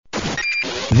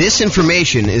This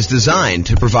information is designed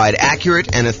to provide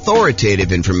accurate and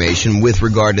authoritative information with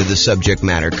regard to the subject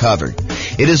matter covered.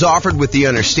 It is offered with the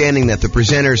understanding that the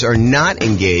presenters are not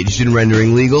engaged in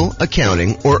rendering legal,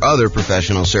 accounting, or other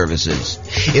professional services.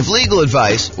 If legal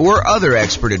advice or other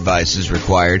expert advice is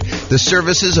required, the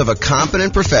services of a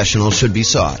competent professional should be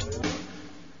sought.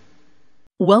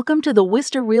 Welcome to the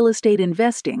Wista Real Estate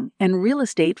Investing and Real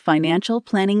Estate Financial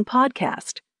Planning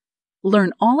Podcast.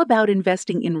 Learn all about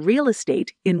investing in real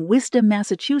estate in Wista,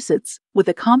 Massachusetts, with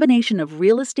a combination of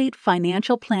real estate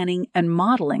financial planning and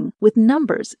modeling with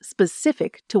numbers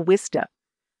specific to Wista.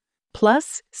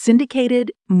 Plus,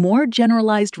 syndicated, more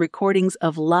generalized recordings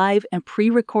of live and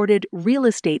pre-recorded real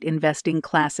estate investing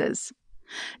classes.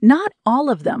 Not all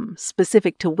of them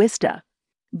specific to Wista.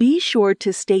 Be sure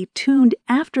to stay tuned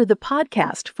after the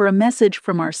podcast for a message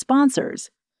from our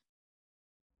sponsors.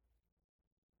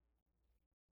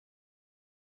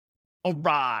 All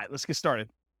right, let's get started.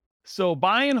 So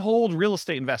buy and hold real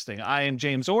estate investing. I am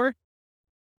James Orr.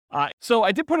 So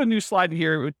I did put a new slide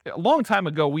here. A long time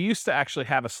ago, we used to actually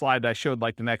have a slide that I showed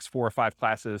like the next 4 or 5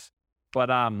 classes.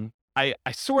 But I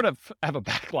sort of have a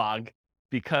backlog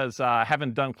because I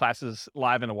haven't done classes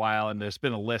live in a while, and there's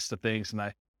been a list of things, and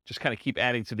I just kind of keep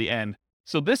adding to the end.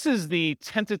 So this is the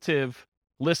tentative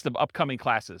list of upcoming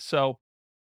classes. So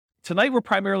tonight, we're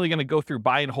primarily going to go through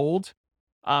buy and hold.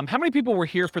 How many people were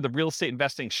here for the real estate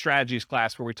investing strategies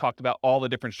class where we talked about all the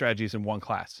different strategies in one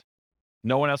class?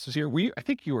 No one else was here? I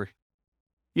think you were.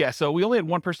 Yeah, so we only had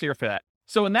one person here for that.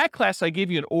 So in that class, I gave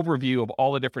you an overview of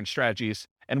all the different strategies.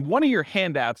 And one of your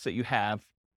handouts that you have,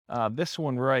 this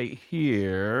one right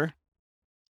here.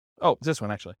 Oh, this one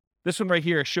actually. This one right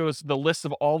here shows the list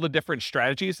of all the different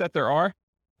strategies that there are.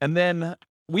 And then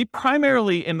we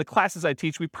primarily, in the classes I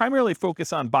teach, we primarily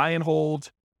focus on buy and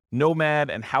hold, nomad,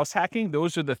 and house hacking.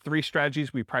 Those are the 3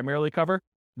 strategies we primarily cover.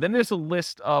 Then there's a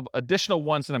list of additional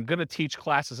ones that I'm going to teach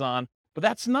classes on, but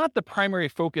that's not the primary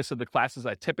focus of the classes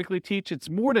I typically teach. It's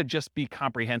more to just be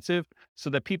comprehensive so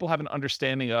that people have an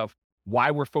understanding of why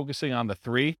we're focusing on the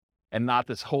 3 and not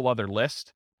this whole other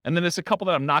list. And then there's a couple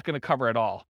that I'm not going to cover at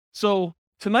all. So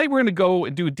tonight we're going to go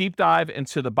and do a deep dive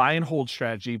into the buy and hold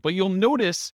strategy, but you'll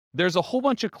notice there's a whole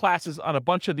bunch of classes on a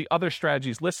bunch of the other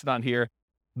strategies listed on here.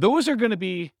 Those are going to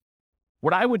be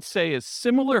what I would say is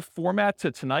similar format to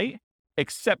tonight,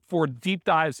 except for deep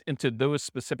dives into those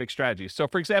specific strategies. So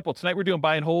for example, tonight we're doing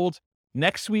buy and hold.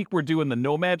 Next week, we're doing the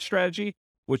nomad strategy,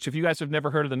 which if you guys have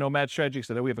never heard of the nomad strategy, because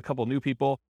I know we have a couple new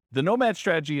people, the nomad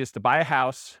strategy is to buy a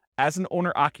house as an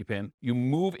owner occupant. You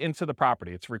move into the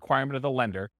property. It's a requirement of the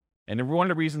lender. And one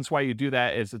of the reasons why you do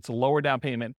that is it's a lower down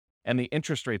payment and the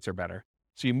interest rates are better.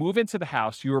 So you move into the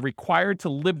house, you are required to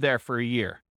live there for a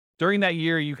year. During that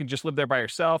year, you can just live there by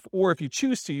yourself, or if you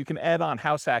choose to, you can add on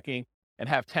house hacking and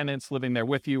have tenants living there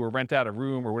with you or rent out a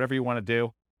room or whatever you want to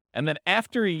do. And then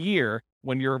after a year,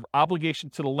 when your obligation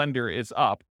to the lender is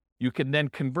up, you can then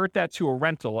convert that to a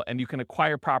rental and you can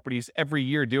acquire properties every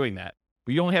year doing that.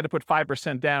 But you only had to put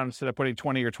 5% down instead of putting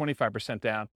 20 or 25%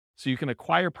 down. So you can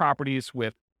acquire properties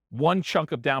with one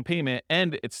chunk of down payment,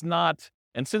 and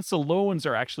since the loans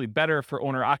are actually better for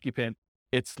owner occupant,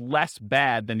 it's less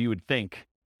bad than you would think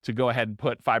to go ahead and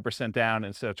put 5% down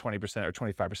instead of 20% or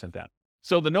 25% down.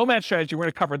 So the nomad strategy, we're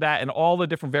going to cover that and all the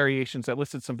different variations. I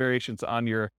listed some variations on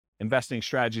your investing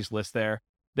strategies list there.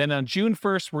 Then on June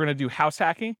 1st, we're going to do house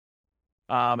hacking.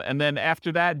 And then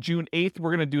after that, June 8th,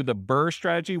 we're going to do the BRRRR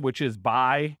strategy, which is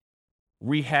buy,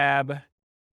 rehab,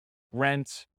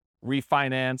 rent,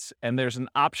 refinance. And there's an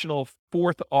optional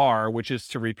 4th R, which is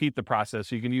to repeat the process.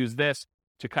 So you can use this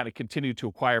to kind of continue to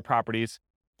acquire properties.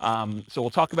 So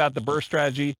we'll talk about the BRRRR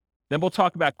strategy. Then we'll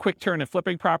talk about quick turn and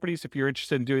flipping properties if you're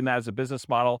interested in doing that as a business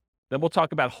model. Then we'll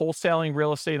talk about wholesaling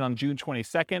real estate on June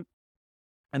 22nd.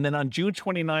 And then on June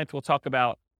 29th, we'll talk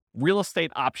about real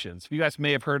estate options. You guys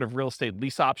may have heard of real estate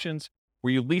lease options,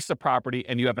 where you lease a property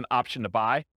and you have an option to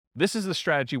buy. This is the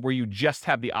strategy where you just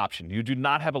have the option. You do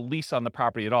not have a lease on the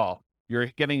property at all. You're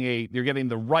getting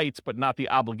the rights, but not the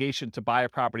obligation to buy a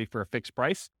property for a fixed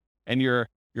price. And you're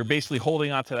basically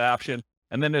holding on to that option.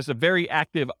 And then there's a very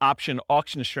active option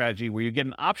auction strategy where you get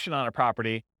an option on a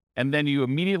property and then you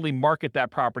immediately market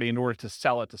that property in order to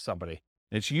sell it to somebody.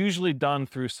 And it's usually done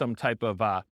through some type of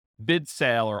bid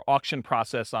sale or auction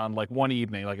process on like one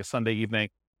evening, like a Sunday evening,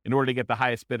 in order to get the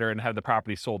highest bidder and have the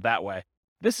property sold that way.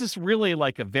 This is really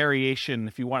like a variation,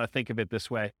 if you want to think of it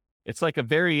this way. It's like a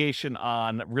variation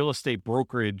on real estate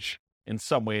brokerage in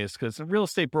some ways, because in real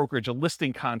estate brokerage, a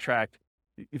listing contract,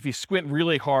 if you squint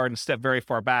really hard and step very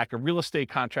far back, a real estate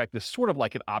contract is sort of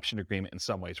like an option agreement in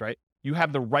some ways, right? You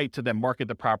have the right to then market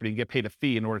the property and get paid a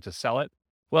fee in order to sell it.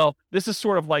 Well, this is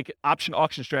sort of like option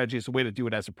auction strategy is a way to do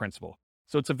it as a principal.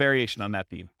 So it's a variation on that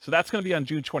theme. So that's going to be on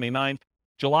June 29th.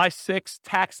 July 6th,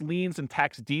 tax liens and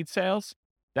tax deed sales.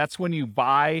 That's when you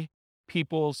buy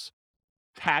people's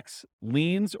tax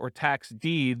liens or tax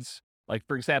deeds. Like,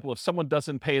 for example, if someone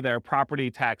doesn't pay their property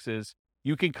taxes,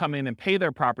 you can come in and pay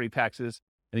their property taxes,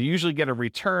 and you usually get a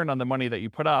return on the money that you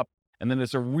put up. And then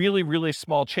there's a really, really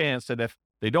small chance that if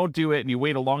they don't do it and you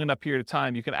wait a long enough period of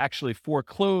time, you can actually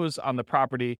foreclose on the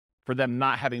property for them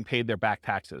not having paid their back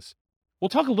taxes. We'll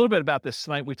talk a little bit about this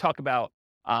tonight. We talk about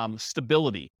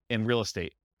stability in real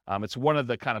estate. It's one of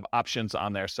the kind of options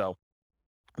on there. So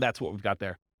that's what we've got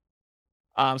there.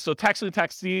 So tax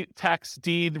lien, tax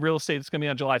deed, real estate is going to be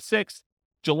on July 6th.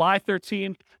 July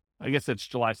 13th, I guess it's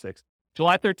July 6th.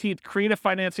 July 13th, creative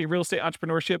financing, real estate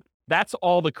entrepreneurship. That's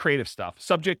all the creative stuff.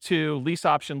 Subject to lease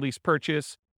option, lease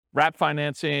purchase, wrap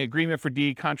financing, agreement for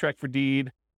deed, contract for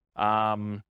deed.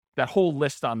 That whole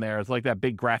list on there is like that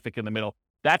big graphic in the middle.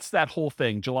 That's that whole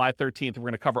thing. July 13th, we're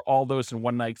going to cover all those in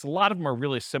one night. 'Cause a lot of them are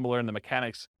really similar in the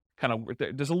mechanics.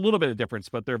 There's a little bit of difference,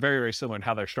 but they're very, very similar in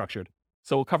how they're structured.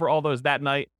 So we'll cover all those that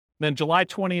night. Then July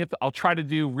 20th, I'll try to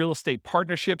do real estate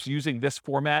partnerships using this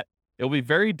format. It'll be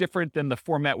very different than the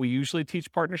format we usually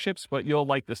teach partnerships, but you'll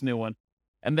like this new one.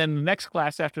 And then the next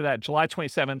class after that, July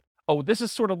 27th. Oh, this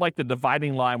is sort of like the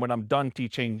dividing line when I'm done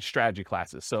teaching strategy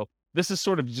classes. So this is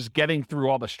sort of just getting through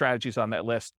all the strategies on that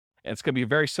list. And it's going to be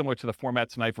very similar to the format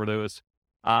tonight for those.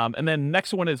 And then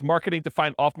next one is marketing to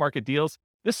find off-market deals.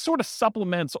 This sort of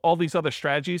supplements all these other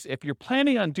strategies. If you're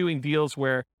planning on doing deals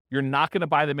where you're not going to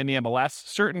buy them in the MLS,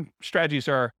 certain strategies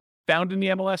are found in the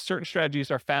MLS. Certain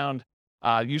strategies are found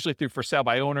usually through for sale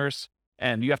by owners,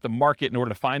 and you have to market in order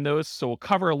to find those. So we'll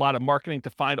cover a lot of marketing to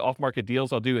find off-market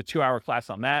deals. I'll do a 2-hour class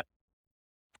on that.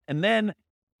 And then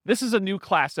this is a new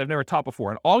class I've never taught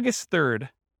before on August 3rd.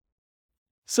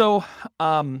 So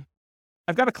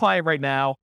I've got a client right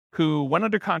now who went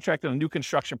under contract on a new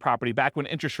construction property back when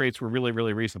interest rates were really,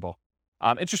 really reasonable.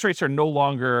 Interest rates are no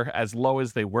longer as low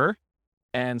as they were.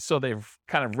 And so they've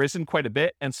kind of risen quite a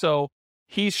bit. And so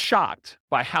he's shocked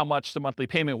by how much the monthly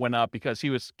payment went up because he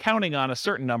was counting on a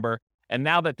certain number. And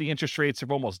now that the interest rates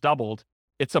have almost doubled,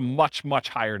 it's a much, much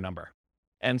higher number.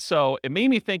 And so it made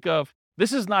me think of,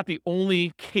 this is not the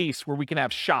only case where we can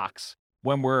have shocks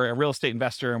when we're a real estate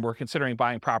investor and we're considering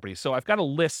buying properties. So I've got a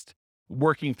list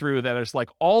working through that is like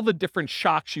all the different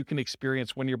shocks you can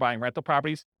experience when you're buying rental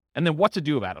properties and then what to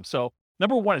do about them. So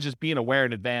number one is just being aware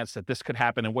in advance that this could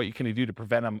happen and what you can do to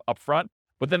prevent them up front.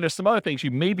 But then there's some other things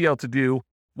you may be able to do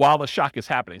while the shock is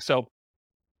happening. So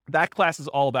that class is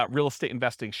all about real estate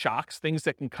investing shocks, things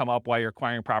that can come up while you're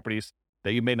acquiring properties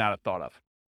that you may not have thought of.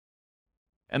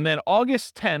 And then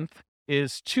August 10th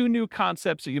is 2 new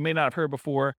concepts that you may not have heard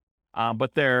before,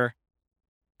 but there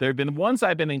have been ones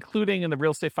I've been including in the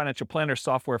Real Estate Financial Planner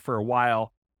software for a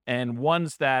while, and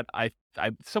ones that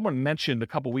someone mentioned a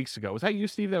couple weeks ago. Was that you,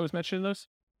 Steve, that was mentioning those?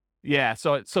 Yeah.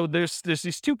 So there's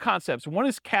these 2 concepts. One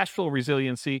is cash flow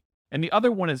resiliency, and the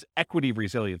other one is equity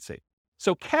resiliency.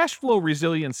 So cash flow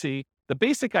resiliency, the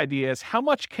basic idea is how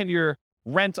much can your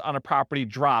rent on a property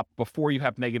drop before you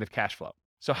have negative cash flow?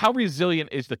 So how resilient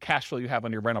is the cash flow you have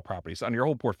on your rental properties, on your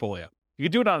whole portfolio? You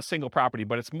can do it on a single property,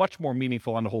 but it's much more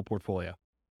meaningful on the whole portfolio.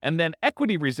 And then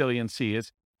equity resiliency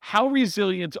is how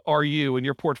resilient are you in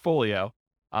your portfolio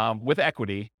with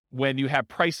equity when you have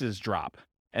prices drop?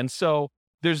 And so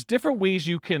there's different ways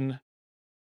you can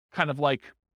kind of like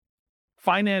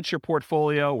finance your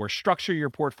portfolio or structure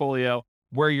your portfolio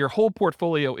where your whole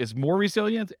portfolio is more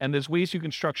resilient, and there's ways you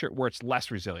can structure it where it's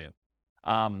less resilient.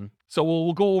 So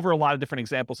we'll go over a lot of different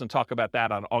examples and talk about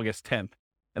that on August 10th.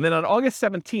 And then on August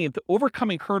 17th,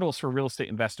 overcoming hurdles for real estate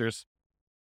investors.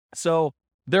 So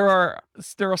there are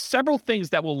several things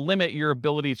that will limit your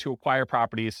ability to acquire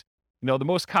properties. You know, the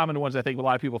most common ones I think a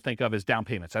lot of people think of is down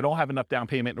payments. I don't have enough down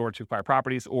payment in order to acquire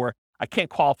properties, or I can't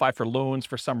qualify for loans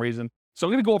for some reason. So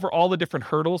I'm going to go over all the different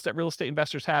hurdles that real estate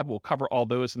investors have. We'll cover all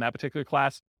those in that particular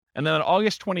class. And then on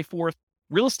August 24th,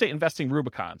 real estate investing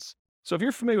Rubicons. So if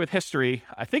you're familiar with history,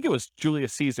 I think it was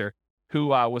Julius Caesar who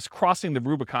was crossing the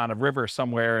Rubicon, a river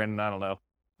somewhere in, I don't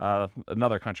know,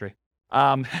 another country.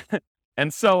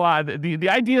 And so the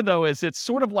idea, though, is it's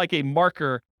sort of like a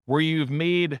marker where you've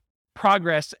made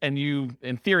progress and you,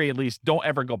 in theory at least, don't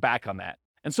ever go back on that.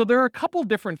 And so there are a couple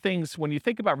different things when you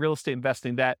think about real estate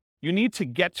investing that you need to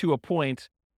get to a point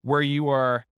where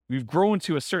you've grown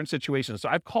to a certain situation. So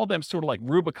I've called them sort of like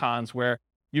Rubicons, where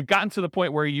you've gotten to the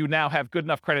point where you now have good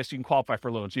enough credit so you can qualify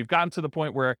for loans. You've gotten to the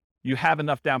point where you have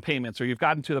enough down payments, or you've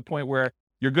gotten to the point where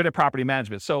you're good at property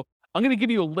management. So I'm going to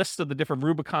give you a list of the different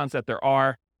Rubicons that there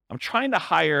are. I'm trying to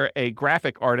hire a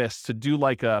graphic artist to do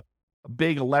like a a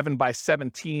big 11 by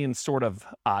 17 sort of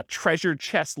treasure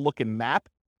chest looking map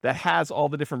that has all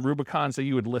the different Rubicons that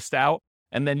you would list out.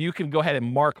 And then you can go ahead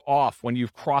and mark off when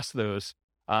you've crossed those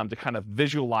to kind of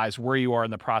visualize where you are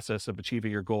in the process of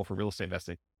achieving your goal for real estate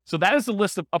investing. So that is the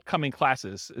list of upcoming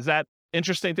classes. Is that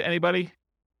interesting to anybody?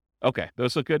 Okay,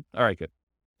 those look good. All right, good.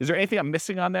 Is there anything I'm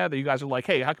missing on there that you guys are like,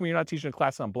 hey, how come you're not teaching a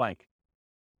class on blank?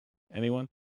 Anyone?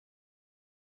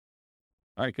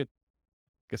 All right, good.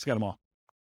 Guess I got them all.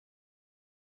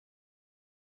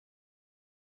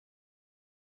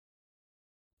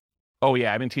 Oh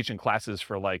yeah, I've been teaching classes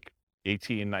for like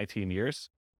 18, 19 years.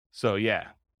 So yeah.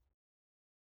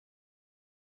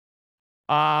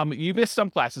 You missed some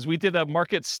classes. We did a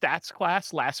market stats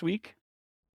class last week.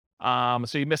 So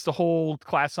you missed the whole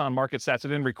class on market stats. I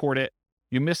didn't record it.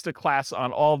 You missed a class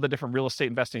on all the different real estate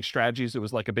investing strategies. It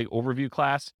was like a big overview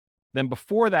class. Then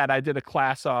before that, I did a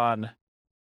class on,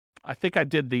 I think I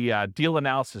did the deal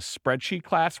analysis spreadsheet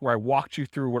class where I walked you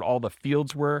through what all the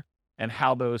fields were and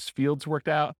how those fields worked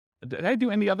out. Did I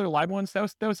do any other live ones?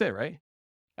 That was it, right?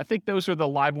 I think those are the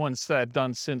live ones that I've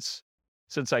done since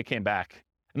I came back.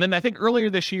 And then I think earlier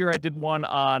this year, I did one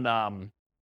on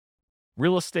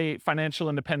real estate, financial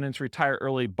independence, retire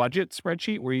early budget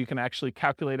spreadsheet, where you can actually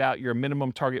calculate out your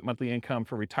minimum target monthly income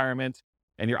for retirement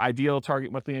and your ideal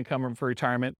target monthly income for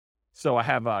retirement. So I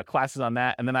have classes on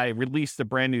that. And then I released a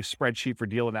brand new spreadsheet for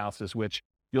deal analysis, which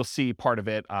you'll see part of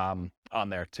it on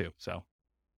there too. So,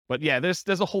 but yeah, there's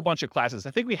a whole bunch of classes.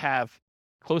 I think we have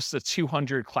close to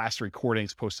 200 class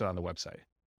recordings posted on the website.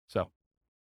 So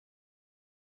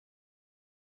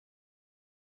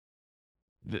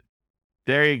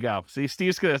there you go. See,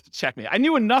 Steve's going to check me. I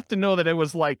knew enough to know that it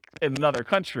was like in another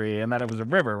country and that it was a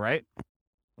river, right?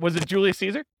 Was it Julius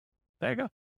Caesar? There you go.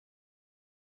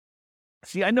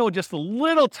 See, I know just a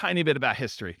little tiny bit about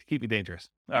history to keep you dangerous.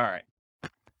 All right.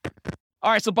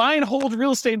 All right, so buy and hold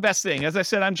real estate investing. As I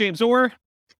said, I'm James Orr.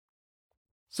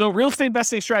 So real estate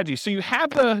investing strategies. So you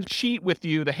have the sheet with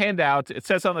you, the handout. It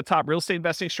says on the top, real estate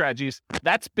investing strategies.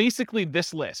 That's basically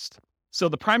this list. So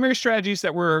the primary strategies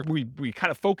that we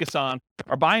kind of focus on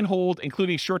are buy and hold,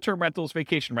 including short-term rentals,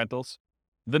 vacation rentals,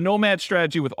 the nomad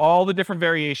strategy with all the different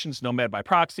variations, nomad by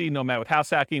proxy, nomad with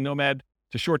house hacking, nomad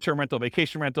to short-term rental,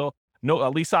 vacation rental,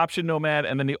 lease option nomad,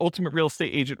 and then the ultimate real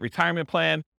estate agent retirement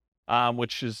plan,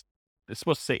 which is it's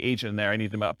supposed to say agent in there. I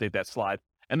need to update that slide.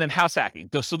 And then house hacking.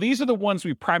 So these are the ones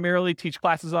we primarily teach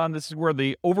classes on. This is where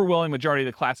the overwhelming majority of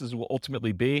the classes will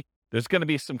ultimately be. There's going to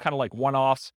be some kind of like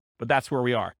one-offs, but that's where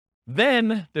we are.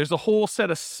 Then there's a whole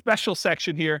set of special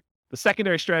section here, the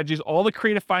secondary strategies, all the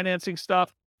creative financing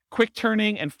stuff, quick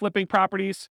turning and flipping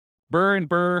properties, BRRRR and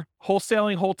BRRRR,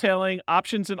 wholesaling,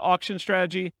 options and auction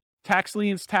strategy, tax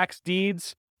liens, tax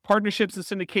deeds, partnerships and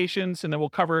syndications, and then we'll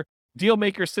cover deal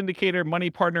maker, syndicator, money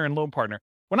partner, and loan partner.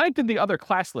 When I did the other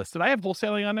class list, did I have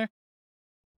wholesaling on there?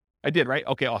 I did, right?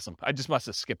 Okay, awesome. I just must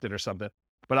have skipped it or something.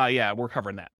 But yeah, we're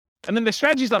covering that. And then the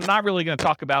strategies I'm not really going to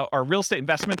talk about are real estate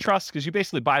investment trusts, because you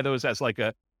basically buy those as like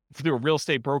through a real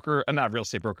estate broker, not a real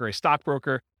estate broker, a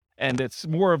stockbroker. And it's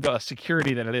more of a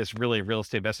security than it is really a real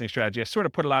estate investing strategy. I sort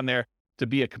of put it on there to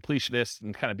be a completionist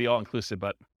and kind of be all inclusive,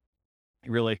 but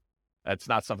really, that's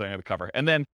not something I'm going to cover. And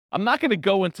then I'm not going to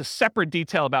go into separate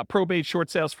detail about probate, short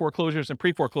sales, foreclosures, and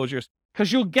pre-foreclosures,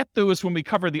 because you'll get those when we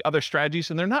cover the other strategies,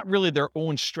 and they're not really their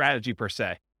own strategy per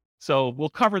se. So we'll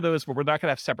cover those, but we're not going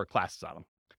to have separate classes on them.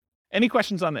 Any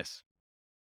questions on this?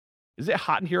 Is it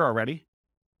hot in here already?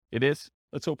 It is?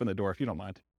 Let's open the door if you don't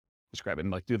mind. Just grab it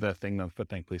and do the thing, the foot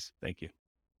thing, please. Thank you.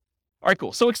 All right,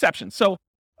 cool. So exceptions. So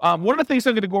one of the things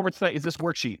I'm going to go over tonight is this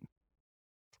worksheet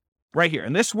right here.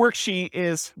 And this worksheet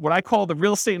is what I call the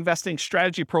real estate investing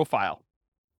strategy profile.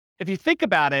 If you think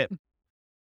about it,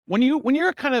 when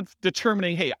you're kind of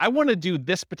determining, hey, I want to do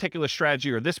this particular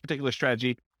strategy or this particular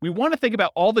strategy, we want to think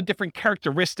about all the different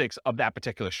characteristics of that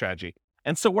particular strategy.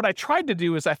 And so what I tried to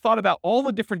do is I thought about all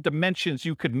the different dimensions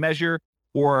you could measure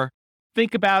or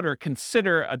think about or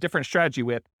consider a different strategy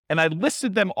with. And I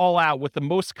listed them all out with the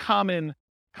most common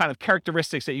kind of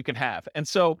characteristics that you can have. And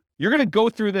so you're going to go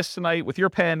through this tonight with your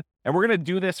pen, and we're going to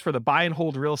do this for the buy and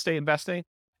hold real estate investing.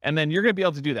 And then you're going to be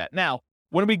able to do that. Now,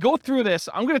 when we go through this,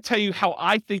 I'm going to tell you how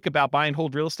I think about buy and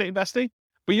hold real estate investing,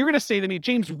 but you're going to say to me,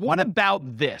 James, what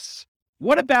about this?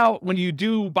 What about when you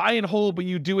do buy and hold, but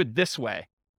you do it this way?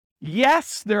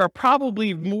 Yes, there are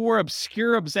probably more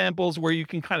obscure examples where you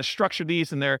can kind of structure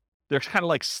these, and there's kind of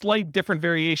like slight different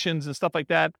variations and stuff like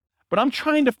that. But I'm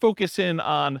trying to focus in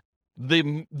on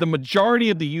the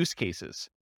majority of the use cases.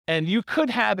 And you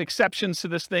could have exceptions to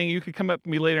this thing. You could come up to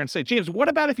me later and say, James, what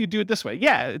about if you do it this way?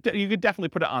 Yeah, you could definitely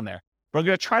put it on there. But I'm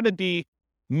going to try to be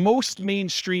most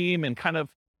mainstream and kind of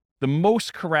the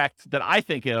most correct that I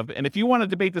think of. And if you want to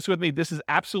debate this with me, this is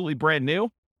absolutely brand new.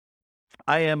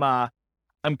 I'm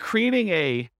creating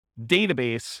a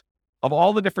database of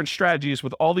all the different strategies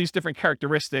with all these different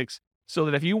characteristics, so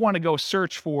that if you want to go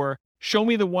search for, show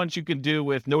me the ones you can do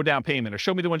with no down payment, or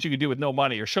show me the ones you can do with no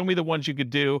money, or show me the ones you could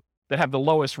do that have the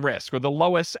lowest risk or the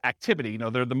lowest activity,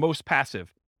 they're the most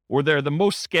passive or they're the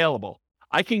most scalable.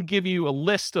 I can give you a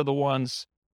list of the ones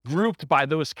grouped by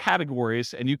those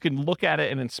categories, and you can look at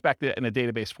it and inspect it in a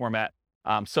database format.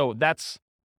 So that's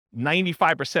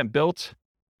 95% built,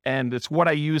 and it's what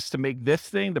I use to make this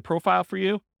thing, the profile for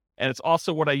you. And it's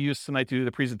also what I use tonight to do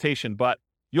the presentation. But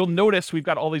you'll notice we've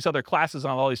got all these other classes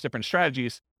on all these different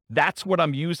strategies. That's what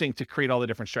I'm using to create all the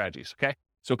different strategies, okay?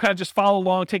 So kind of just follow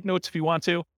along, take notes if you want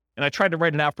to. And I tried to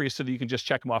write it out for you so that you can just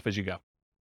check them off as you go.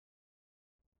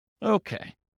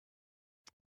 Okay.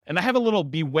 And I have a little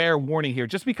beware warning here.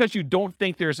 Just because you don't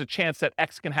think there's a chance that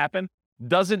X can happen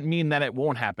doesn't mean that it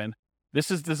won't happen.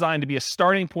 This is designed to be a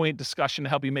starting point discussion to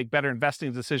help you make better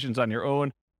investing decisions on your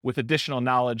own with additional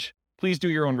knowledge. Please do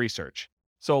your own research.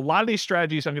 So a lot of these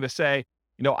strategies, I'm going to say,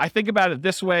 I think about it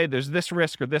this way. There's this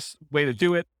risk or this way to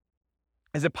do it.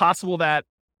 Is it possible that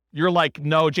you're like,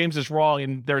 no, James is wrong,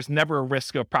 and there's never a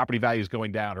risk of property values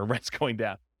going down or rents going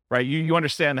down, right? You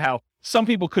understand how some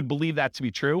people could believe that to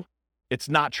be true. It's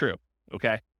not true,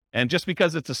 okay? And just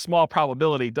because it's a small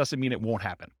probability doesn't mean it won't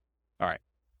happen. All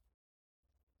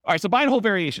right, so buy and hold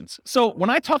variations. So when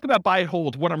I talk about buy and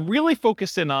hold, what I'm really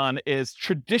focusing on is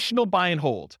traditional buy and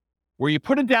hold, where you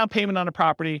put a down payment on a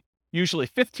property, usually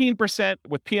 15%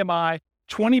 with PMI,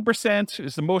 20%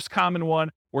 is the most common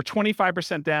one, or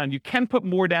 25% down. You can put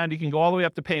more down. You can go all the way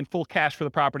up to paying full cash for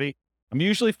the property. I'm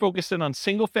usually focusing on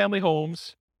single family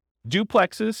homes,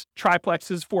 duplexes,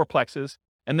 triplexes, fourplexes,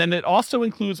 and then it also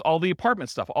includes all the apartment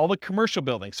stuff, all the commercial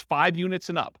buildings, 5 units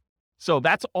and up. So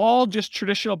that's all just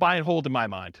traditional buy and hold in my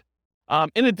mind.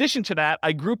 In addition to that,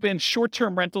 I group in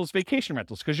short-term rentals, vacation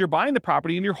rentals, because you're buying the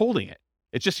property and you're holding it.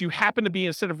 It's just you happen to be,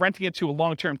 instead of renting it to a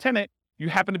long-term tenant, you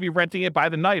happen to be renting it by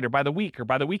the night or by the week or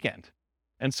by the weekend.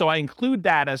 And so I include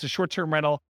that as a short-term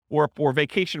rental or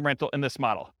vacation rental in this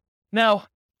model. Now,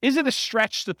 is it a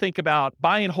stretch to think about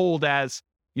buy and hold as,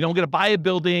 I'm going to buy a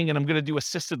building and I'm going to do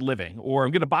assisted living, or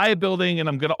I'm going to buy a building and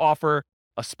I'm going to offer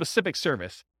a specific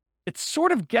service? It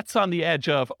sort of gets on the edge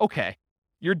of, okay,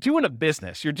 you're doing a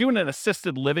business, you're doing an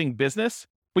assisted living business,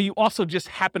 but you also just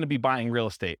happen to be buying real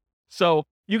estate. So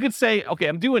you could say, okay,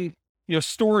 I'm doing,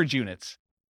 storage units.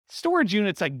 Storage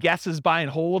units, I guess, is buy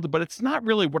and hold, but it's not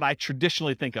really what I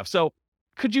traditionally think of. So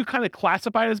could you kind of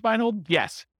classify it as buy and hold?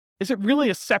 Yes. Is it really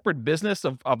a separate business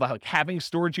of like having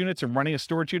storage units and running a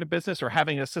storage unit business, or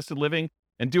having assisted living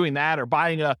and doing that, or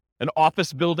buying an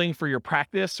office building for your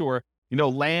practice, or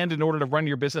land in order to run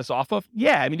your business off of?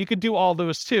 Yeah, I mean, you could do all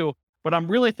those too, but I'm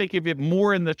really thinking of it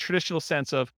more in the traditional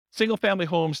sense of single family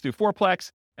homes through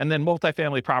fourplex, and then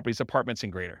multifamily properties, apartments,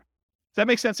 and greater. Does that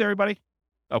make sense to everybody?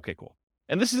 Okay, cool.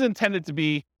 And this is intended to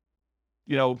be,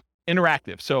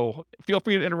 interactive. So feel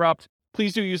free to interrupt.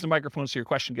 Please do use the microphone so your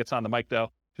question gets on the mic,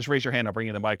 though. Just raise your hand. I'll bring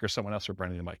you the mic, or someone else will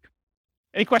bring you the mic.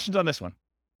 Any questions on this one?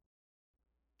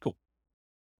 Cool.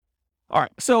 All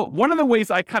right. So one of the ways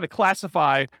I kind of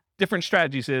classify different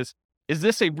strategies is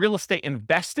this a real estate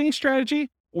investing strategy,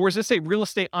 or is this a real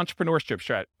estate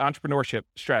entrepreneurship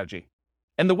strategy?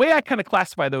 And the way I kind of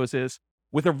classify those is,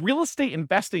 with a real estate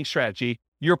investing strategy,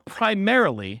 you're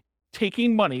primarily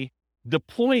taking money,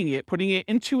 deploying it, putting it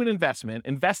into an investment,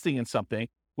 investing in something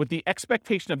with the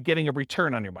expectation of getting a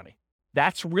return on your money.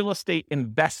 That's real estate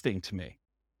investing to me.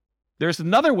 There's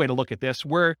another way to look at this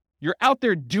where you're out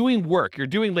there doing work, you're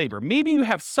doing labor. Maybe you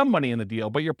have some money in the deal,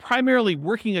 but you're primarily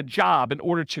working a job in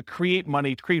order to create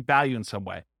money, to create value in some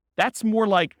way. That's more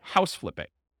like house flipping,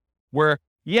 where,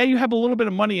 yeah, you have a little bit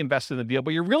of money invested in the deal,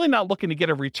 but you're really not looking to get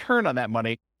a return on that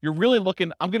money. You're really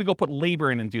looking, I'm going to go put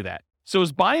labor in and do that. So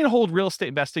is buy and hold real estate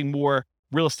investing more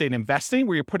real estate investing,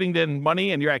 where you're putting in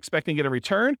money and you're expecting to get a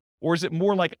return? Or is it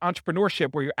more like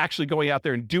entrepreneurship, where you're actually going out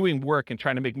there and doing work and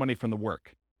trying to make money from the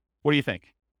work? What do you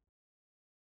think?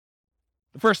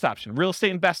 The first option, real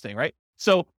estate investing, right?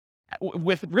 So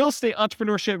with real estate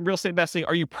entrepreneurship, real estate investing,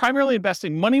 are you primarily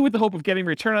investing money with the hope of getting a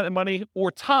return on that money,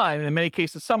 or time, and in many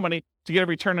cases, some money to get a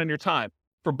return on your time?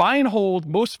 For buy and hold,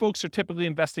 most folks are typically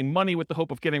investing money with the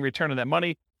hope of getting a return on that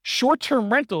money.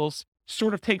 Short-term rentals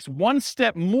sort of takes one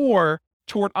step more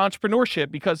toward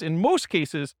entrepreneurship, because in most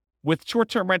cases, with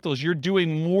short-term rentals, you're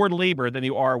doing more labor than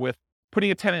you are with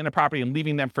putting a tenant in a property and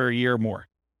leaving them for a year or more.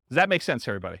 Does that make sense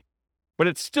to everybody? But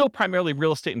it's still primarily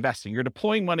real estate investing. You're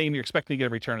deploying money and you're expecting to get a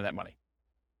return on that money.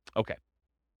 Okay.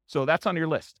 So that's on your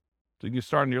list. So you can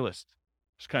start on your list.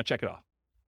 Just kind of check it off.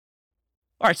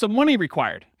 All right, so money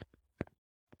required.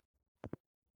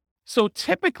 So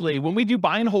typically when we do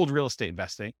buy and hold real estate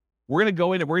investing, we're going to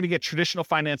go in and we're going to get traditional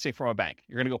financing from a bank.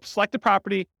 You're going to go select a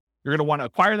property. You're going to want to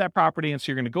acquire that property. And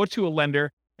so you're going to go to a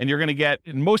lender and you're going to get,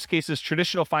 in most cases,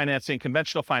 traditional financing,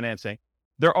 conventional financing.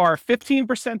 There are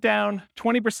 15% down,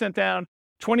 20% down,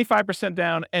 25%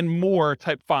 down, and more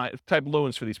type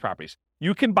loans for these properties.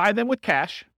 You can buy them with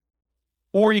cash,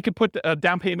 or you can put a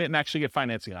down payment and actually get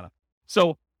financing on them.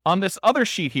 So on this other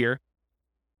sheet here,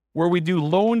 where we do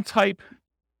loan type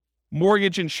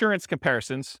mortgage insurance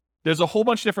comparisons, there's a whole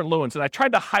bunch of different loans. And I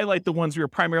tried to highlight the ones we were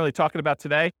primarily talking about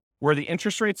today, where the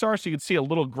interest rates are. So you can see a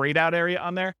little grayed out area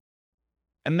on there.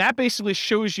 And that basically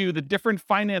shows you the different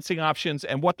financing options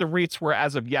and what the rates were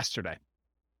as of yesterday.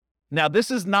 Now,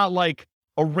 this is not like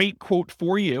a rate quote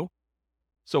for you.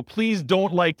 So please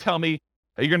don't tell me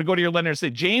you're going to go to your lender and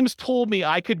say, James told me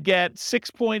I could get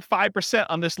 6.5%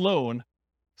 on this loan,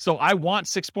 so I want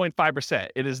 6.5%.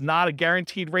 It is not a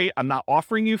guaranteed rate. I'm not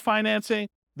offering you financing.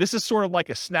 This is sort of like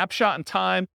a snapshot in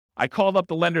time. I called up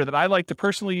the lender that I like to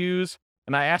personally use,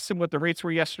 and I asked him what the rates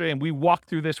were yesterday, and we walked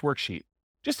through this worksheet.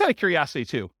 Just out of curiosity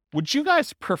too, would you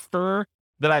guys prefer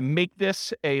that I make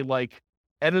this a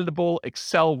editable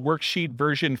Excel worksheet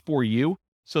version for you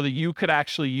so that you could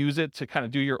actually use it to kind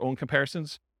of do your own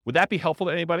comparisons? Would that be helpful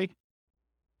to anybody?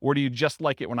 Or do you just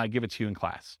like it when I give it to you in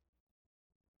class?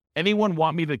 Anyone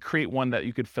want me to create one that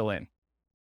you could fill in?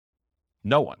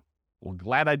 No one. Well,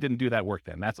 glad I didn't do that work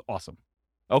then. That's awesome.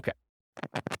 Okay.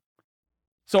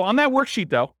 So on that worksheet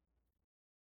though,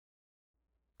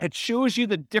 it shows you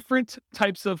the different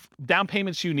types of down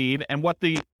payments you need and what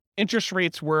the interest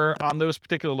rates were on those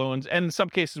particular loans, and in some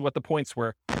cases what the points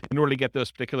were in order to get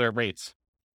those particular rates.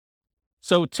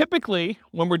 So typically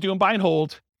when we're doing buy and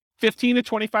hold, 15 to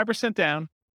 25% down,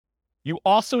 you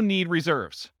also need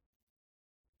reserves.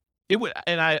 It would,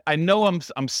 and I know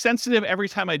I'm sensitive every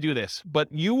time I do this,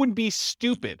 but you would be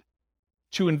stupid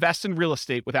to invest in real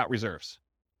estate without reserves.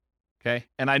 Okay?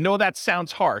 And I know that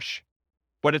sounds harsh,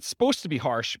 but it's supposed to be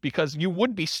harsh because you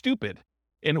would be stupid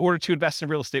in order to invest in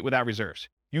real estate without reserves.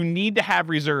 You need to have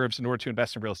reserves in order to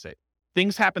invest in real estate.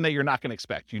 Things happen that you're not going to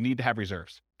expect. You need to have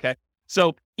reserves. Okay?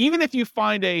 So even if you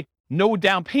find a no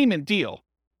down payment deal,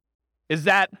 is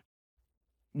that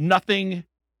nothing,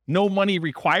 no money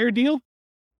required deal?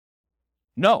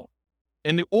 No.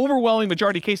 In the overwhelming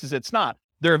majority of cases, it's not.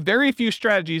 There are very few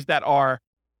strategies that are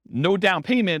no down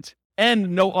payment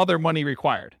and no other money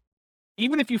required.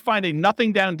 Even if you find a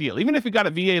nothing down deal, even if you got a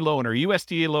VA loan or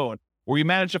USDA loan, or you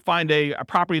manage to find a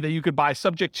property that you could buy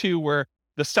subject to where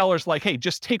the seller's like, hey,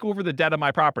 just take over the debt of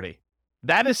my property.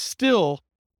 That is still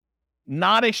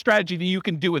not a strategy that you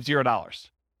can do with $0.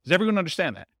 Does everyone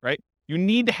understand that, right? You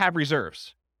need to have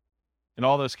reserves in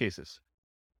all those cases.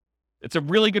 It's a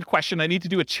really good question. I need to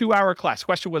do a 2-hour class.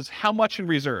 Question was, how much in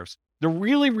reserves? The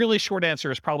really, really short answer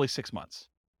is probably 6 months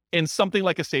in something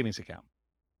like a savings account.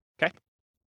 Okay?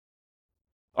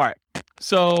 All right.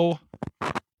 So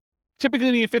typically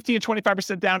you need 15 to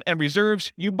 25% down and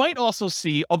reserves. You might also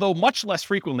see, although much less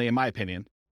frequently, in my opinion,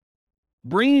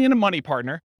 bringing in a money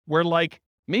partner where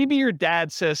maybe your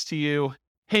dad says to you,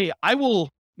 hey, I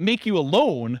will make you a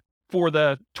loan for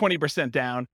the 20%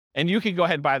 down and you can go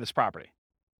ahead and buy this property.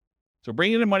 So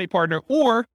bring in a money partner,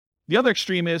 or the other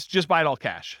extreme is just buy it all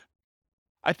cash.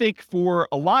 I think for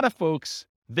a lot of folks,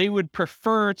 they would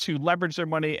prefer to leverage their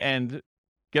money and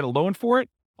get a loan for it.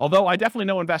 Although I definitely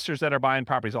know investors that are buying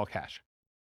properties all cash.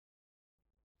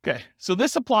 Okay, so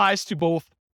this applies to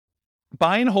both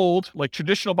buy and hold, like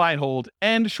traditional buy and hold,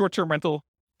 and short-term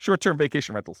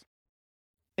vacation rentals.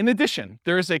 In addition,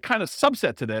 there is a kind of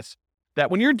subset to this that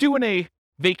when you're doing a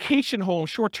vacation home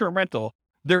short-term rental,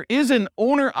 there is an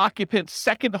owner-occupant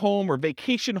second home or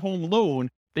vacation home loan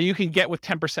that you can get with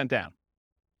 10% down.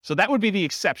 So that would be the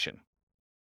exception.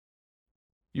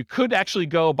 You could actually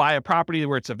go buy a property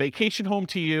where it's a vacation home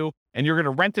to you and you're going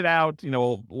to rent it out,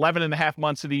 11 and a half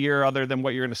months of the year other than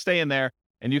what you're going to stay in there,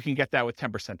 and you can get that with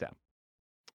 10% down.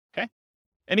 Okay?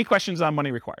 Any questions on money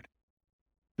required?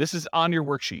 This is on your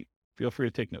worksheet. Feel free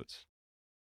to take notes.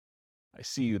 I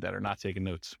see you that are not taking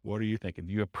notes. What are you thinking?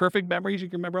 Do you have perfect memories? You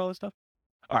can remember all this stuff?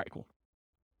 All right, cool.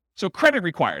 So credit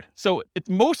required. So it's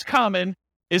most common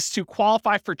is to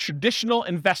qualify for traditional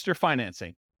investor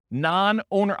financing,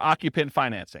 non-owner occupant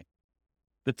financing.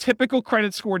 The typical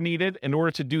credit score needed in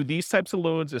order to do these types of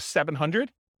loans is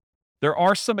 700. There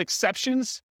are some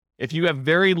exceptions if you have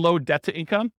very low debt to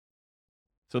income.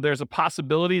 So there's a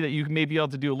possibility that you may be able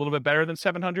to do a little bit better than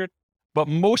 700, but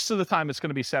most of the time it's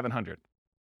going to be 700.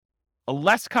 A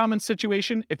less common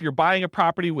situation, if you're buying a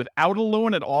property without a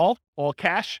loan at all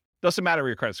cash, doesn't matter what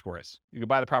your credit score is. You can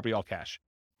buy the property all cash.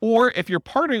 Or if you're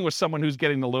partnering with someone who's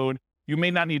getting the loan, you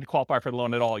may not need to qualify for the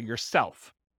loan at all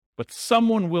yourself, but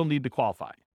someone will need to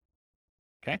qualify.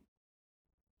 Okay.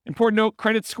 Important note,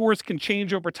 credit scores can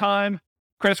change over time.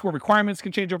 Credit score requirements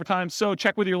can change over time. So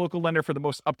check with your local lender for the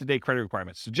most up-to-date credit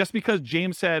requirements. So just because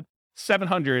James said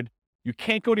 700, you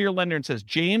can't go to your lender and says,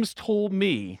 James told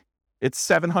me it's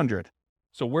 700.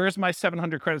 So where's my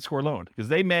 700 credit score loan? Because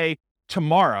they may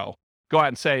tomorrow go out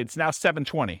and say it's now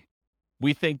 720.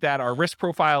 We think that our risk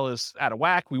profile is out of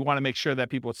whack. We want to make sure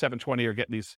that people at 720 are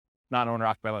getting these non-owner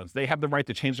occupied loans. They have the right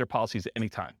to change their policies at any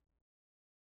time.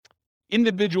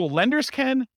 Individual lenders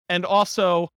can, and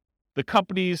also the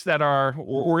companies that are,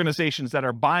 or organizations that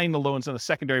are buying the loans in the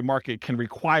secondary market can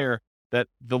require that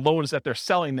the loans that they're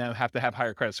selling them have to have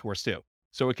higher credit scores too.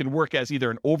 So it can work as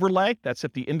either an overlay, that's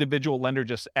if the individual lender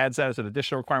just adds that as an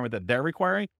additional requirement that they're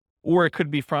requiring, or it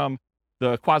could be from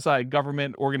the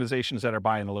quasi-government organizations that are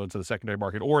buying the loans in the secondary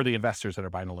market, or the investors that are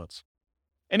buying the loans.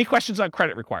 Any questions on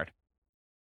credit required?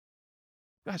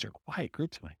 You guys are a quiet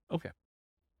group tonight. Okay.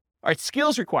 All right,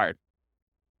 skills required.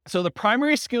 So the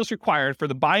primary skills required for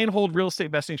the buy and hold real estate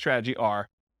investing strategy are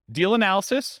deal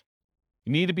analysis.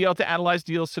 You need to be able to analyze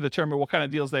deals to determine what kind of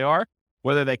deals they are,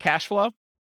 whether they cash flow,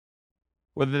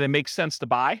 whether they make sense to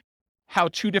buy, how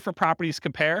 2 different properties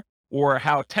compare, or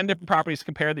how 10 different properties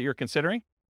compare that you're considering.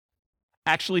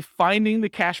 Actually finding the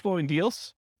cash flowing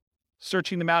deals,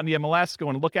 searching them out in the MLS,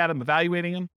 going to look at them,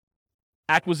 evaluating them.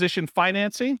 Acquisition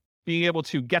financing, being able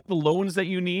to get the loans that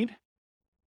you need,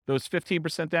 those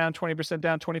 15% down, 20%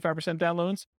 down, 25% down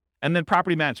loans, and then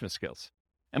property management skills.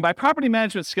 And by property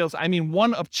management skills, I mean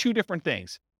one of 2 different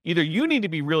things. Either you need to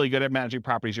be really good at managing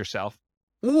properties yourself,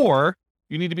 or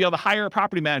you need to be able to hire a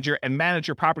property manager and manage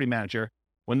your property manager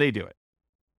when they do it.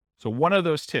 So one of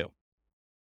those 2.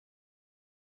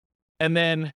 And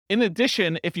then in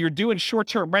addition, if you're doing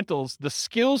short-term rentals, the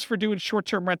skills for doing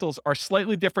short-term rentals are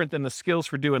slightly different than the skills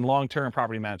for doing long-term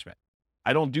property management.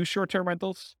 I don't do short-term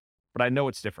rentals, but I know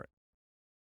it's different.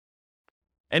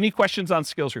 Any questions on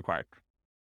skills required?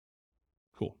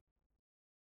 Cool.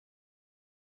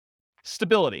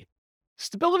 Stability.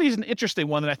 Stability is an interesting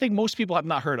one that I think most people have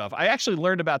not heard of. I actually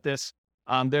learned about this.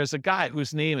 There's a guy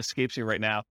whose name escapes me right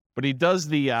now, but he does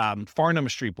the Farnham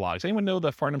Street blogs. Anyone know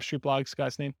the Farnham Street blogs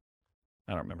guy's name?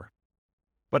 I don't remember.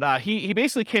 But he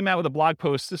basically came out with a blog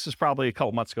post. This is probably a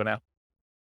couple months ago now.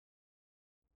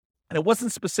 And it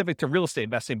wasn't specific to real estate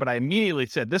investing, but I immediately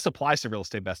said, this applies to real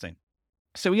estate investing.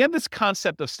 So we have this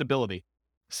concept of stability.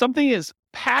 Something is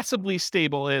passively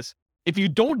stable is if you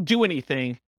don't do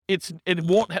anything,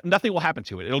 nothing will happen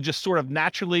to it. It'll just sort of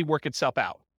naturally work itself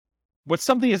out. But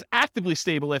something is actively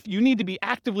stable if you need to be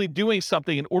actively doing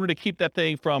something in order to keep that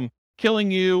thing from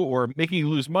killing you or making you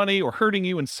lose money or hurting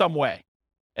you in some way.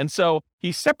 And so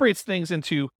he separates things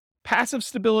into passive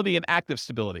stability and active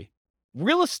stability.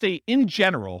 Real estate in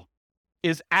general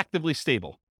is actively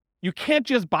stable. You can't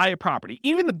just buy a property,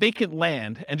 even the vacant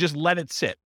land, and just let it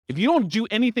sit. If you don't do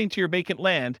anything to your vacant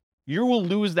land, you will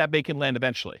lose that vacant land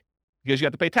eventually because you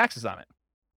have to pay taxes on it.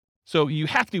 So you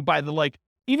have to, by the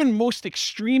even most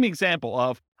extreme example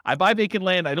of, I buy vacant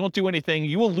land, I don't do anything,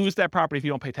 you will lose that property if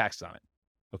you don't pay taxes on it.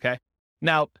 Okay?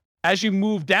 Now, as you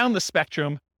move down the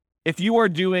spectrum, if you are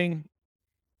doing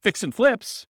fix and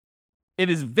flips,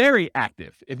 it is very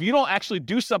active. If you don't actually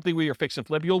do something with your fix and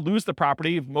flip, you'll lose the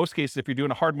property. In most cases, if you're doing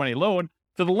a hard money loan,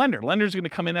 to the lender. Lender's going to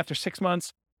come in after 6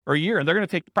 months or a year, and they're going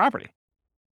to take the property.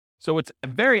 So it's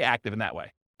very active in that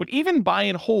way. But even buy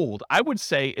and hold, I would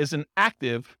say, is an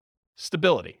active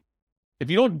stability. If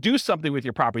you don't do something with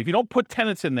your property, if you don't put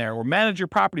tenants in there or manage your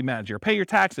property manager, pay your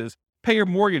taxes, pay your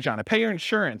mortgage on it, pay your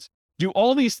insurance, do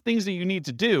all these things that you need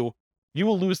to do, you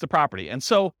will lose the property. And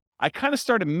so I kind of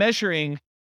started measuring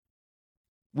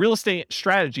real estate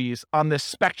strategies on this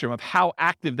spectrum of how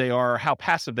active they are or how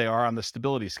passive they are on the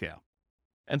stability scale.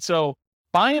 And so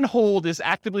buy and hold is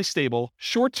actively stable.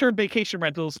 Short-term vacation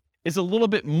rentals is a little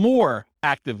bit more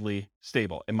actively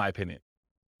stable, in my opinion.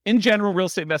 In general, real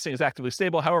estate investing is actively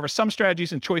stable. However, some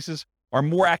strategies and choices are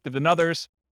more active than others.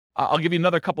 I'll give you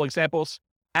another couple examples.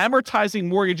 Amortizing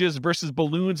mortgages versus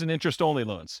balloons and interest-only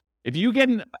loans. If you get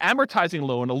an amortizing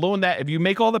loan, a loan that if you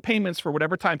make all the payments for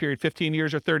whatever time period, 15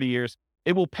 years or 30 years,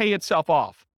 it will pay itself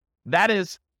off. That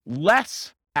is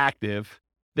less active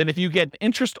than if you get an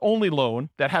interest-only loan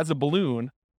that has a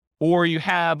balloon, or you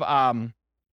have, well,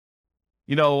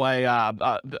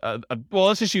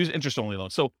 let's just use interest-only loan.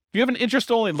 So if you have an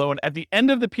interest-only loan, at the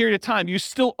end of the period of time, you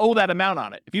still owe that amount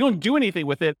on it. If you don't do anything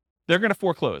with it, they're going to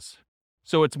foreclose.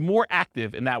 So it's more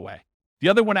active in that way. The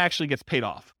other one actually gets paid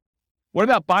off. What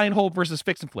about buy and hold versus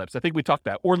fix and flips? I think we talked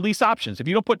about, or lease options. If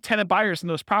you don't put tenant buyers in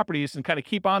those properties and kind of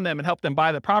keep on them and help them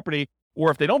buy the property,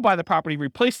 Or if they don't buy the property,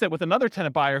 replace it with another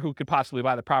tenant buyer who could possibly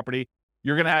buy the property.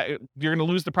 You're gonna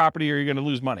lose the property, or you're gonna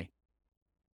lose money.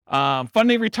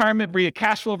 Funding retirement via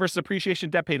cash flow versus appreciation,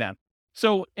 debt pay down.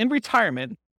 So in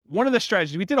retirement, one of the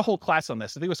strategies, we did a whole class on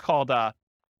this. I think it was called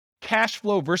cash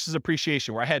flow versus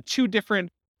appreciation, where I had two different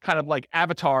kind of like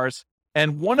avatars,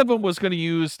 and one of them was going to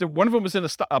use, one of them was in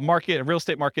a market, a real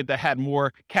estate market that had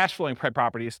more cash flowing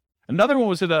properties. Another one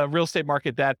was in a real estate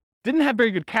market that didn't have very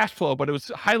good cash flow, but it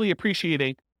was highly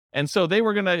appreciating. And so they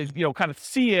were going to, kind of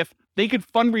see if they could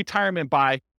fund retirement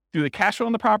by through the cash flow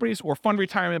on the properties, or fund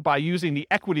retirement by using the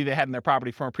equity they had in their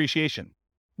property from appreciation.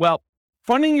 Well,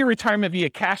 funding your retirement via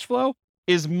cash flow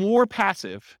is more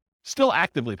passive, still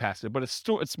actively passive, but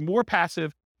it's more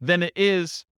passive than it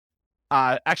is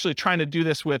actually trying to do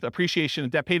this with appreciation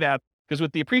and debt pay down. Because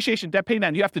with the appreciation debt pay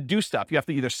down, you have to do stuff. You have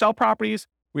to either sell properties,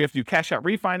 we have to do cash out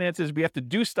refinances, we have to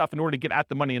do stuff in order to get at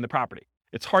the money in the property.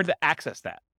 It's hard to access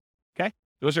that. Okay,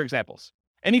 those are examples.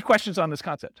 Any questions on this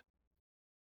concept?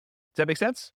 Does that make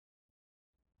sense?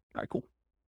 All right, cool.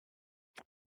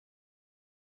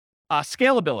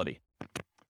 Scalability.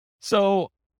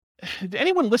 So did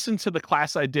anyone listen to the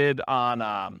class I did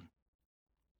on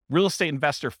Real Estate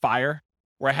Investor Fire,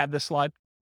 where I had this slide?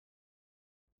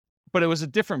 But it was a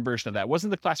different version of that. It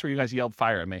wasn't the class where you guys yelled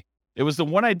fire at me. It was the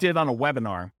one I did on a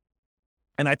webinar.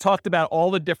 And I talked about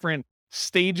all the different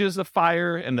stages of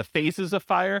fire and the phases of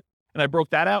fire, and I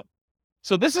broke that out.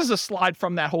 So this is a slide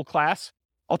from that whole class.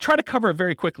 I'll try to cover it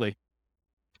very quickly.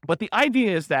 But the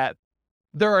idea is that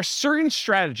there are certain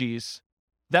strategies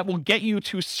that will get you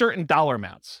to certain dollar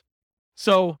amounts.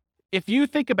 So if you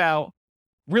think about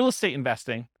real estate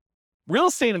investing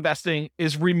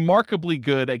is remarkably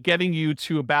good at getting you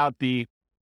to about this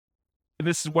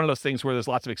is one of those things where there's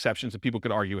lots of exceptions and people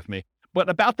could argue with me, but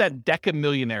about that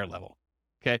decamillionaire level.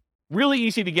 Okay. Really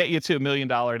easy to get you to $1 million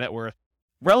net worth,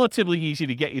 relatively easy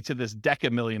to get you to this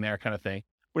decamillionaire kind of thing.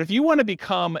 But if you want to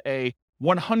become a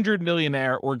 100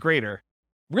 millionaire or greater,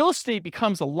 real estate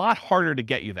becomes a lot harder to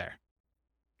get you there.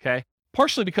 Okay.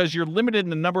 Partially because you're limited in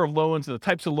the number of loans and the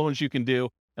types of loans you can do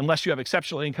unless you have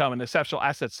exceptional income and exceptional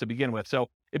assets to begin with. So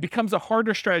it becomes a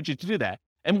harder strategy to do that.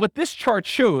 And what this chart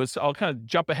shows, I'll kind of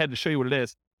jump ahead to show you what it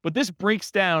is, but this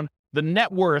breaks down the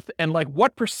net worth and like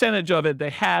what percentage of it they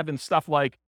have in stuff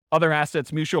like other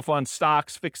assets, mutual funds,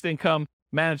 stocks, fixed income,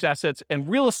 managed assets, and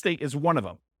real estate is one of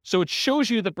them. So it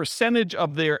shows you the percentage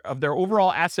of their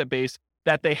overall asset base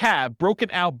that they have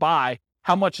broken out by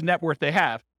how much net worth they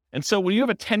have. And so when you have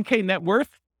a 10K net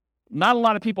worth, not a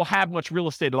lot of people have much real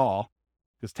estate at all,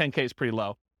 because 10K is pretty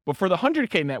low. But for the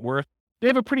 100K net worth, they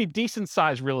have a pretty decent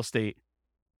sized real estate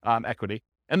equity.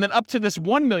 And then up to this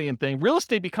 1 million thing, real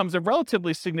estate becomes a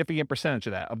relatively significant percentage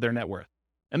of that, of their net worth.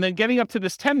 And then getting up to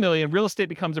this 10 million, real estate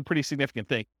becomes a pretty significant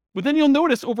thing. But then you'll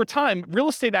notice over time, real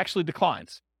estate actually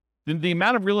declines. The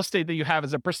amount of real estate that you have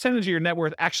as a percentage of your net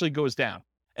worth actually goes down.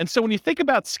 And so when you think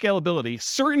about scalability,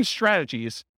 certain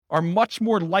strategies are much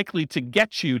more likely to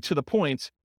get you to the point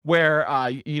where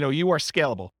you are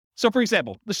scalable. So for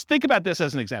example, let's think about this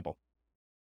as an example.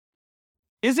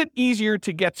 Is it easier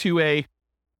to get to a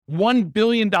 $1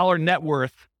 billion net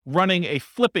worth running a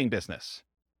flipping business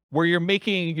where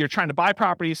you're trying to buy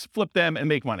properties, flip them, and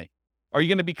make money? Are you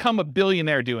going to become a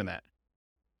billionaire doing that?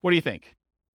 What do you think?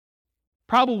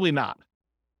 Probably not.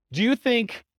 Do you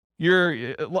think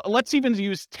let's even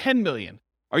use 10 million.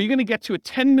 Are you going to get to a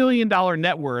 $10 million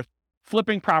net worth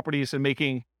flipping properties and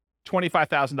making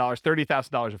 $25,000,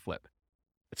 $30,000 a flip?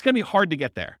 It's going to be hard to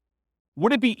get there.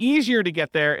 Would it be easier to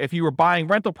get there if you were buying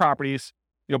rental properties,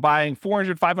 buying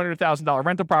 $400,000, $500,000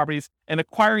 rental properties and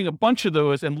acquiring a bunch of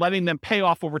those and letting them pay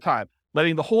off over time,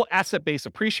 letting the whole asset base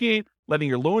appreciate, letting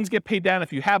your loans get paid down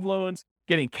if you have loans,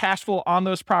 getting cash flow on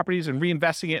those properties and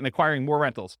reinvesting it and acquiring more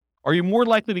rentals? Are you more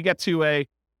likely to get to a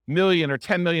 $1 million or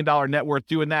 $10 million net worth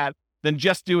doing that than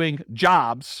just doing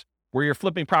jobs where you're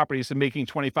flipping properties and making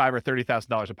 $25,000 or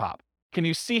 $30,000 a pop? Can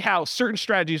you see how certain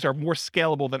strategies are more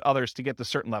scalable than others to get to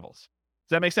certain levels?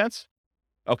 Does that make sense?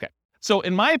 Okay. So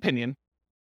in my opinion,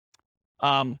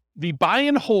 the buy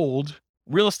and hold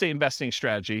real estate investing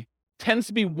strategy tends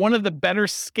to be one of the better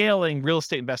scaling real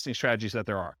estate investing strategies that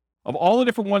there are. Of all the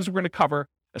different ones we're going to cover,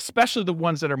 especially the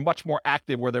ones that are much more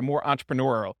active, where they're more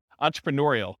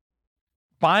entrepreneurial,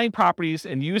 buying properties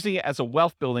and using it as a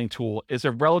wealth building tool is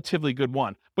a relatively good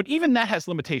one. But even that has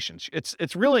limitations.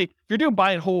 It's really, if you're doing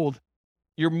buy and hold,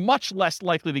 you're much less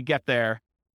likely to get there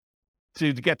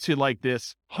to get to like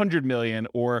this 100 million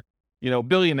or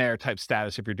billionaire type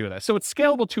status if you're doing that. So it's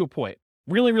scalable to a point.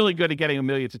 Really, really good at getting 1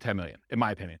 million to 10 million, in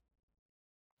my opinion.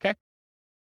 Okay.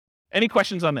 Any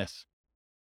questions on this?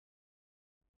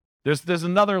 There's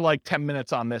another like 10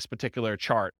 minutes on this particular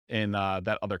chart in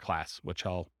that other class, which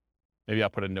maybe I'll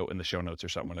put a note in the show notes or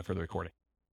something for the recording.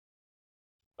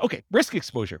 Okay, risk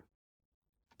exposure.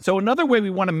 So another way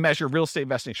we want to measure real estate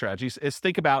investing strategies is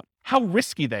think about how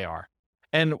risky they are.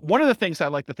 And one of the things I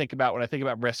like to think about when I think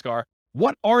about risk are,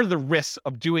 what are the risks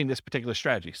of doing this particular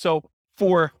strategy? So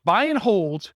for buy and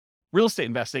hold real estate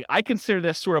investing, I consider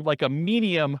this sort of like a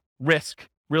medium risk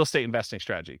real estate investing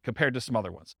strategy compared to some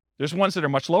other ones. There's ones that are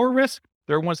much lower risk.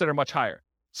 There are ones that are much higher.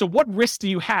 So what risks do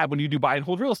you have when you do buy and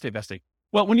hold real estate investing?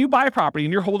 Well, when you buy a property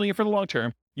and you're holding it for the long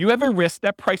term, you have a risk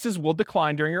that prices will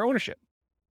decline during your ownership,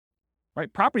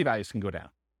 right? Property values can go down.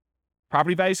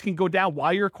 Property values can go down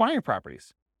while you're acquiring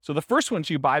properties. So the first ones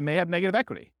you buy may have negative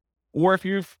equity, or if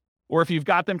you've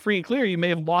got them free and clear, you may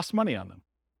have lost money on them.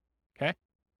 Okay.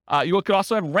 You could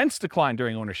also have rents decline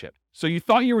during ownership. So you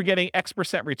thought you were getting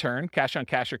X% return, cash on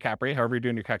cash or cap rate, however you're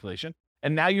doing your calculation.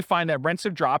 And now you find that rents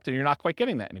have dropped and you're not quite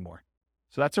getting that anymore.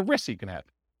 So that's a risk you can have.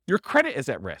 Your credit is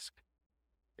at risk.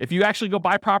 If you actually go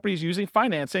buy properties using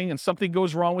financing and something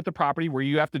goes wrong with the property where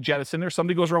you have to jettison, or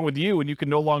something goes wrong with you and you can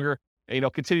no longer,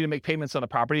 continue to make payments on the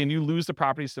property and you lose the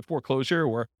properties to foreclosure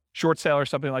or short sale or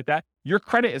something like that, your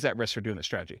credit is at risk for doing this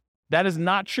strategy. That is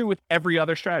not true with every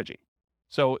other strategy.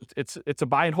 So it's a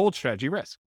buy and hold strategy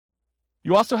risk.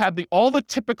 You also have all the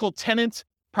typical tenant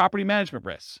property management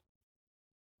risks.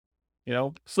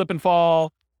 Slip and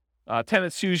fall,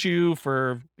 tenant sues you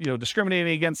for,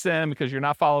 discriminating against them because you're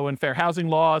not following fair housing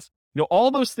laws.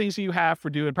 All those things that you have for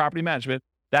doing property management,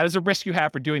 that is a risk you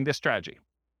have for doing this strategy.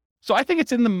 So I think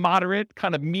it's in the moderate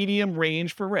kind of medium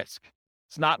range for risk.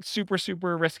 It's not super,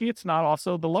 super risky. It's not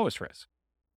also the lowest risk.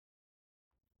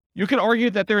 You can argue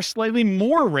that there's slightly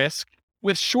more risk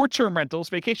with short-term rentals,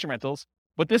 vacation rentals,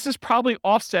 but this is probably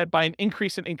offset by an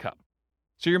increase in income.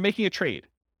 So you're making a trade.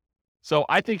 So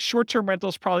I think short-term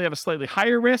rentals probably have a slightly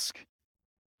higher risk.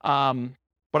 But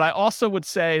I also would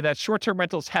say that short-term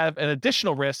rentals have an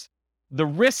additional risk, the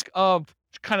risk of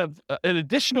an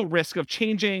additional risk of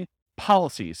changing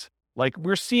policies. Like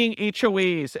we're seeing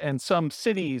HOAs and some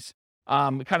cities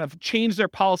kind of change their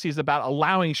policies about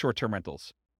allowing short-term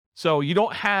rentals. So you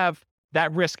don't have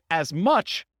that risk as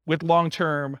much with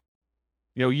long-term,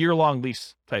 year-long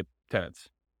lease type tenants.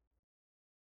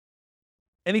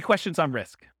 Any questions on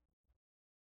risk?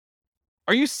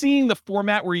 Are you seeing the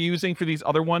format we're using for these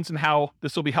other ones and how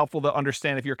this will be helpful to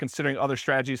understand if you're considering other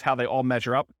strategies, how they all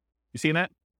measure up? You seeing that?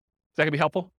 Is that gonna be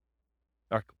helpful?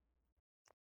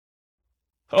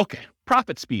 Okay,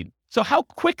 profit speed. So how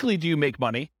quickly do you make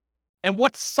money and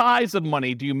what size of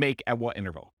money do you make at what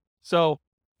interval? So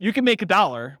you can make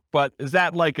 $1, but is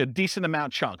that like a decent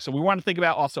amount chunk? So we want to think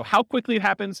about also how quickly it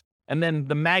happens and then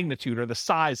the magnitude or the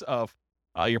size of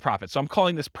your profit. So I'm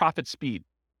calling this profit speed.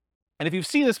 And if you've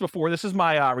seen this before, this is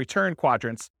my return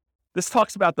quadrants. This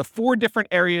talks about the 4 different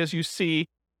areas you see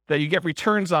that you get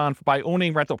returns on by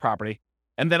owning rental property.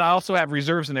 And then I also have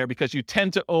reserves in there because you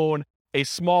tend to own a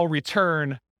small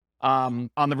return on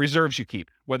the reserves you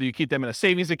keep. Whether you keep them in a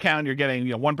savings account, you're getting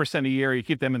 1% a year. You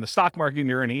keep them in the stock market,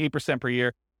 you're earning 8% per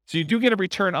year. So you do get a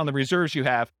return on the reserves you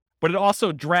have, but it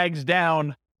also drags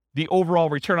down the overall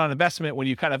return on investment when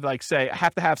you kind of like say, I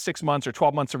have to have 6 months or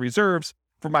 12 months of reserves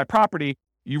for my property.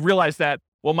 You realize that,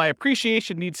 well, my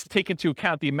appreciation needs to take into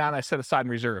account the amount I set aside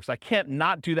in reserves. I can't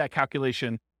not do that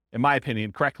calculation, in my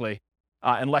opinion, correctly,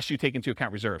 unless you take into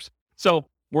account reserves. So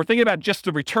we're thinking about just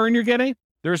the return you're getting.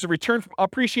 There's a return from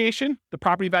appreciation, the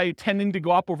property value tending to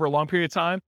go up over a long period of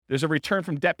time. There's a return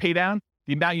from debt pay down,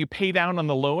 the amount you pay down on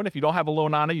the loan. If you don't have a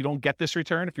loan on it, you don't get this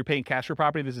return. If you're paying cash for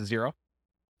property, this is 0.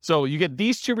 So you get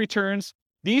these 2 returns.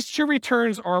 These 2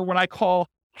 returns are what I call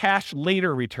cash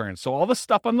later returns. So all the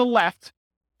stuff on the left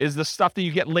is the stuff that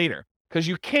you get later, because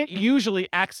you can't usually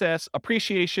access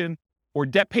appreciation or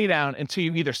debt pay down until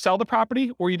you either sell the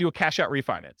property or you do a cash out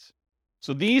refinance.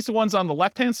 So these ones on the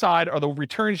left-hand side are the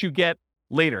returns you get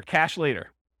later, cash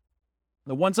later.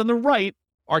 The ones on the right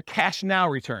are cash now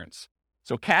returns.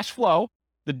 So cash flow,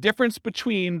 the difference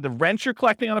between the rent you're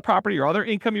collecting on the property or other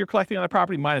income you're collecting on the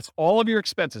property minus all of your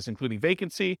expenses, including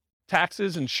vacancy,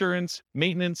 taxes, insurance,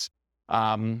 maintenance,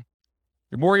 your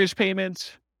mortgage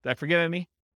payments. Did I forget any?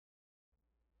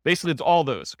 Basically, it's all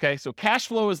those, okay? So cash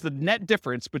flow is the net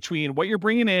difference between what you're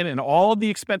bringing in and all of the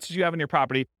expenses you have in your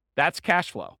property. That's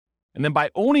cash flow. And then by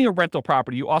owning a rental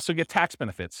property, you also get tax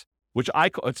benefits, which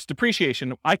it's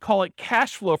depreciation. I call it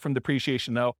cash flow from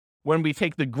depreciation, though, when we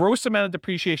take the gross amount of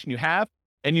depreciation you have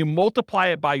and you multiply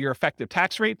it by your effective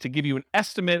tax rate to give you an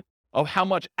estimate of how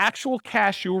much actual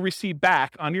cash you will receive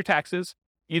back on your taxes,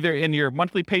 either in your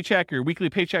monthly paycheck or your weekly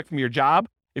paycheck from your job,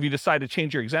 if you decide to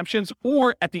change your exemptions,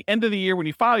 or at the end of the year when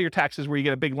you file your taxes where you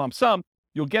get a big lump sum,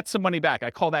 you'll get some money back.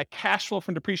 I call that cash flow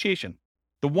from depreciation.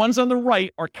 The ones on the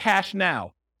right are cash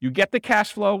now. You get the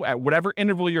cash flow at whatever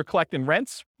interval you're collecting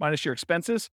rents minus your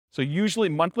expenses. So usually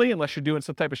monthly, unless you're doing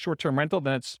some type of short-term rental,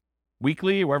 then it's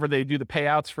weekly, wherever they do the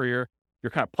payouts for your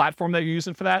kind of platform that you're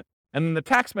using for that. And then the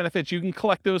tax benefits, you can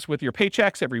collect those with your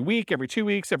paychecks every week, every 2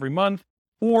 weeks, every month,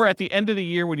 or at the end of the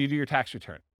year when you do your tax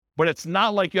return. But it's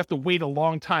not like you have to wait a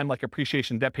long time like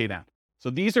appreciation debt pay down. So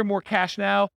these are more cash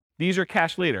now. These are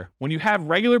cash later. When you have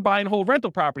regular buy and hold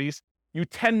rental properties, you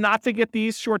tend not to get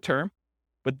these short term,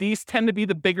 but these tend to be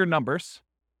the bigger numbers.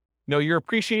 You know, your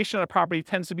appreciation on a property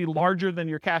tends to be larger than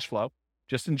your cash flow,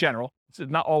 just in general. It's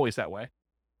not always that way.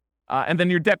 And then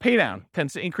your debt pay down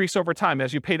tends to increase over time.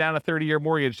 As you pay down a 30-year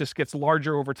mortgage, just gets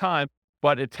larger over time,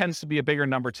 but it tends to be a bigger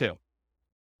number too.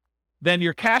 Then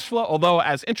your cash flow, although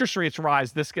as interest rates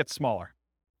rise, this gets smaller.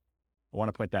 I want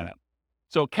to point that out.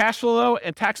 So cash flow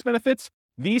and tax benefits,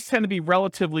 these tend to be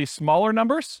relatively smaller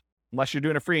numbers, unless you're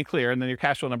doing a free and clear, and then your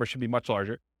cash flow number should be much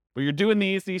larger. But you're doing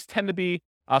these tend to be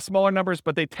smaller numbers,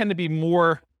 but they tend to be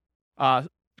more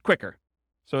quicker.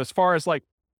 So as far as like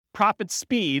profit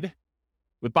speed,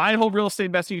 with buy and hold real estate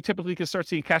investing, you typically can start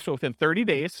seeing cash flow within 30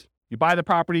 days. You buy the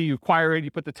property, you acquire it, you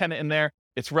put the tenant in there.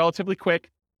 It's relatively quick.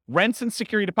 Rents and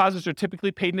security deposits are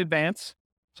typically paid in advance.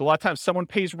 So a lot of times someone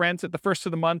pays rent at the first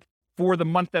of the month for the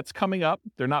month that's coming up.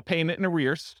 They're not paying it in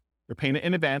arrears. They're paying it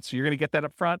in advance. So you're going to get that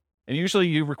up front. And usually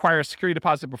you require a security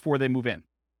deposit before they move in.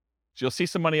 So you'll see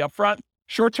some money up front.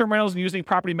 Short-term rentals and using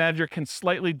property manager can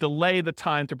slightly delay the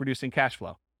time to producing cash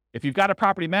flow. If you've got a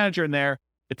property manager in there,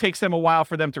 it takes them a while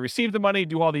for them to receive the money,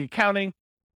 do all the accounting,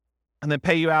 and then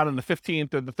pay you out on the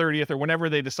 15th or the 30th or whenever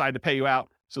they decide to pay you out.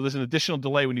 So there's an additional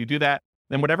delay when you do that.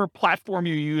 Then whatever platform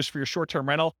you use for your short-term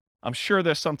rental, I'm sure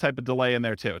there's some type of delay in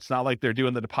there too. It's not like they're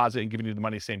doing the deposit and giving you the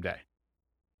money same day.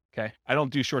 Okay. I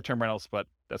don't do short-term rentals, but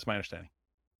that's my understanding.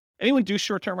 Anyone do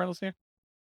short-term rentals here?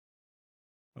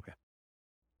 Okay.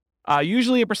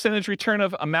 Usually a percentage return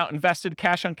of amount invested,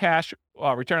 cash on cash,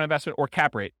 return on investment, or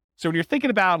cap rate. So when you're thinking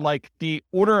about like the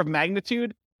order of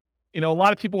magnitude, you know, a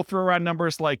lot of people throw around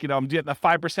numbers like, you know, I'm getting a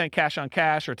 5% cash on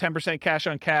cash or 10% cash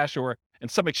on cash, or in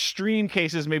some extreme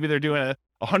cases, maybe they're doing a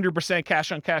 100%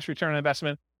 cash on cash return on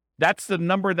investment. That's the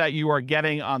number that you are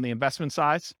getting on the investment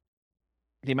size,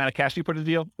 the amount of cash you put in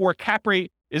the deal. Or cap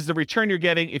rate is the return you're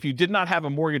getting if you did not have a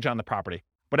mortgage on the property,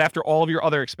 but after all of your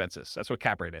other expenses. That's what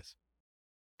cap rate is.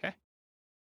 Okay.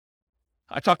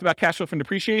 I talked about cash flow from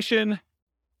depreciation.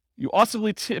 You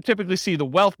also typically see the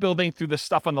wealth building through the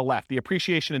stuff on the left. The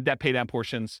appreciation and debt pay down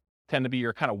portions tend to be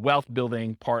your kind of wealth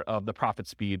building part of the profit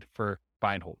speed for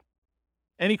buy and hold.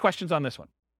 Any questions on this one?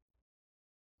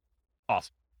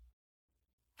 Awesome.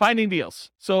 Finding deals.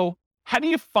 So how do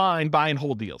you find buy and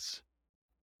hold deals?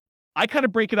 I kind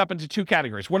of break it up into two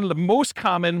categories. One of the most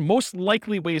common, most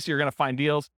likely ways you're going to find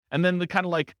deals, and then the kind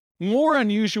of like more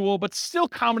unusual, but still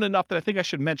common enough that I think I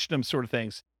should mention them sort of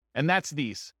things. And that's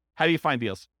these. How do you find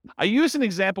deals? I used an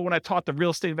example when I taught the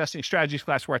real estate investing strategies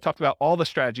class where I talked about all the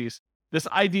strategies, this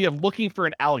idea of looking for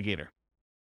an alligator.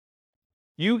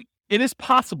 It is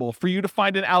possible for you to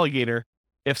find an alligator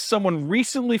if someone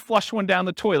recently flushed one down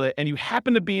the toilet and you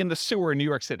happen to be in the sewer in New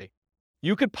York City.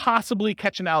 You could possibly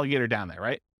catch an alligator down there,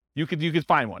 right? You could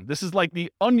find one. This is like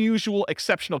the unusual,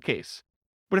 exceptional case.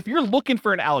 But if you're looking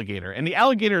for an alligator, and the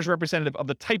alligator is representative of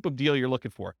the type of deal you're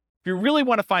looking for, if you really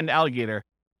want to find an alligator,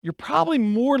 you're probably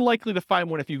more likely to find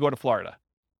one if you go to Florida.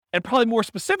 And probably more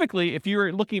specifically, if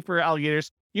you're looking for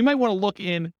alligators, you might want to look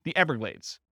in the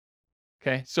Everglades.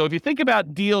 Okay, so if you think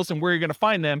about deals and where you're going to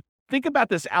find them, think about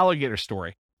this alligator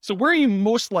story. So where are you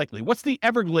most likely? What's the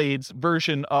Everglades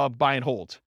version of buy and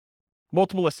hold?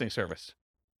 Multiple listing service.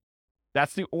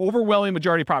 That's the overwhelming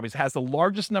majority of properties. It has the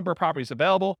largest number of properties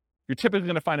available. You're typically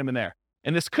going to find them in there.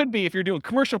 And this could be, if you're doing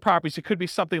commercial properties, it could be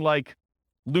something like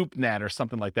LoopNet or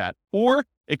something like that. Or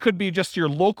it could be just your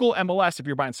local MLS if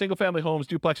you're buying single family homes,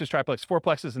 duplexes, triplexes,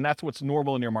 fourplexes, and that's what's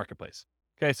normal in your marketplace.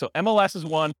 Okay, so MLS is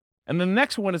one. And the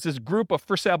next one is this group of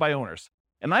for sale by owners.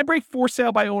 And I break for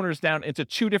sale by owners down into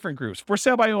two different groups. For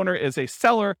sale by owner is a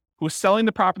seller who's selling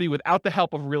the property without the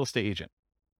help of a real estate agent.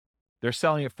 They're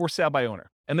selling it for sale by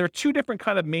owner. And there are two different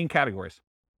kind of main categories.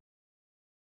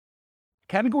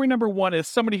 Category number one is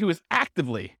somebody who is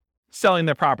actively selling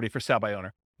their property for sale by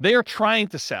owner. They are trying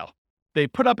to sell. They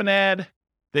put up an ad.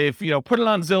 They've put it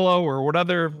on Zillow or what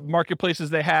other marketplaces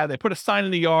they have. They put a sign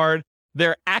in the yard.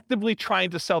 They're actively trying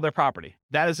to sell their property.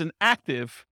 That is an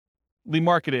actively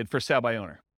marketed for sale by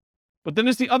owner. But then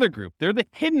there's the other group. They're the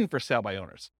hidden for sale by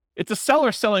owners. It's a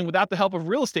seller selling without the help of a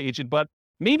real estate agent, but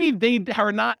maybe they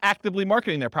are not actively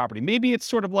marketing their property. Maybe it's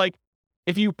sort of like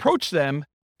if you approach them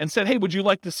and said, hey, would you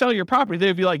like to sell your property?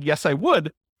 They'd be like, yes, I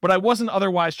would, but I wasn't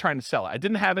otherwise trying to sell it. I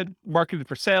didn't have it marketed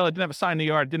for sale. I didn't have a sign in the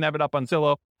yard. Didn't have it up on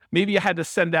Zillow. Maybe you had to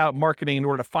send out marketing in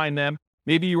order to find them.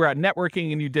 Maybe you were out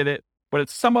networking and you did it, but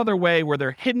it's some other way where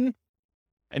they're hidden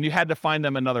and you had to find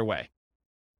them another way.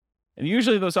 And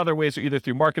usually those other ways are either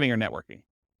through marketing or networking.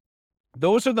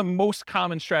 Those are the most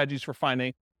common strategies for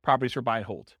finding properties for buy and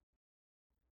hold.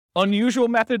 Unusual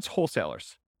methods,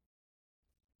 wholesalers.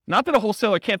 Not that a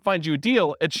wholesaler can't find you a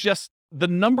deal. It's just the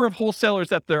number of wholesalers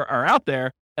that there are out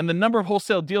there and the number of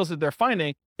wholesale deals that they're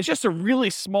finding is just a really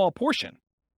small portion,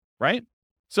 right?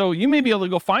 So you may be able to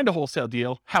go find a wholesale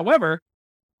deal. However,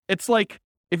 it's like,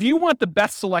 if you want the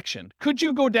best selection, could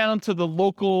you go down to the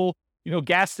local,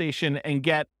 gas station and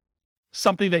get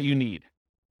something that you need?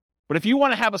 But if you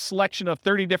want to have a selection of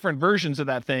 30 different versions of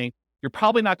that thing, you're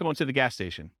probably not going to the gas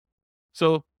station.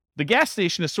 So the gas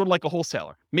station is sort of like a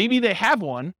wholesaler. Maybe they have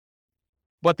one,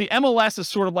 but the MLS is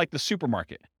sort of like the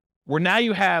supermarket, where now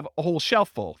you have a whole shelf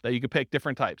full that you can pick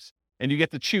different types, and you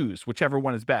get to choose whichever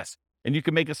one is best, and you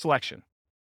can make a selection.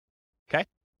 Okay?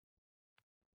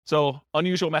 So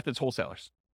unusual methods, wholesalers.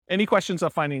 Any questions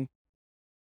on finding?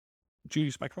 Did you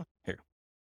use microphone? Here.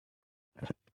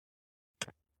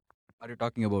 Are you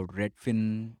talking about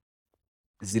Redfin,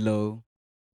 Zillow?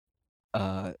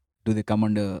 Do they come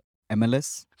under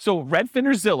MLS? So Redfin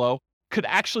or Zillow could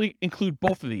actually include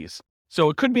both of these. So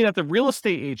it could be that the real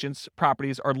estate agents'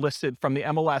 properties are listed from the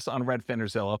MLS on Redfin or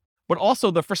Zillow, but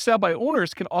also the for sale by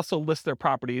owners can also list their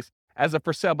properties as a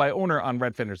for sale by owner on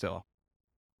Redfin or Zillow.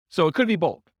 So it could be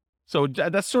both. So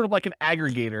that's sort of like an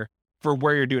aggregator for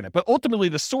where you're doing it. But ultimately,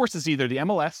 the source is either the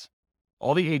MLS,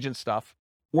 all the agent stuff,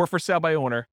 or for sale by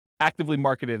owner, actively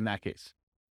marketed in that case.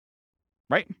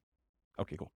 Right?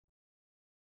 Okay, cool.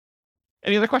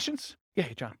 Any other questions? Yeah,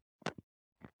 hey, John.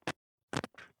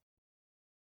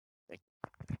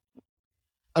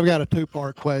 I've got a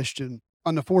two-part question.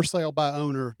 On the for sale by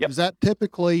owner, Yep. Is that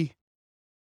typically,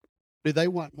 do they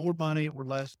want more money or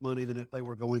less money than if they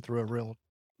were going through a realtor?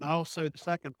 And also, the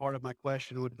second part of my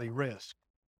question would be risk.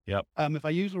 Yep. If I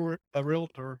use a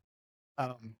realtor,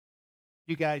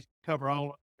 you guys cover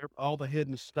all the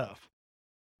hidden stuff.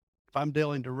 If I'm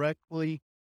dealing directly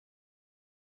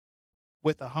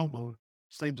with a homeowner,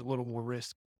 seems a little more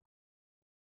risky.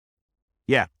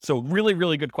 Yeah. So really,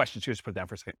 really good questions. Just put it down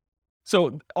for a second.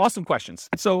 So awesome questions.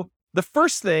 So the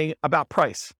first thing about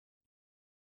price,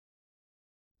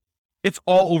 it's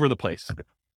all over the place.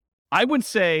 I would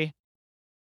say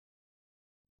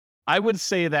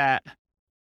that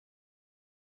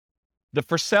the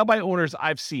for sale by owners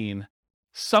I've seen,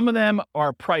 some of them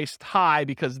are priced high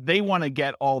because they want to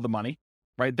get all the money,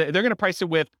 right? They're going to price it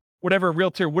with whatever a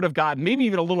realtor would have gotten, maybe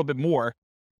even a little bit more,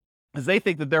 because they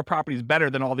think that their property is better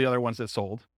than all the other ones that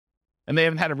sold. And they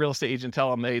haven't had a real estate agent tell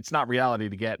them, hey, it's not reality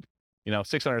to get,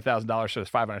 $600,000 for this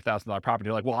 $500,000 property.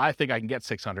 You're like, well, I think I can get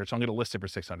 600, so I'm going to list it for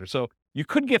 600. So you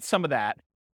could get some of that.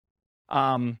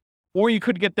 Or you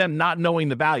could get them not knowing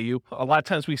the value. A lot of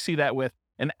times we see that with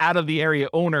an out of the area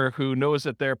owner who knows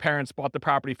that their parents bought the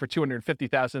property for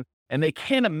 $250,000 and they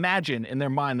can't imagine in their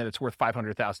mind that it's worth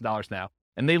 $500,000 now.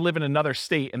 And they live in another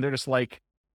state and they're just like,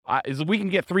 if we can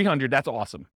get 300, that's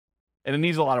awesome. And it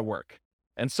needs a lot of work.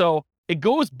 And so it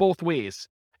goes both ways.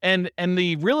 And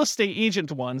the real estate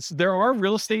agent ones, there are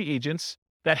real estate agents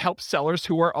that help sellers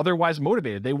who are otherwise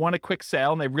motivated. They want a quick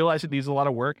sale and they realize it needs a lot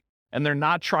of work and they're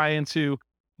not trying to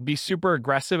be super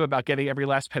aggressive about getting every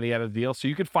last penny out of the deal. So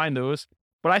you could find those.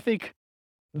 But I think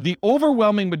the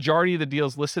overwhelming majority of the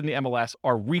deals listed in the MLS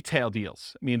are retail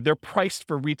deals. I mean, they're priced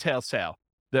for retail sale.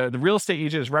 The real estate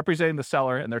agent is representing the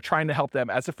seller and they're trying to help them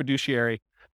as a fiduciary,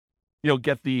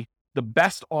 get the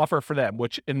best offer for them,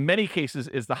 which in many cases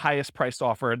is the highest priced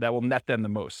offer that will net them the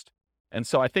most. And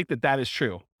so I think that is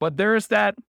true. But there's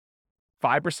that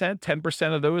 5%,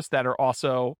 10% of those that are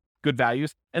also good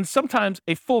values. And sometimes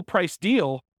a full price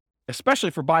deal,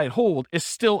 especially for buy and hold, is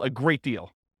still a great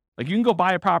deal. Like you can go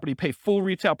buy a property, pay full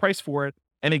retail price for it,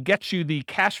 and it gets you the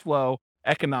cash flow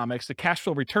economics, the cash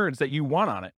flow returns that you want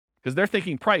on it, because they're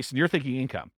thinking price and you're thinking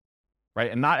income,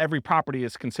 right? And not every property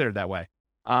is considered that way.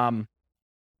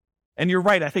 And you're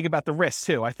right, I think about the risk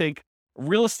too. I think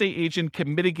real estate agent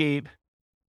can mitigate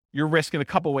your risk in a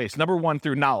couple ways. Number one,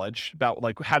 through knowledge about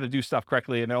like how to do stuff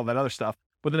correctly and all that other stuff.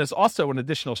 But then there's also an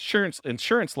additional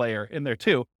insurance layer in there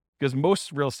too, because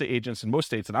most real estate agents in most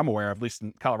states that I'm aware of, at least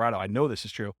in Colorado, I know this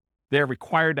is true, they're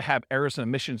required to have errors and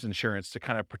omissions insurance to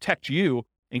kind of protect you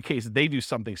in case they do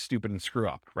something stupid and screw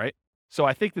up, right? So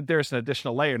I think that there's an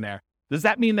additional layer in there. Does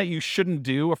that mean that you shouldn't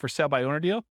do a for sale by owner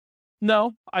deal?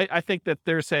 No, I think that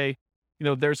there's a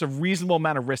reasonable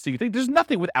amount of risk that you think. There's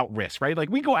nothing without risk, right? Like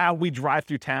we go out, we drive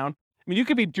through town, I mean, you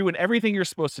could be doing everything you're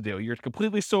supposed to do. You're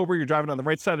completely sober. You're driving on the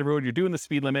right side of the road. You're doing the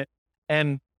speed limit,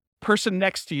 and person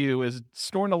next to you is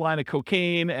snorting a line of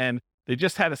cocaine, and they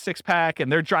just had a 6-pack,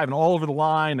 and they're driving all over the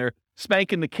line. They're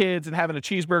spanking the kids and having a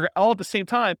cheeseburger all at the same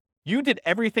time. You did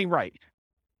everything right,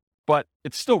 but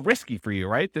it's still risky for you,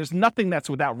 right? There's nothing that's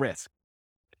without risk.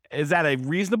 Is that a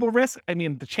reasonable risk? I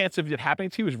mean, the chance of it happening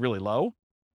to you is really low,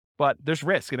 but there's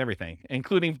risk in everything,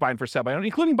 including buying for sale by owner,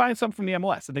 including buying some from the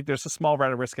MLS. I think there's a small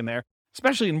amount of risk in there,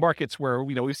 especially in markets where,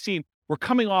 we're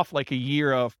coming off like a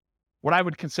year of what I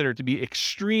would consider to be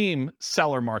extreme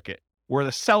seller market, where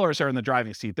the sellers are in the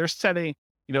driving seat. They're setting,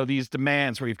 these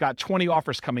demands where you've got 20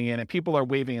 offers coming in and people are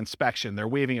waiving inspection, they're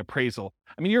waiving appraisal.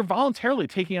 I mean, you're voluntarily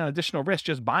taking on additional risk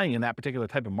just buying in that particular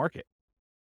type of market.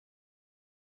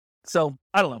 So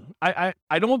I don't know.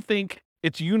 I don't think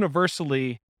it's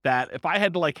universally that if I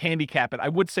had to like handicap it, I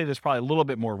would say there's probably a little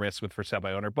bit more risk with for sale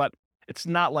by owner, but it's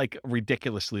not like a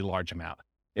ridiculously large amount,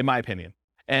 in my opinion.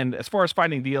 And as far as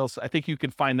finding deals, I think you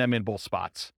can find them in both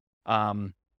spots.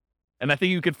 And I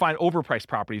think you can find overpriced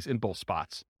properties in both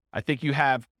spots. I think you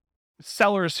have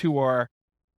sellers who are,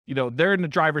 they're in the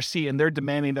driver's seat and they're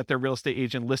demanding that their real estate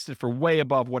agent list it for way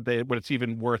above what it's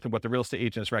even worth and what the real estate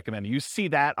agent is recommending. You see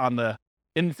that on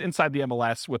inside the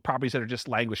MLS with properties that are just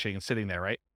languishing and sitting there,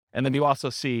 right? And then you also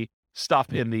see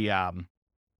stuff in the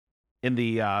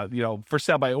for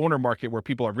sale by owner market where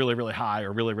people are really, really high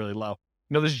or really, really low.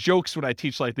 There's jokes when I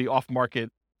teach like the off-market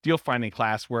deal finding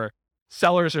class where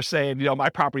sellers are saying, my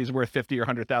property is worth $50,000 or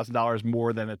 $100,000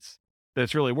 more than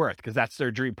it's really worth, because that's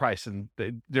their dream price and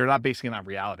they're not basing it on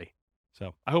reality.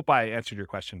 So I hope I answered your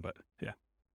question, but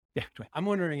yeah. I'm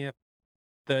wondering if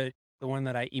the one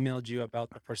that I emailed you about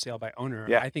the for sale by owner,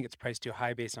 Yeah. I think it's priced too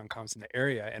high based on comps in the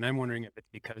area. And I'm wondering if it's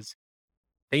because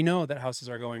they know that houses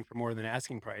are going for more than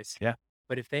asking price. Yeah.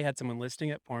 But if they had someone listing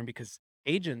it for them, because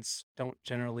agents don't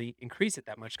generally increase it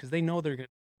that much because they know they're going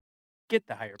to get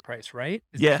the higher price, right?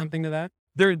 Is there something to that?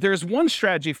 There's one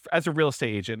strategy as a real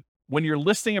estate agent when you're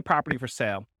listing a property for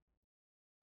sale.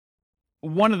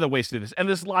 One of the ways to do this, and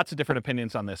there's lots of different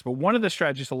opinions on this, but one of the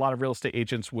strategies a lot of real estate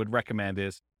agents would recommend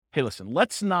is, hey, listen,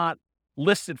 let's not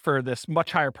list it for this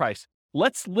much higher price.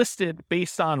 Let's list it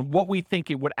based on what we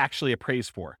think it would actually appraise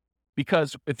for.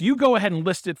 Because if you go ahead and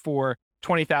list it for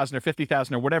 $20,000 or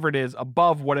 $50,000 or whatever it is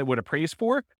above what it would appraise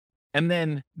for, and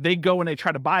then they go and they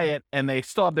try to buy it and they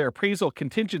still have their appraisal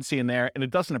contingency in there and it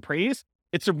doesn't appraise,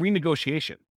 it's a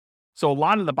renegotiation. So a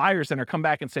lot of the buyers then are come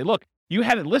back and say, look, you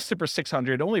had it listed for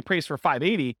 $600, only appraised for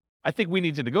 $580. I think we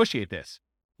need to negotiate this.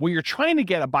 What you're trying to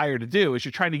get a buyer to do is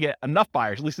you're trying to get enough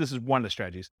buyers, at least this is one of the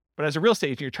strategies, but as a real estate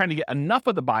agent, you're trying to get enough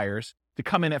of the buyers to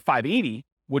come in at $580,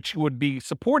 which would be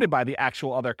supported by the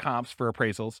actual other comps for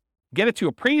appraisals, get it to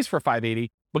appraise for $580,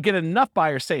 but get enough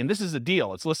buyers saying this is a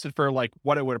deal. It's listed for like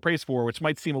what it would appraise for, which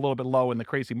might seem a little bit low in the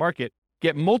crazy market.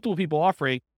 Get multiple people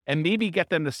offering and maybe get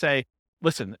them to say,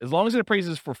 listen, as long as it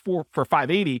appraises for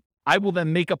 $580, I will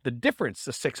then make up the difference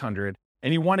to $600.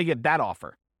 And you want to get that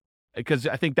offer because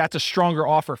I think that's a stronger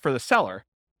offer for the seller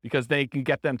because they can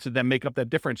get them to then make up that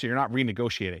difference. So you're not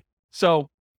renegotiating. So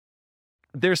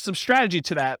there's some strategy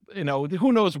to that.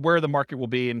 Who knows where the market will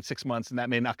be in 6 months, and that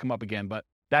may not come up again, but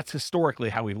that's historically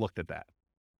how we've looked at that.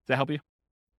 Does that help you?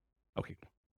 Okay.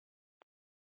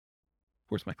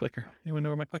 Where's my clicker? Anyone know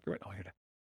where my clicker went? Oh, here it is.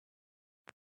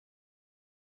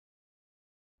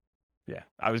 Yeah,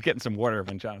 I was getting some water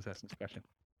when John was asking this question.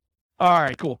 All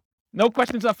right, cool. No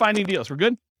questions on finding deals. We're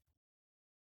good?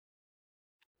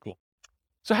 Cool.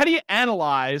 So how do you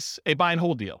analyze a buy and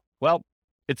hold deal? Well,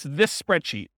 it's this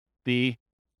spreadsheet, the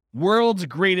world's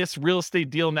greatest real estate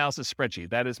deal analysis spreadsheet.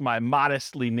 That is my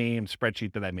modestly named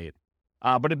spreadsheet that I made.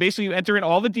 But basically you enter in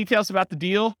all the details about the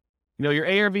deal, your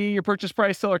ARV, your purchase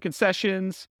price, seller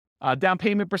concessions, down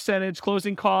payment percentage,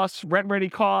 closing costs, rent ready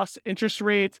costs, interest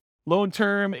rate, loan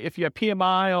term, if you have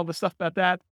PMI, all the stuff about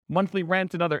that, monthly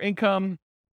rent and other income,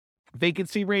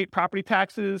 vacancy rate, property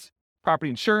taxes,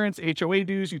 property insurance, HOA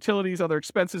dues, utilities, other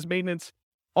expenses, maintenance,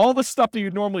 all the stuff that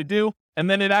you normally do. And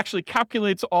then it actually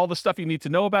calculates all the stuff you need to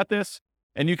know about this.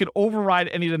 And you can override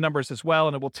any of the numbers as well.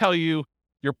 And it will tell you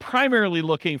you're primarily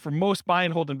looking for most buy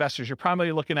and hold investors. You're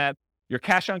primarily looking at your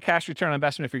cash on cash return on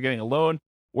investment if you're getting a loan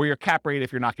or your cap rate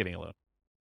if you're not getting a loan.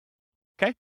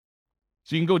 Okay.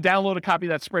 So you can go download a copy of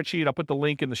that spreadsheet. I'll put the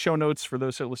link in the show notes for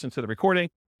those who listen to the recording,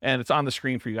 and it's on the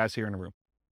screen for you guys here in the room.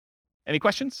 Any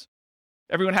questions?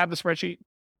 Everyone have the spreadsheet?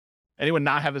 Anyone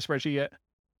not have the spreadsheet yet?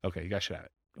 Okay, you guys should have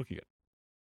it. Okay, good.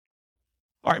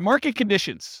 All right, market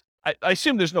conditions. I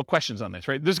assume there's no questions on this,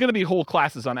 right? There's going to be whole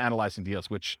classes on analyzing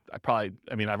deals, which I've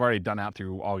already done out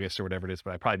through August or whatever it is,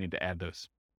 but I probably need to add those.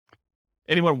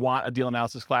 Anyone want a deal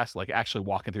analysis class, like actually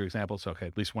walking through examples? Okay,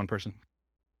 at least one person.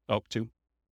 Oh, two.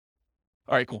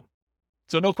 All right, cool.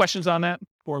 So no questions on that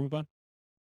before we move on?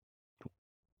 Cool.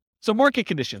 So market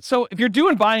conditions. So if you're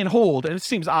doing buy and hold, and it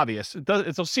seems obvious,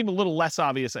 it'll seem a little less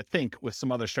obvious, I think, with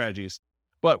some other strategies.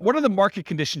 But what are the market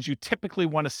conditions you typically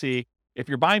want to see if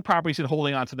you're buying properties and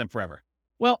holding on to them forever?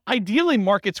 Well, ideally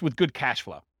markets with good cash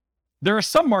flow. There are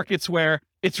some markets where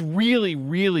it's really,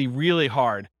 really, really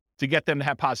hard to get them to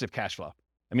have positive cash flow.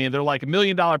 I mean, they're like $1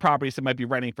 million properties that might be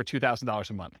renting for $2,000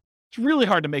 a month. It's really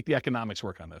hard to make the economics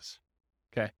work on this.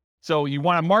 Okay. So you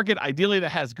want a market ideally that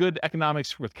has good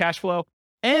economics with cash flow,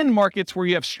 and markets where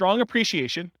you have strong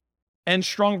appreciation and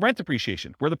strong rent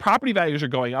appreciation, where the property values are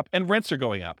going up and rents are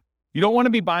going up. You don't want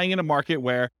to be buying in a market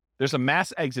where there's a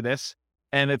mass exodus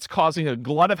and it's causing a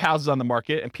glut of houses on the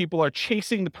market and people are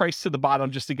chasing the price to the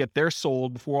bottom just to get theirs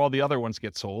sold before all the other ones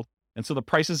get sold. And so the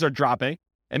prices are dropping.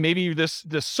 And maybe there's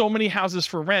so many houses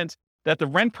for rent that the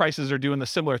rent prices are doing the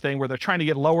similar thing where they're trying to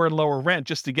get lower and lower rent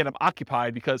just to get them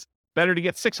occupied, because better to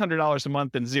get $600 a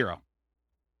month than zero.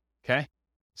 Okay.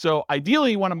 So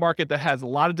ideally you want a market that has a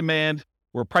lot of demand,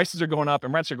 where prices are going up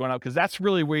and rents are going up, because that's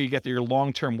really where you get your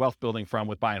long-term wealth building from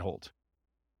with buy and hold.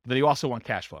 Then you also want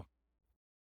cash flow.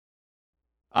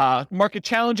 Market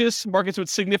challenges, markets with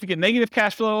significant negative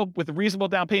cash flow with reasonable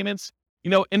down payments.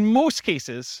 You know, in most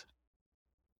cases,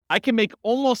 I can make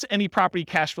almost any property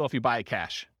cash flow if you buy it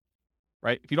cash,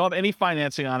 right? If you don't have any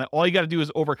financing on it, all you got to do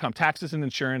is overcome taxes and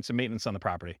insurance and maintenance on the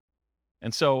property.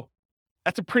 And so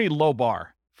that's a pretty low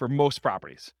bar for most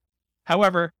properties.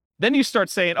 However, then you start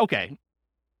saying, okay,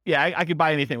 yeah, I could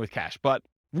buy anything with cash, but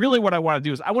really what I want to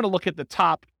do is I want to look at the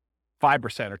top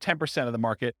 5% or 10% of the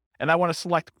market, and I want to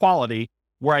select quality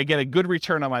where I get a good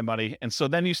return on my money. And so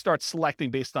then you start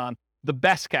selecting based on the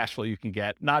best cash flow you can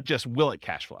get, not just will it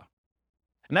cash flow.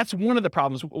 And that's one of the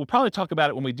problems. We'll probably talk about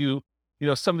it when we do, you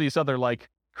know, some of these other like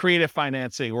creative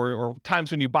financing or times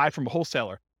when you buy from a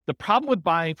wholesaler. The problem with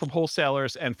buying from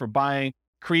wholesalers and for buying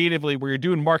creatively where you're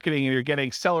doing marketing and you're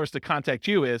getting sellers to contact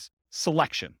you is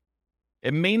selection.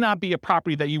 It may not be a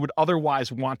property that you would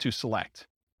otherwise want to select.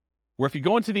 Where if you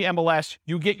go into the MLS,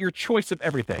 you get your choice of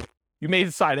everything. You may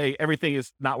decide, hey, everything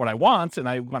is not what I want, and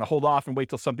I want to hold off and wait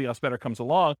till something else better comes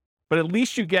along. But at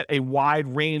least you get a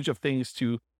wide range of things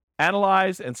to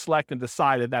analyze and select and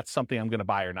decide if that's something I'm going to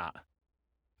buy or not.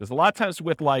 There's a lot of times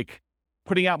with like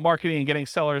putting out marketing and getting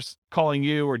sellers calling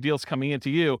you or deals coming into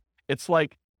you, it's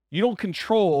like you don't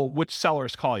control which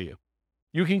sellers call you.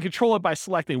 You can control it by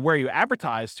selecting where you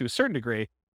advertise to a certain degree,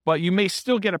 but you may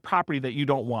still get a property that you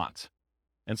don't want.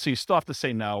 And so you still have to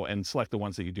say no and select the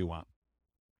ones that you do want.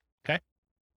 Okay.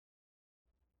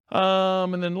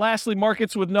 And then lastly,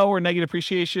 markets with no or negative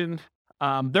appreciation.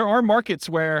 There are markets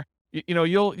where,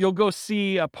 you'll go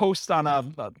see a post on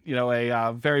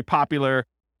a very popular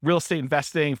real estate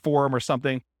investing forum or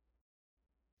something.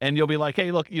 And you'll be like,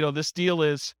 hey, look, this deal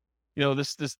is,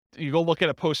 you go look at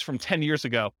a post from 10 years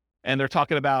ago. And they're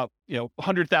talking about,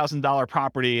 $100,000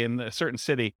 property in a certain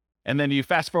city. And then you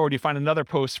fast forward, you find another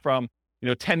post from,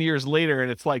 10 years later,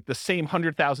 and it's like the same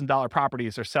 $100,000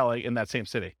 properties are selling in that same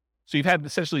city. So you've had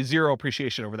essentially zero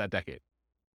appreciation over that decade.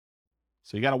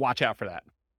 So you got to watch out for that.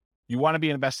 You want to be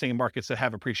investing in markets that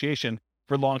have appreciation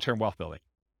for long-term wealth building.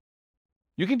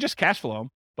 You can just cash flow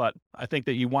them, but I think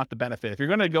that you want the benefit. If you're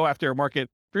going to go after a market,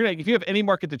 if you have any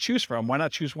market to choose from, why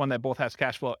not choose one that both has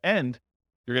cash flow and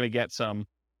you're going to get some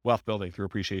wealth building through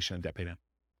appreciation and debt pay down,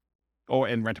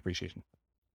 and rent appreciation.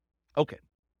 Okay.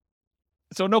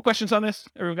 So no questions on this?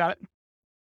 Everyone got it?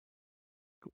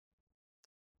 Cool.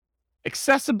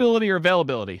 Accessibility or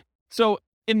availability. So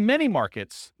in many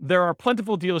markets, there are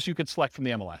plentiful deals you could select from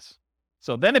the MLS.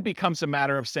 So then it becomes a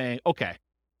matter of saying, okay,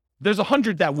 there's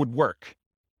 100 that would work.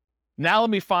 Now let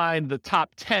me find the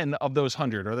top 10 of those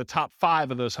 100 or the top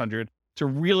 5 of those 100 to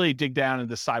really dig down and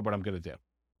decide what I'm going to do.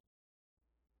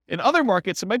 In other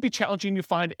markets, it might be challenging to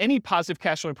find any positive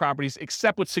cash flowing properties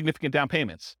except with significant down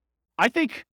payments. I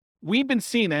think we've been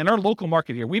seeing, in our local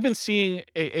market here, we've been seeing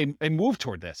a move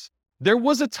toward this. There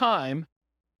was a time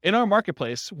in our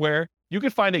marketplace where you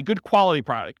could find a good quality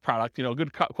product,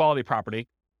 good quality property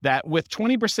that with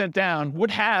 20% down would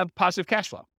have positive cash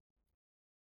flow.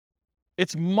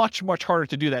 It's much, much harder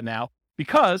to do that now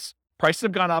because prices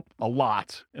have gone up a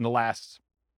lot in the last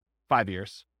 5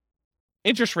 years.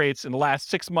 Interest rates in the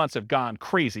last 6 months have gone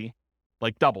crazy,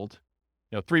 like doubled,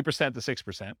 3% to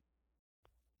 6%.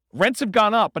 Rents have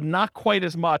gone up, but not quite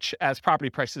as much as property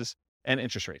prices and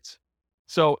interest rates.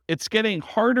 So it's getting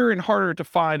harder and harder to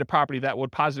find a property that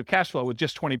would positive cash flow with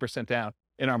just 20% down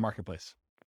in our marketplace.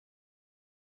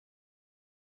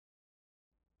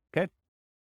 Okay.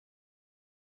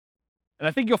 And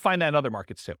I think you'll find that in other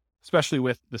markets too, especially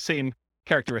with the same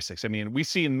characteristics. I mean, we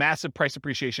see massive price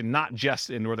appreciation, not just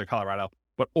in Northern Colorado,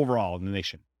 but overall in the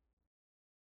nation.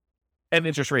 And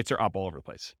interest rates are up all over the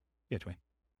place. Yeah, Dwayne.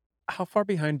 How far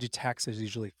behind do taxes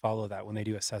usually follow that when they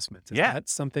do assessments? Is Yeah. that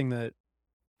something that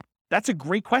That's a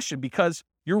great question because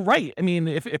you're right. I mean,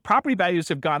 if property values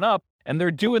have gone up and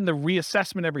they're doing the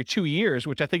reassessment every 2 years,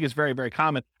 which I think is very, very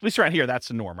common, at least around here, that's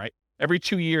the norm, right? Every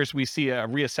 2 years, we see a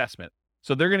reassessment.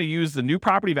 So they're going to use the new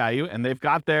property value and they've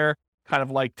got their kind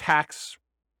of like tax,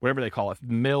 whatever they call it,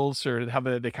 mills or how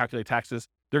they calculate taxes.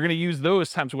 They're going to use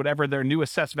those times whatever their new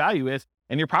assessed value is,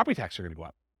 and your property taxes are going to go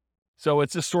up. So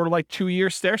it's just sort of like 2-year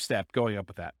stair step going up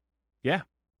with that. Yeah.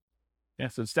 Yeah.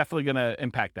 So it's definitely going to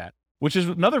impact that, which is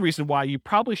another reason why you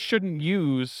probably shouldn't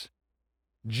use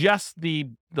just the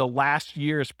last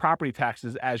year's property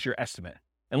taxes as your estimate,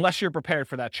 unless you're prepared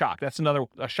for that shock. That's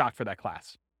a shock for that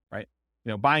class, right?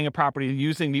 Buying a property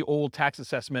using the old tax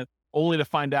assessment only to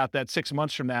find out that 6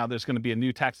 months from now, there's going to be a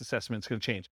new tax assessment. It's going to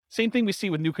change. Same thing we see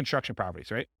with new construction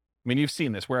properties, right? I mean, you've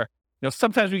seen this where,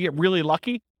 sometimes we get really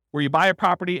lucky where you buy a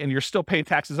property and you're still paying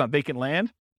taxes on vacant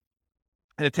land.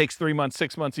 And it takes 3 months,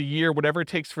 6 months, a year, whatever it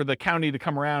takes for the county to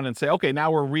come around and say, okay,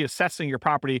 now we're reassessing your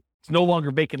property. It's no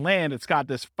longer vacant land. It's got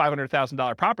this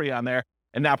 $500,000 property on there.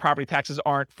 And now property taxes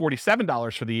aren't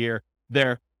 $47 for the year.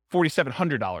 They're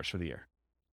 $4,700 for the year.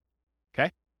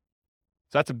 Okay.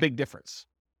 So that's a big difference.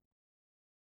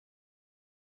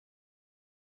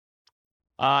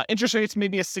 Interest rates may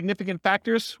be a significant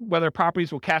factors, whether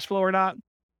properties will cash flow or not.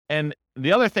 And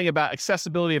the other thing about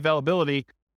accessibility, availability,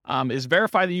 is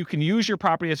verify that you can use your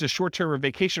property as a short-term or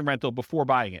vacation rental before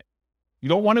buying it. You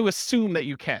don't want to assume that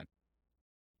you can.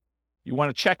 You want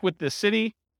to check with the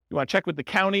city. You want to check with the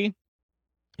county.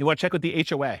 You want to check with the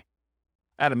HOA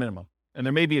at a minimum. And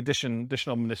there may be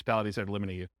additional municipalities that are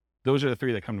limiting you. Those are the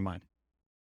 3 that come to mind.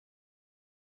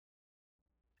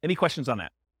 Any questions on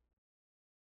that?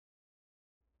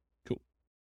 Cool.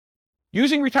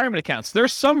 Using retirement accounts. There are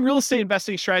some real estate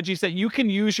investing strategies that you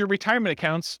can use your retirement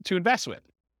accounts to invest with.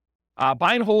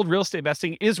 Buy and hold real estate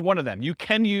investing is one of them. You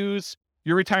can use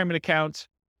your retirement account,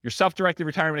 your self-directed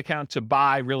retirement account to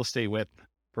buy real estate with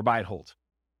for buy and hold.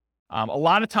 A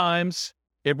lot of times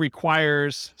it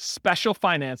requires special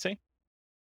financing.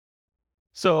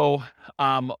 So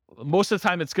most of the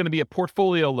time it's going to be a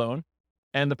portfolio loan,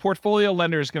 and the portfolio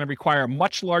lender is going to require a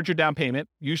much larger down payment,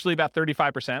 usually about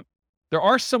 35%. There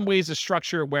are some ways to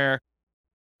structure where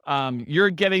you're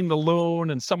getting the loan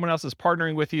and someone else is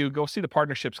partnering with you. Go see the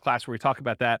partnerships class where we talk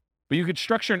about that. But you could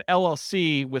structure an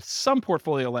LLC with some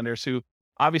portfolio lenders who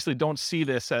obviously don't see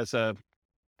this as a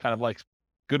kind of like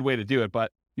good way to do it.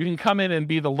 But you can come in and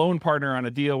be the loan partner on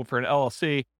a deal for an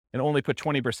LLC and only put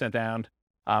 20% down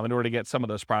in order to get some of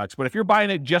those products. But if you're buying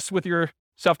it just with your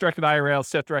self-directed IRA,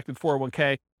 self-directed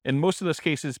 401k, in most of those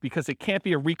cases, because it can't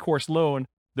be a recourse loan,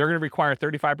 they're going to require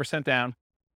 35% down.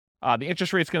 The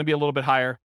interest rate is going to be a little bit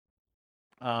higher.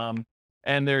 And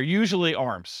they're usually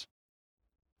ARMs.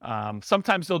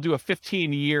 Sometimes they'll do a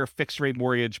 15-year fixed rate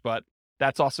mortgage, but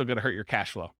that's also going to hurt your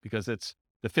cash flow because it's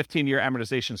the 15-year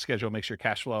amortization schedule makes your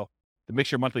cash flow, it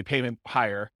makes your monthly payment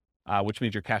higher, which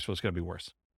means your cash flow is going to be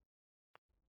worse.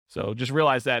 So just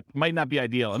realize that might not be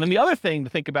ideal. And then the other thing to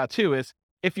think about too is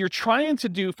if you're trying to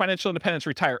do financial independence,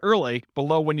 retire early,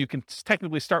 below when you can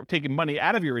technically start taking money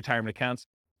out of your retirement accounts,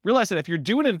 realize that if you're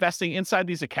doing investing inside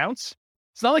these accounts,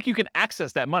 it's not like you can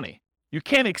access that money. You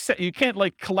can't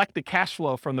like collect the cash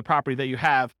flow from the property that you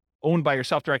have owned by your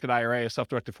self-directed IRA or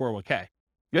self-directed 401k.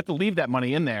 You have to leave that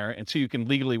money in there until you can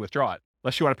legally withdraw it,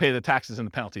 unless you want to pay the taxes and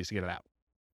the penalties to get it out.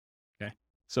 Okay.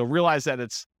 So realize that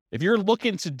if you're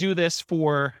looking to do this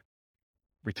for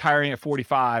retiring at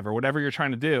 45 or whatever you're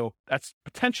trying to do, that's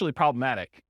potentially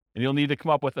problematic. And you'll need to come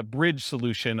up with a bridge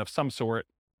solution of some sort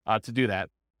to do that.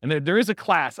 And there is a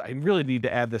class, I really need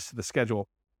to add this to the schedule.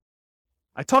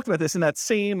 I talked about this in that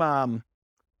same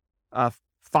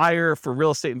Fire for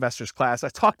Real Estate Investors class. I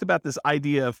talked about this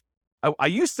idea of, I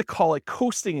used to call it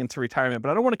coasting into retirement, but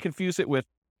I don't want to confuse it with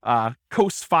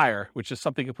Coast Fire, which is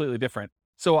something completely different.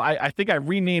 So I think I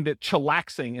renamed it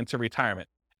chillaxing into retirement.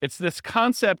 It's this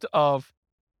concept of,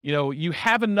 you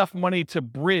have enough money to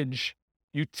bridge,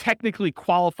 you technically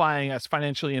qualifying as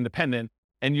financially independent,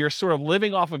 and you're sort of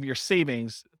living off of your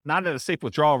savings, not at a safe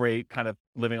withdrawal rate, kind of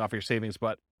living off your savings,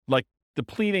 but like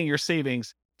depleting your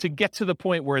savings to get to the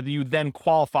point where you then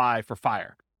qualify for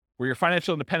FIRE, where your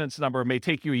financial independence number may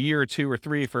take you a year or 2 or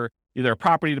 3 for either a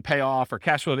property to pay off or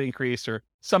cash flow to increase or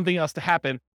something else to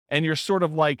happen. And you're sort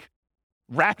of like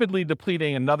rapidly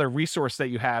depleting another resource that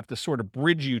you have to sort of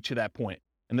bridge you to that point.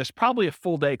 And there's probably a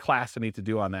full day class I need to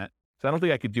do on that. So I don't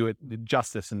think I could do it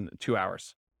justice in 2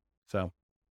 hours. So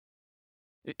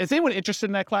is anyone interested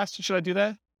in that class? Should I do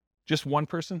that? Just one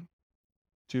person?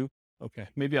 Two? Okay.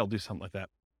 Maybe I'll do something like that.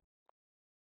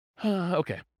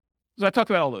 Okay. So I talked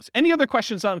about all those. Any other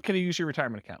questions on can you use your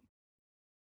retirement account?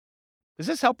 Is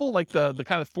this helpful? Like the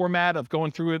kind of format of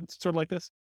going through it sort of like this?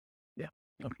 Yeah.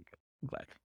 Okay, good. I'm glad.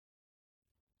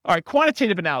 All right,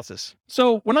 quantitative analysis.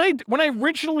 So when I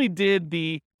originally did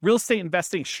the real estate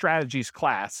investing strategies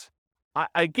class,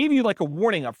 I gave you like a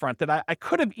warning up front that I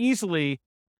could have easily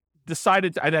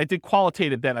decided, I did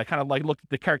qualitative then. I kind of like looked at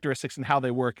the characteristics and how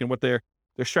they work and what their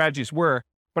strategies were.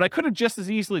 But I could have just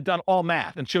as easily done all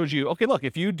math and showed you, okay, look,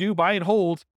 if you do buy and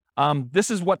hold,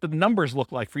 this is what the numbers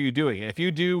look like for you doing it. If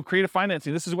you do creative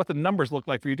financing, this is what the numbers look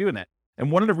like for you doing that.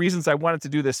 And one of the reasons I wanted to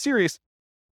do this series,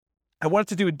 I wanted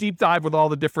to do a deep dive with all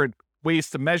the different ways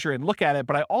to measure and look at it,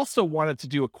 but I also wanted to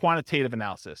do a quantitative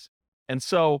analysis. And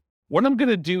so what I'm going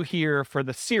to do here for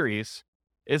the series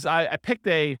is I picked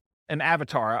an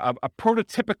avatar, a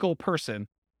prototypical person,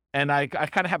 and I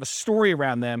kind of have a story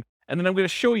around them. And then I'm going to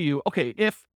show you, okay,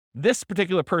 if this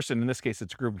particular person, in this case,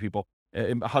 it's a group of people,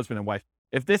 a husband and wife,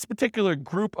 if this particular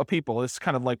group of people, this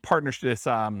kind of like partnership, this,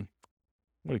 what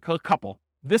do you call it, couple,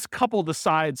 this couple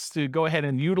decides to go ahead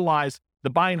and utilize the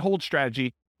buy and hold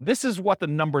strategy, this is what the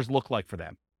numbers look like for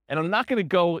them. And I'm not going to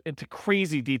go into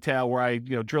crazy detail where I,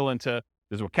 drill into,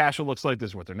 this is what cash flow looks like,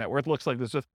 this is what their net worth looks like,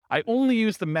 I only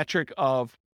use the metric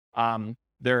of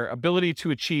their ability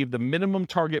to achieve the minimum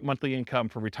target monthly income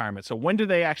for retirement. So when do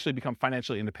they actually become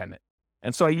financially independent?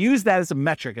 And so I use that as a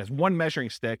metric, as one measuring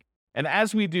stick. And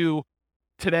as we do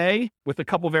today with a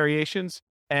couple variations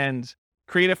and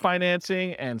creative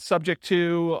financing and subject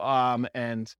to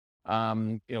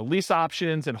lease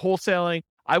options and wholesaling,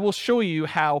 I will show you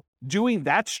how doing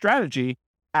that strategy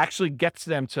actually gets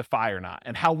them to FI or not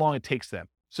and how long it takes them.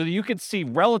 So that you can see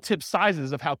relative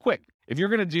sizes of how quick. If you're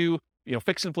going to do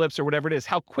fix and flips or whatever it is,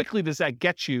 how quickly does that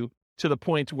get you to the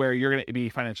point where you're going to be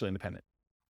financially independent?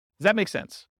 Does that make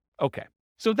sense? Okay.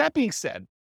 So that being said,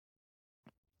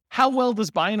 how well does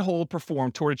buy and hold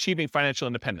perform toward achieving financial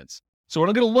independence? So what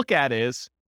I'm going to look at is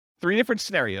 3 different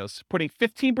scenarios, putting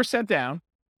 15% down,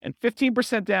 and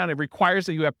 15% down, it requires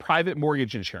that you have private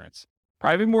mortgage insurance.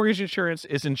 Private mortgage insurance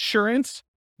is insurance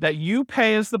that you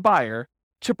pay as the buyer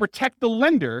to protect the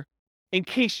lender in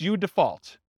case you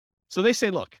default. So they say,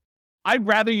 look, I'd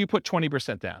rather you put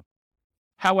 20% down.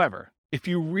 However, if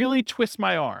you really twist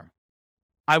my arm,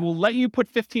 I will let you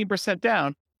put 15%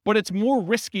 down, but it's more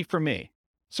risky for me.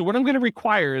 So what I'm going to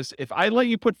require is if I let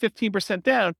you put 15%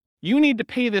 down, you need to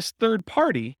pay this third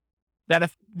party that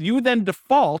if you then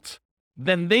default,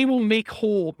 then they will make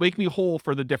me whole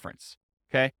for the difference.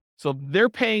 Okay. So you're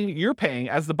paying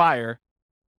as the buyer,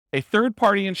 a third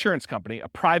party insurance company, a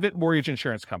private mortgage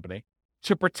insurance company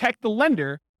to protect the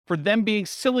lender for them being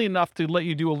silly enough to let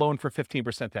you do a loan for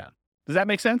 15% down. Does that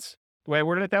make sense? The way I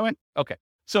worded it that way? Okay.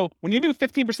 So when you do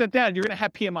 15% down, you're going to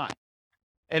have PMI.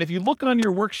 And if you look on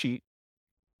your worksheet,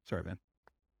 sorry, man,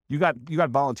 you got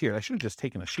volunteered. I should have just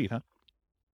taken a sheet,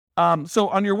 huh? So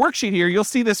on your worksheet here, you'll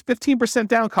see this 15%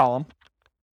 down column.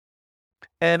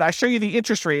 And I show you the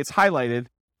interest rate, it's highlighted.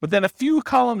 But then a few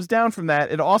columns down from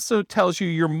that, it also tells you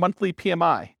your monthly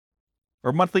PMI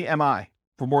or monthly MI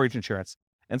for mortgage insurance.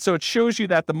 And so it shows you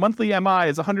that the monthly MI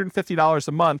is $150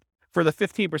 a month for the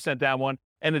 15% down one,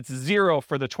 and it's 0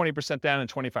 for the 20% down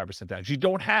and 25% down. You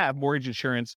don't have mortgage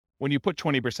insurance when you put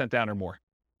 20% down or more.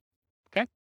 Okay?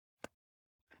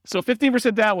 So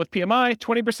 15% down with PMI,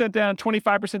 20% down,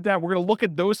 25% down. We're going to look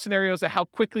at those scenarios at how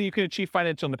quickly you can achieve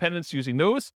financial independence using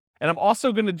those. And I'm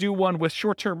also going to do one with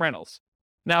short-term rentals.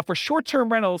 Now, for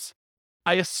short-term rentals,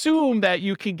 I assume that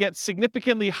you can get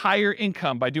significantly higher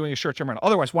income by doing a short-term rental.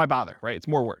 Otherwise, why bother, right? It's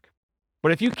more work.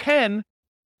 But if you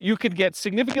could get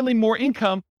significantly more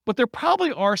income, but there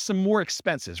probably are some more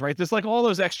expenses, right? There's like all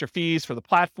those extra fees for the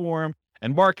platform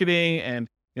and marketing and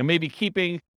maybe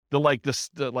keeping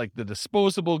the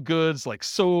disposable goods like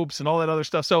soaps and all that other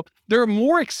stuff. So there are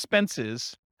more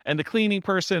expenses and the cleaning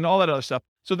person and all that other stuff.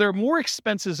 So there are more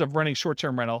expenses of running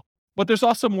short-term rental, but there's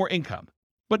also more income.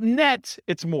 But net,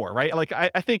 it's more, right? Like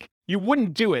I think you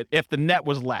wouldn't do it if the net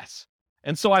was less.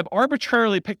 And so I've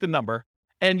arbitrarily picked a number.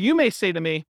 And you may say to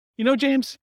me,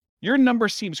 James, your number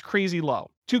seems crazy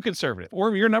low, too conservative,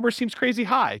 or your number seems crazy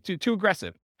high, too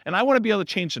aggressive. And I want to be able to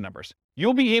change the numbers.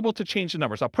 You'll be able to change the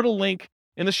numbers. I'll put a link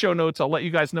in the show notes. I'll let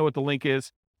you guys know what the link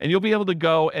is, and you'll be able to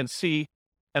go and see.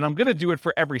 And I'm going to do it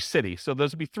for every city. So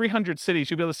there's will be 300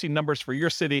 cities. You'll be able to see numbers for your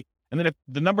city. And then if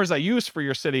the numbers I use for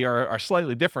your city are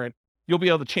slightly different, you'll be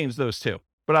able to change those too.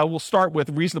 But I will start with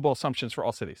reasonable assumptions for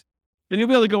all cities. Then you'll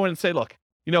be able to go in and say, look,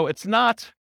 it's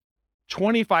not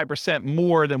 25%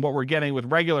 more than what we're getting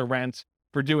with regular rent.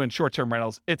 for doing short-term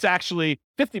rentals, it's actually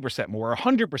 50% more,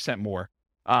 100% more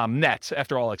net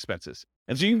after all expenses.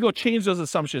 And so you can go change those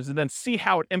assumptions and then see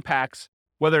how it impacts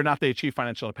whether or not they achieve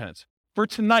financial independence. For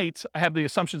tonight, I have the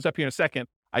assumptions up here in a second.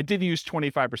 I did use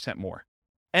 25% more.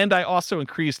 And I also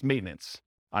increased maintenance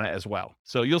on it as well.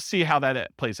 So you'll see how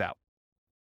that plays out.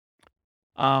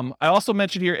 I also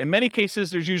mentioned here, in many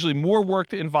cases, there's usually more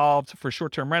work involved for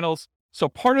short-term rentals. So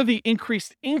part of the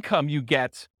increased income you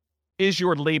get is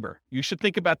your labor. You should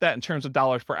think about that in terms of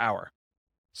dollars per hour.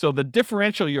 So the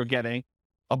differential you're getting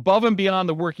above and beyond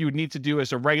the work you would need to do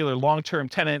as a regular long-term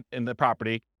tenant in the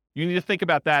property, you need to think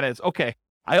about that as, okay,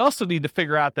 I also need to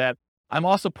figure out that I'm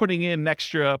also putting in an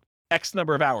extra X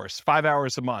number of hours, 5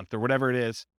 hours a month or whatever it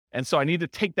is. And so I need to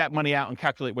take that money out and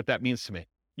calculate what that means to me.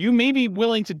 You may be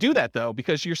willing to do that though,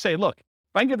 because you're saying, look,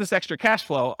 if I can get this extra cash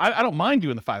flow, I don't mind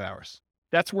doing the 5 hours.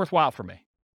 That's worthwhile for me.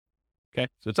 Okay.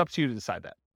 So it's up to you to decide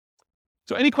that.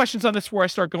 So any questions on this before I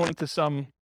start going into some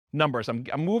numbers? I'm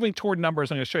moving toward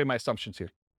numbers. I'm going to show you my assumptions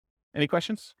here. Any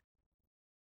questions?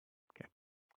 Okay.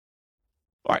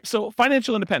 All right. So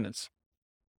financial independence.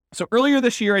 So earlier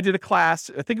this year, I did a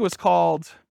class, I think it was called,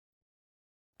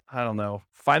 I don't know,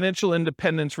 Financial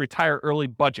Independence Retire Early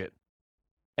Budget.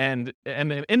 And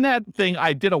in that thing,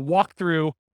 I did a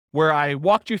walkthrough where I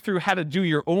walked you through how to do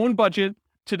your own budget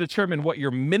to determine what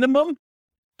your minimum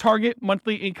target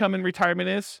monthly income in retirement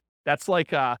is. That's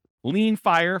like lean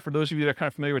fire, for those of you that are kind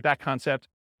of familiar with that concept,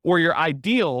 or your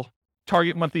ideal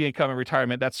target monthly income in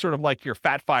retirement. That's sort of like your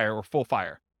fat fire or full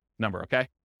fire number, okay?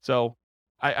 So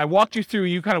I walked you through,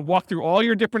 you kind of walked through all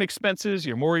your different expenses,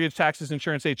 your mortgage, taxes,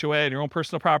 insurance, HOA, and your own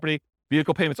personal property,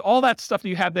 vehicle payments, all that stuff that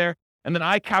you have there. And then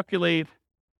I calculate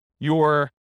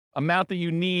your amount that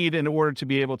you need in order to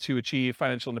be able to achieve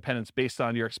financial independence based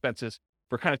on your expenses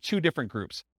for kind of two different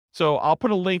groups. So I'll put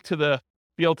a link to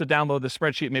be able to download the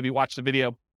spreadsheet, maybe watch the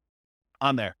video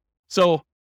on there. So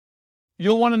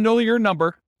you'll want to know your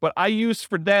number, but I used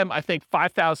for them, I think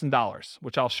 $5,000,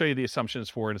 which I'll show you the assumptions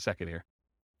for in a second here.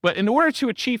 But in order to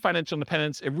achieve financial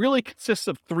independence, it really consists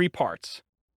of three parts.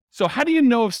 So how do you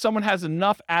know if someone has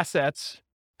enough assets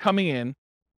coming in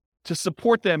to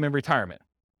support them in retirement?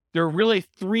 There are really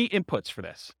three inputs for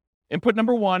this. Input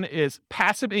number one is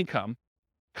passive income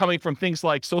coming from things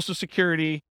like Social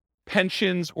Security,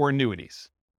 pensions, or annuities.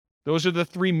 Those are the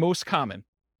three most common,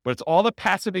 but it's all the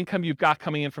passive income you've got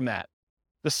coming in from that.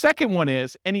 The second one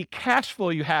is any cash flow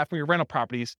you have from your rental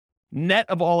properties, net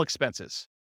of all expenses.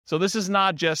 So this is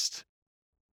not just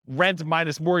rent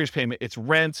minus mortgage payment. It's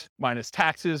rent minus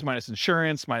taxes, minus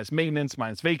insurance, minus maintenance,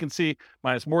 minus vacancy,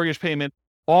 minus mortgage payment.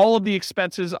 All of the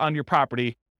expenses on your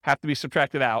property have to be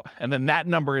subtracted out. And then that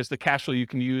number is the cash flow you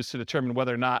can use to determine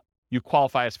whether or not you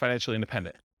qualify as financially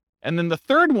independent. And then the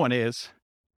third one is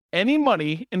any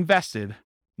money invested,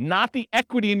 not the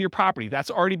equity in your property.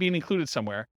 That's already being included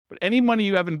somewhere, but any money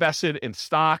you have invested in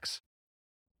stocks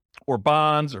or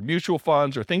bonds or mutual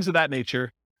funds or things of that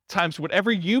nature, times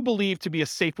whatever you believe to be a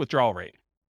safe withdrawal rate.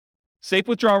 Safe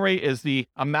withdrawal rate is the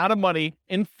amount of money,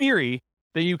 in theory,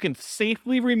 that you can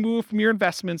safely remove from your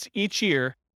investments each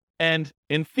year and,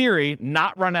 in theory,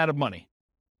 not run out of money.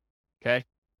 Okay?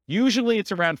 Usually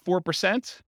it's around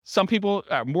 4%. Some people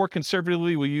more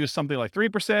conservatively will use something like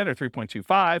 3% or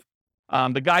 3.25.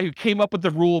 The guy who came up with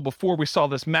the rule before we saw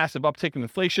this massive uptick in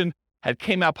inflation had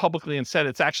came out publicly and said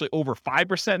it's actually over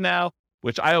 5% now,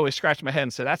 which I always scratched my head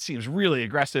and said, that seems really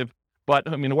aggressive.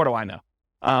 But I mean, what do I know?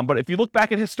 But if you look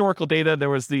back at historical data, there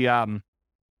was the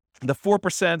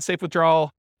 4% safe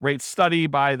withdrawal rate study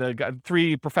by the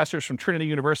three professors from Trinity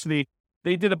University.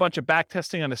 They did a bunch of back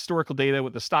testing on historical data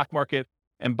with the stock market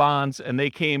and bonds, and they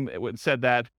came and said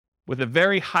that with a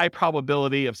very high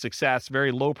probability of success,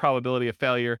 very low probability of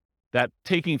failure, that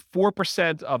taking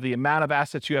 4% of the amount of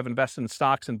assets you have invested in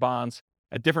stocks and bonds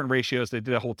at different ratios, they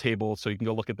did a whole table, so you can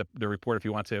go look at the report if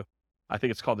you want to. I think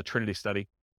it's called the Trinity study.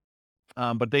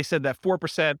 But they said that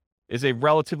 4% is a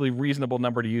relatively reasonable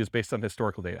number to use based on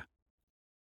historical data.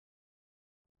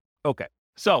 Okay,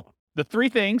 so the three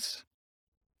things,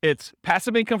 it's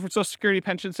passive income from Social Security,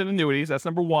 pensions, and annuities. That's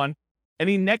number one.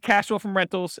 Any net cash flow from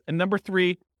rentals. And number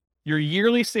three, your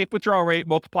yearly safe withdrawal rate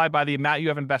multiplied by the amount you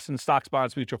have invested in stocks,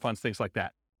 bonds, mutual funds, things like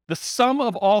that. The sum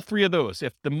of all three of those,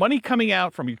 if the money coming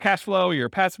out from your cash flow, your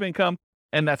passive income,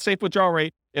 and that safe withdrawal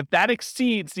rate, if that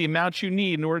exceeds the amount you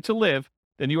need in order to live,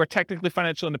 then you are technically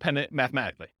financially independent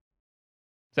mathematically.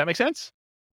 Does that make sense?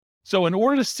 So in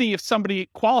order to see if somebody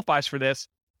qualifies for this,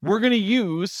 we're going to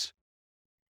use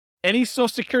any Social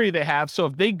Security they have. So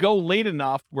if they go late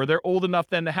enough where they're old enough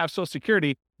then to have Social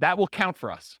Security, that will count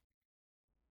for us.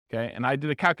 Okay. And I did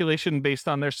a calculation based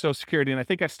on their Social Security, and I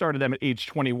think I started them at age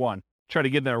 21, try to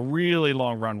give them a really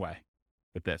long runway.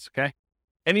 with this, okay?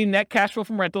 Any net cash flow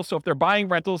from rentals. So if they're buying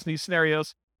rentals in these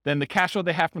scenarios, then the cash flow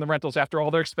they have from the rentals after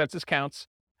all their expenses counts.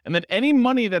 And then any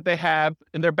money that they have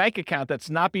in their bank account that's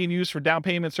not being used for down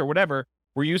payments or whatever,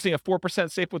 we're using a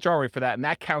 4% safe withdrawal rate for that, and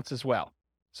that counts as well.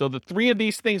 So the three of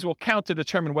these things will count to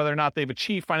determine whether or not they've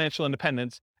achieved financial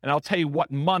independence, and I'll tell you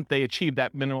what month they achieved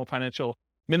that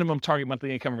minimum target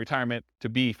monthly income in retirement to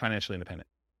be financially independent.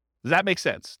 Does that make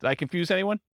sense? Did I confuse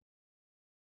anyone?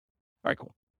 All right,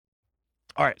 cool.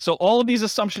 All right, so all of these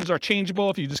assumptions are changeable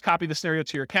if you just copy the scenario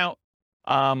to your account.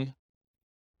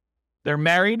 They're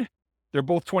married. They're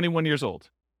both 21 years old.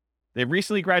 They've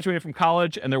recently graduated from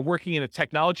college, and they're working in a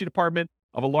technology department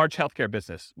of a large healthcare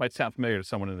business. Might sound familiar to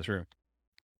someone in this room.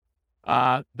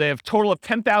 They have a total of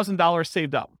 $10,000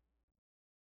 saved up.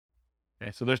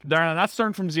 Okay, so they're not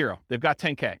starting from zero. They've got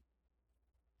 10K.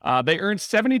 They earn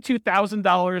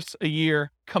 $72,000 a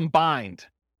year combined.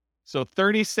 So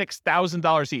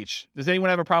 $36,000 each. Does anyone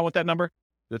have a problem with that number?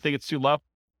 Do they think it's too low?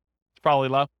 It's probably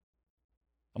low.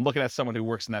 I'm looking at someone who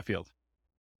works in that field.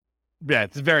 Yeah,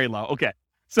 it's very low. Okay.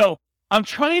 So I'm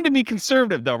trying to be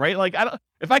conservative though, right? Like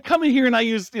if I come in here and I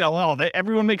use,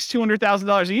 everyone makes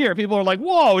 $200,000 a year, people are like,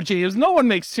 whoa, James, no one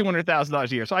makes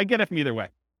 $200,000 a year. So I get it from either way.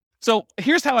 So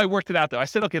here's how I worked it out though. I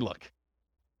said, okay, look,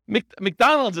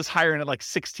 McDonald's is hiring at like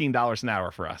 $16 an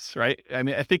hour for us, right? I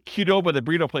mean, I think Qdoba, the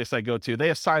burrito place I go to, they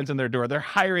have signs on their door. They're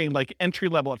hiring like entry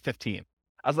level at 15.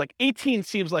 I was like, 18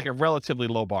 seems like a relatively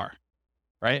low bar,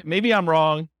 right? Maybe I'm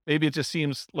wrong. Maybe it just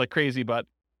seems like crazy, but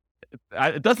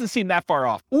it doesn't seem that far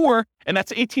off. And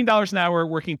that's $18 an hour,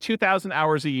 working 2,000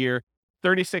 hours a year,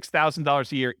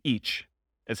 $36,000 a year each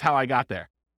is how I got there.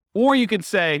 Or you can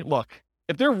say, look,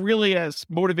 if they're really as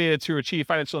motivated to achieve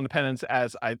financial independence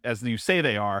as you say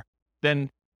they are, then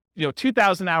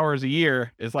 2,000 hours a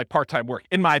year is like part-time work,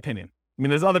 in my opinion. I mean,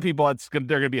 there's other people they're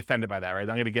going to be offended by that, right?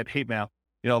 I'm going to get hate mail,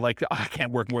 I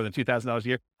can't work more than $2,000 a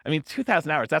year. I mean, 2,000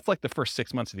 hours, that's like the first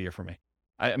 6 months of the year for me.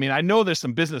 I mean, I know there's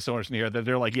some business owners in here that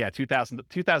they're like, yeah,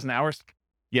 2,000 hours.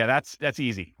 Yeah, that's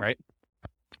easy, right?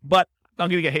 But I'm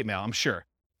going to get hate mail, I'm sure.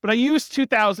 But I use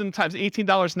 2,000 times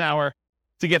 $18 an hour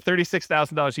to get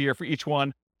 $36,000 a year for each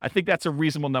one. I think that's a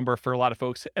reasonable number for a lot of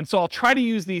folks. And so I'll try to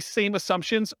use these same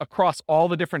assumptions across all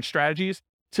the different strategies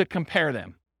to compare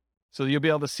them. So you'll be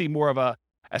able to see more of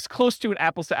as close to an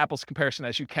apples to apples comparison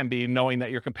as you can be, knowing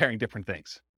that you're comparing different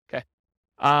things. Okay.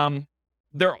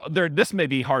 This may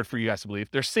be hard for you guys to believe.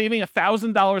 They're saving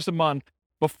 $1,000 a month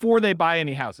before they buy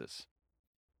any houses.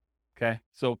 Okay.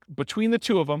 So between the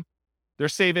two of them, they're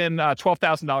saving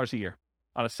 $12,000 a year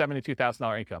on a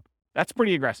 $72,000 income. That's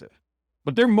pretty aggressive,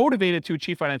 but they're motivated to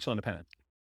achieve financial independence.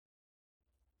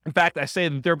 In fact, I say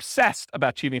that they're obsessed about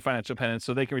achieving financial independence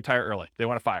so they can retire early. They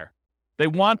want to fire. They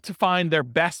want to find their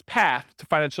best path to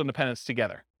financial independence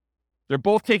together. They're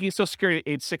both taking Social Security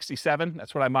at age 67.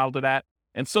 That's what I modeled it at.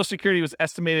 And Social Security was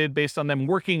estimated based on them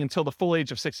working until the full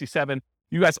age of 67.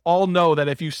 You guys all know that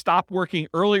if you stop working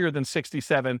earlier than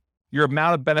 67, your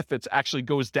amount of benefits actually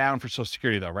goes down for Social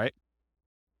Security though, right?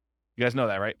 You guys know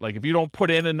that, right? Like if you don't put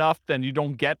in enough, then you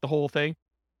don't get the whole thing.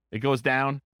 It goes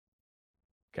down.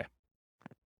 Okay.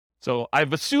 So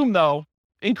I've assumed though,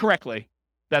 incorrectly,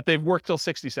 that they've worked till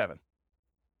 67.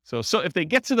 So if they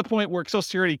get to the point where Social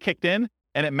Security kicked in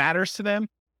and it matters to them,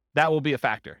 that will be a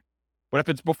factor. But if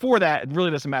it's before that, it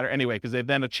really doesn't matter anyway, because they've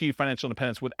then achieved financial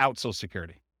independence without Social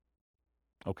Security.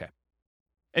 Okay.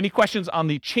 Any questions on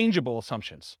the changeable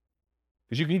assumptions?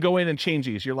 Because you can go in and change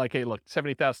these. You're like, hey, look,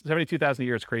 72,000 a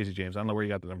year is crazy, James. I don't know where you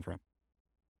got the number from.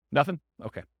 Nothing?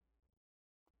 Okay.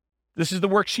 This is the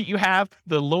worksheet you have,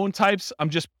 the loan types. I'm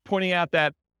just pointing out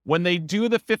that when they do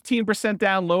the 15%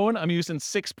 down loan, I'm using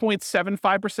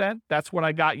 6.75%. That's what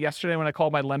I got yesterday when I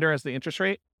called my lender as the interest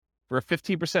rate for a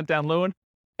 15% down loan.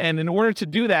 And in order to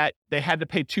do that, they had to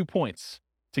pay 2 points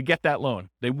to get that loan.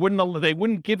 They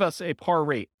wouldn't give us a par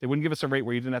rate. They wouldn't give us a rate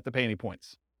where you didn't have to pay any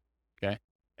points. Okay.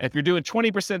 And if you're doing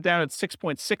 20% down at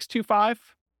 6.625,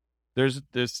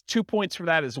 there's 2 points for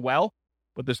that as well,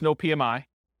 but there's no PMI.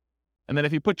 And then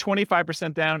if you put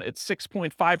 25% down at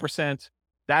 6.5%,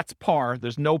 that's par.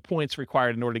 There's no points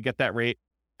required in order to get that rate,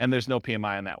 and there's no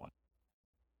PMI on that one.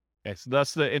 Okay, so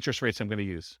that's the interest rates I'm going to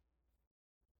use.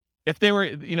 If they were,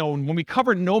 when we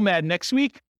cover Nomad next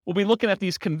week, we'll be looking at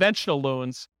these conventional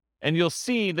loans, and you'll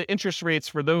see the interest rates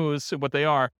for those, what they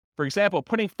are. For example,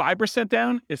 putting 5%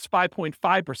 down is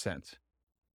 5.5%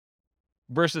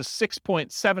 versus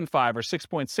 6.75 or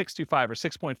 6.625 or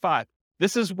 6.5.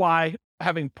 This is why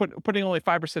putting only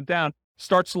 5% down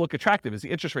starts to look attractive, is the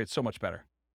interest rate's so much better.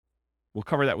 We'll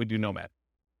cover that. We do Nomad.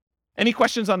 Any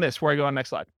questions on this before I go on next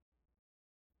slide?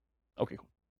 Okay, cool.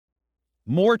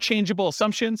 More changeable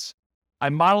assumptions. I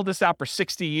modeled this out for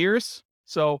 60 years.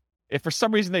 So if for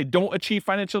some reason they don't achieve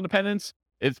financial independence,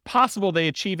 it's possible they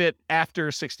achieve it after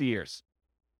 60 years.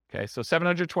 Okay, so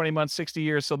 720 months, 60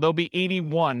 years. So they'll be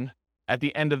 81 at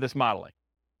the end of this modeling.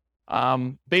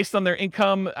 Based on their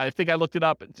income, I think I looked it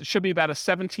up. It should be about a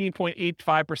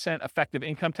 17.85% effective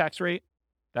income tax rate.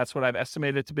 That's what I've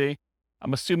estimated it to be.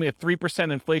 I'm assuming a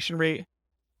 3% inflation rate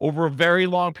over a very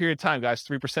long period of time, guys.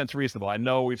 3% is reasonable. I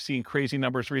know we've seen crazy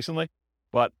numbers recently,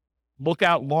 but look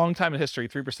out long time in history.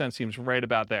 3% seems right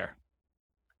about there.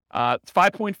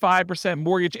 5.5%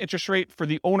 mortgage interest rate for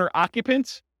the owner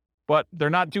occupant, but they're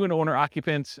not doing owner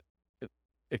occupant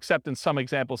except in some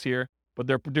examples here, but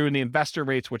they're doing the investor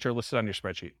rates, which are listed on your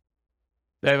spreadsheet.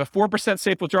 They have a 4%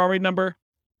 safe withdrawal rate number.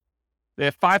 They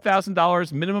have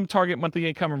 $5,000 minimum target monthly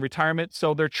income in retirement.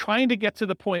 So they're trying to get to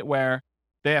the point where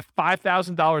they have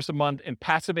 $5,000 a month in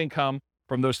passive income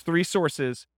from those three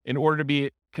sources in order to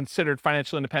be considered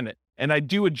financially independent. And I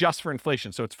do adjust for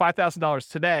inflation. So it's $5,000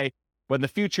 today, but in the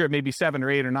future, it may be $7,000 or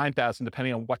 $8,000 or $9,000,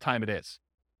 depending on what time it is.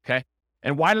 Okay.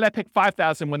 And why did I pick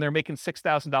 $5,000 when they're making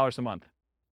 $6,000 a month?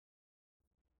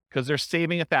 Because they're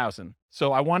saving $1,000.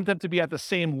 So I want them to be at the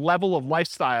same level of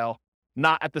lifestyle,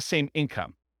 not at the same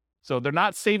income. So they're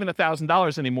not saving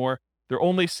 $1,000 anymore. They're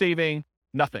only saving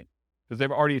nothing because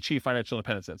they've already achieved financial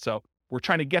independence. And so we're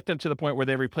trying to get them to the point where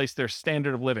they replace their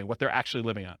standard of living, what they're actually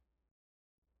living on.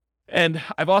 And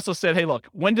I've also said, hey, look,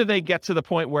 when do they get to the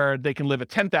point where they can live a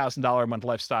 $10,000 a month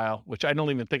lifestyle, which I don't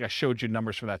even think I showed you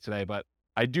numbers for that today, but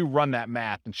I do run that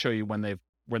math and show you when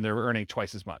they're earning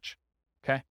twice as much.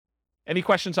 Okay. Any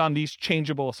questions on these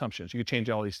changeable assumptions? You can change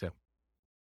all these too.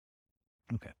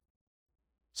 Okay.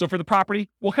 So for the property,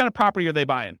 what kind of property are they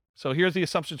buying? So here's the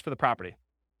assumptions for the property.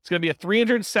 It's going to be a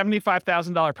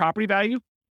 $375,000 property value,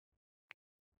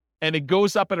 and it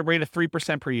goes up at a rate of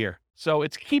 3% per year. So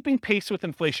it's keeping pace with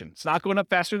inflation. It's not going up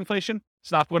faster than inflation.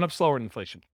 It's not going up slower than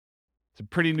inflation. It's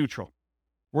pretty neutral.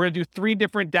 We're going to do 3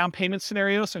 different down payment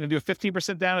scenarios. I'm going to do a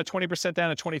 15% down, a 20%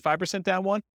 down, a 25% down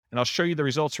one, and I'll show you the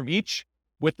results from each.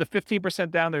 With the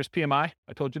 15% down, there's PMI.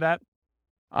 I told you that.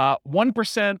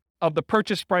 1% of the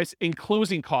purchase price in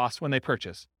closing costs when they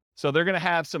purchase. So they're going to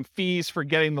have some fees for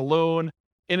getting the loan.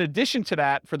 In addition to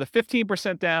that, for the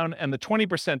 15% down and the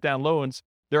 20% down loans,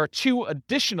 there are 2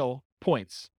 additional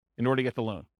points in order to get the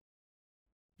loan.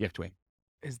 You have to wait.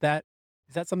 Is that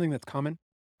something that's common?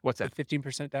 What's that?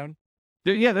 15% down?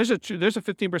 Yeah, there's a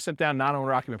 15% down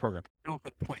non-owner occupant program. No,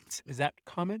 but points. Is that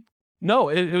common? No,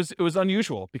 it was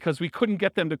unusual because we couldn't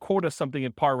get them to quote us something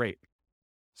at par rate.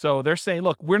 So they're saying,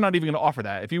 look, we're not even going to offer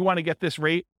that. If you want to get this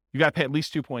rate, you got to pay at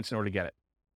least 2 points in order to get it.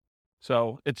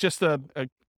 So it's just a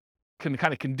kind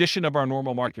of condition of our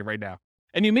normal market right now.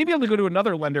 And you may be able to go to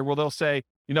another lender where they'll say,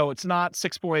 it's not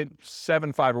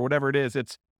 6.75 or whatever it is.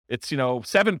 It's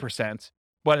 7%,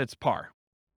 but it's par.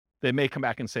 They may come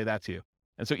back and say that to you.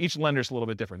 And so each lender's a little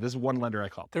bit different. This is one lender I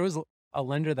called. There was a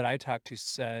lender that I talked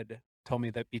to told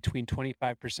me that between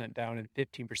 25% down and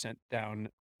 15% down,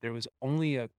 there was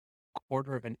only a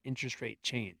quarter of an interest rate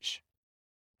change.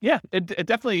 Yeah, it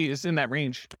definitely is in that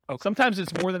range. Okay. Sometimes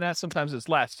it's more than that. Sometimes it's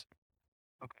less.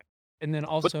 Okay. And then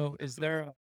also, is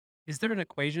there an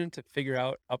equation to figure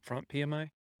out upfront PMI?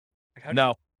 Like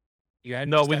no.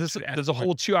 There's a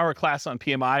whole 2-hour class on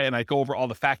PMI, and I go over all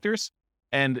the factors,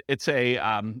 and it's a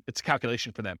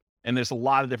calculation for them. And there's a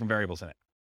lot of different variables in it,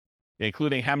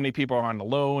 including how many people are on the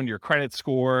loan, your credit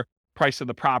score, price of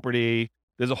the property.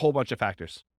 There's a whole bunch of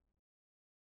factors.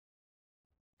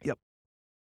 Yep.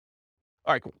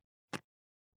 All right, cool.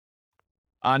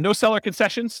 No seller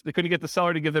concessions. They couldn't get the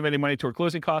seller to give them any money toward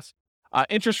closing costs.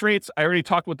 Interest rates, I already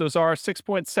talked what those are.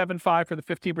 6.75 for the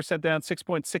 15% down,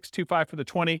 6.625 for the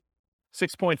 20,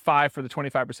 6.5 for the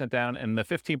 25% down, and the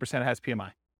 15% has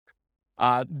PMI.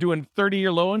 Doing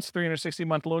 30-year loans,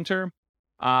 360-month loan term.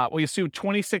 We assume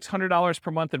 $2,600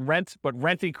 per month in rent, but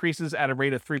rent increases at a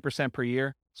rate of 3% per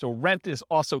year. So rent is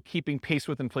also keeping pace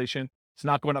with inflation. It's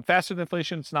not going up faster than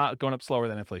inflation. It's not going up slower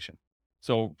than inflation.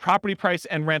 So property price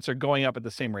and rents are going up at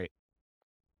the same rate.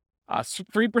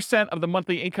 3% of the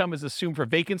monthly income is assumed for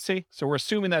vacancy. So we're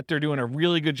assuming that they're doing a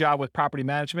really good job with property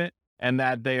management and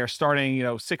that they are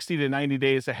starting, 60 to 90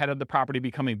 days ahead of the property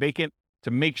becoming vacant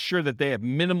to make sure that they have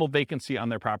minimal vacancy on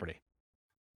their property.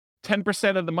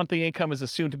 10% of the monthly income is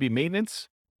assumed to be maintenance.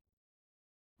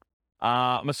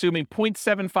 I'm assuming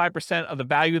 0.75% of the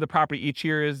value of the property each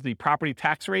year is the property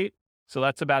tax rate. So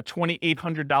that's about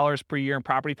 $2,800 per year in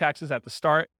property taxes at the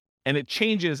start. And it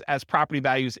changes as property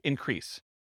values increase.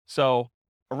 So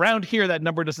around here, that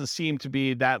number doesn't seem to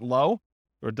be that low,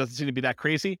 or it doesn't seem to be that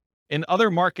crazy. In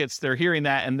other markets, they're hearing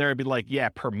that and they'll be like, yeah,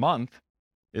 per month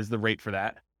is the rate for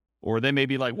that. Or they may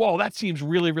be like, whoa, that seems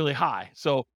really, really high.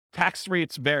 So Tax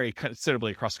rates vary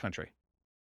considerably across the country.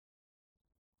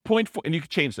 0.4, and you can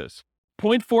change those.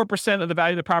 0.4% of the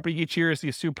value of the property each year is the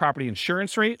assumed property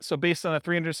insurance rate. So based on a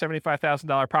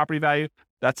 $375,000 property value,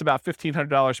 that's about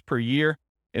 $1,500 per year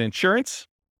in insurance.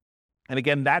 And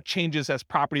again, that changes as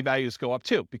property values go up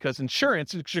too, because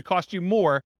insurance should cost you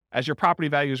more as your property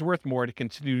value is worth more to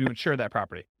continue to insure that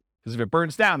property. Because if it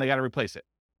burns down, they got to replace it.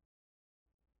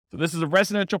 So this is a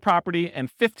residential property, and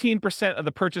 15% of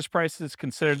the purchase price is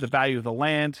considered the value of the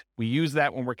land. We use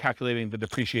that when we're calculating the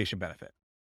depreciation benefit.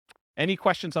 Any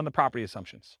questions on the property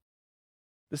assumptions?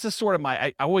 This is sort of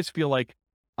I always feel like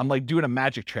I'm like doing a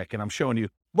magic trick and I'm showing you,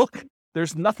 look,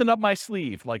 there's nothing up my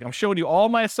sleeve. Like I'm showing you all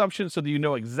my assumptions so that you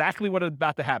know exactly what is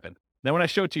about to happen. Then when I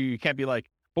show it to you, you can't be like,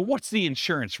 but what's the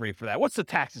insurance rate for that? What's the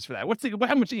taxes for that?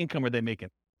 How much income are they making?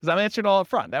 Because I'm answering it all up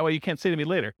front. That way you can't say to me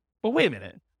later, but wait a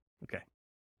minute. Okay.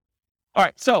 All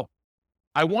right. So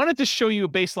I wanted to show you a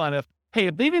baseline of, hey,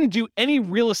 if they didn't do any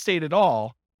real estate at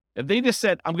all, if they just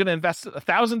said, I'm going to invest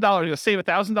 $1,000, I'm going to save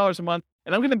 $1,000 a month,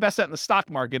 and I'm going to invest that in the stock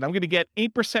market, I'm going to get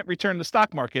 8% return in the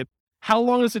stock market, how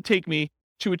long does it take me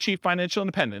to achieve financial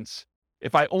independence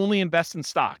if I only invest in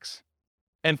stocks?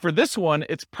 And for this one,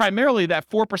 it's primarily that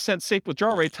 4% safe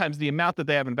withdrawal rate times the amount that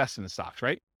they have invested in stocks,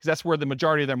 right? Because that's where the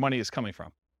majority of their money is coming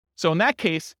from. So in that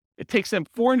case, it takes them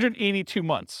 482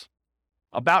 months,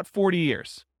 about 40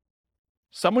 years.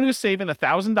 Someone who's saving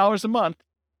 $1,000 a month,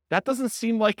 that doesn't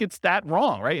seem like it's that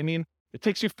wrong, right? I mean, it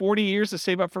takes you 40 years to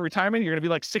save up for retirement. You're going to be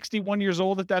like 61 years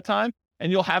old at that time, and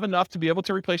you'll have enough to be able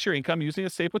to replace your income using a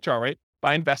safe withdrawal rate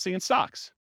by investing in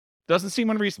stocks. Doesn't seem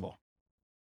unreasonable.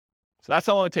 So that's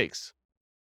all it takes.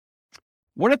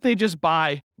 What if they just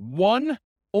buy one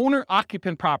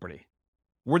owner-occupant property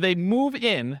where they move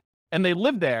in and they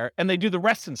live there and they do the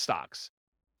rest in stocks?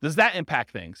 Does that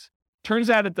impact things? Turns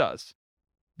out it does.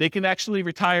 They can actually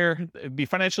retire, be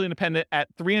financially independent at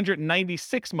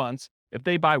 396 months if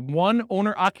they buy one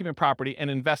owner-occupant property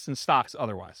and invest in stocks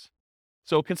otherwise.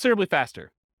 So considerably faster.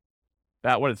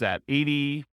 What is that,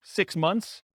 86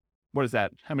 months? What is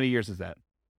that? How many years is that?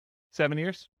 7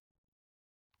 years?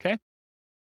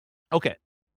 Okay.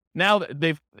 Now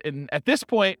at this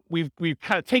point, we've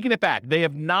kind of taken it back. They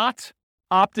have not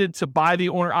opted to buy the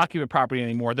owner-occupant property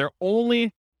anymore. They're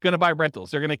only going to buy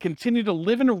rentals. They're going to continue to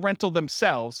live in a rental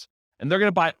themselves, and they're going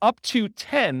to buy up to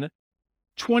 10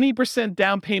 20%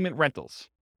 down payment rentals.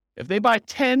 If they buy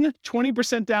 10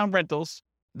 20% down rentals,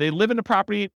 they live in a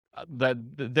property that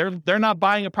they're not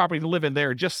buying a property to live in.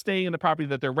 They're just staying in the property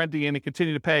that they're renting in and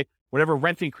continue to pay whatever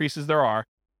rent increases there are.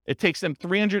 It takes them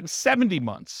 370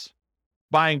 months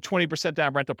buying 20%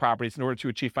 down rental properties in order to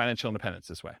achieve financial independence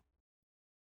this way.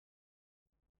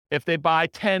 If they buy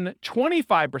 10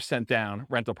 25% down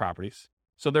rental properties,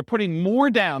 so they're putting more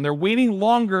down, they're waiting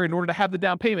longer in order to have the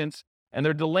down payments, and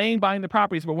they're delaying buying the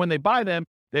properties, but when they buy them,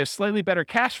 they have slightly better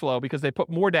cash flow because they put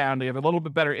more down, they have a little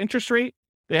bit better interest rate,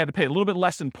 they had to pay a little bit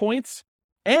less in points,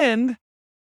 and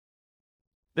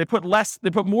they put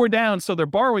more down, so they're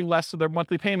borrowing less, so their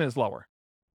monthly payment is lower.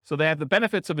 So they have the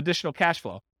benefits of additional cash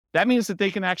flow. That means that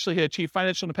they can actually achieve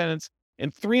financial independence in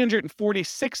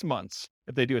 346 months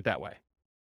if they do it that way.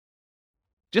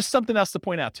 Just something else to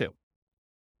point out too.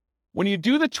 When you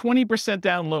do the 20%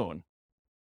 down loan,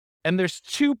 and there's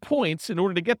 2 points in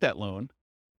order to get that loan,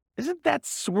 isn't that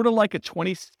sort of like a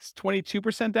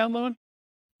 22% down loan?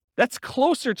 That's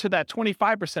closer to that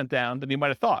 25% down than you might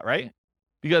have thought, right?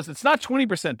 Because it's not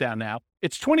 20% down now,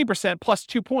 it's 20% plus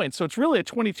 2 points. So it's really a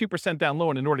 22% down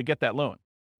loan in order to get that loan.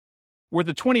 Where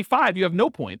the 25, you have no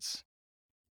points.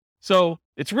 So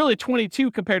it's really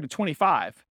 22 compared to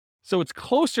 25. So it's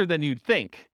closer than you'd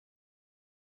think.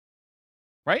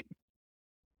 Right?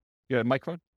 You have a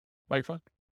microphone?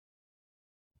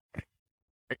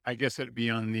 I guess it'd be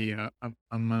on the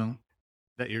amount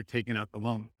that you're taking out the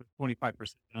loan, 25%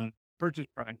 on purchase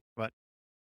price, but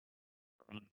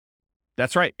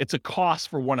that's right. It's a cost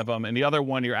for one of them, and the other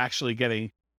one you're actually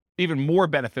getting even more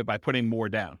benefit by putting more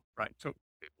down. right. So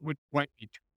it might be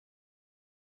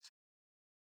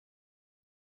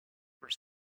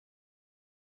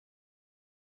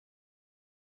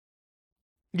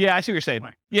Yeah, I see what you're saying.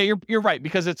 Right. Yeah, you're right,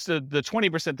 because it's the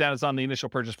 20% down is on the initial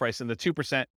purchase price and the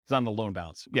 2% is on the loan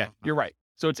balance. Yeah, you're right.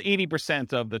 So it's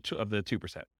 80% of the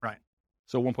 2%. Right.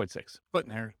 So 1.6.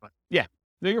 splitting hairs, but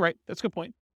No, you're right. That's a good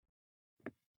point.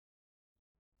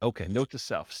 Okay, note to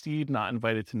self. Steve not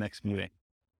invited to next meeting.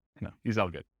 No, he's all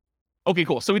good. Okay,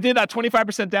 cool. So we did that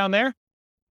 25% down there.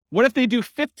 What if they do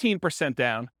 15%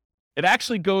 down? It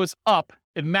actually goes up.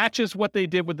 It matches what they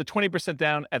did with the 20%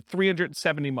 down at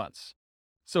 370 months.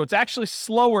 So it's actually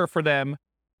slower for them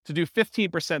to do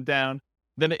 15% down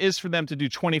than it is for them to do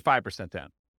 25% down.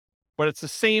 but it's the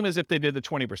same as if they did the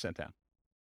 20% down.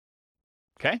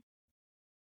 Okay?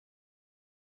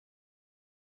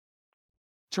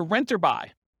 To rent or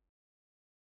buy.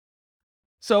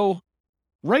 So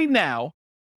right now,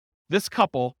 this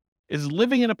couple is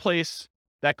living in a place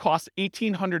that costs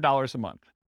 $1,800 a month.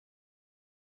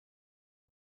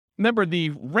 Remember,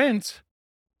 the rent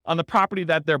on the property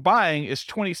that they're buying is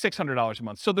 $2,600 a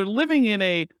month. So they're living in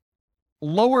a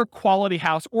lower quality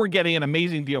house or getting an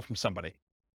amazing deal from somebody.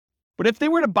 But if they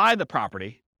were to buy the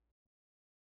property,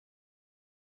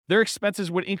 their expenses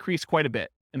would increase quite a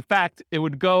bit. In fact, it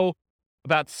would go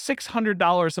about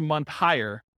 $600 a month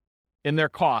higher in their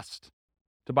cost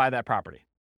to buy that property.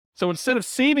 So instead of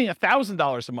saving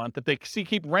 $1,000 a month, if they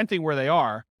keep renting where they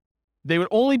are, they would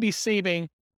only be saving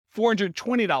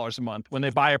 $420 a month when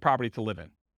they buy a property to live in.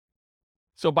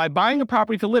 So by buying a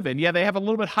property to live in, yeah, they have a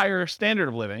little bit higher standard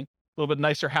of living, a little bit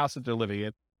nicer house that they're living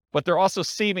in, but they're also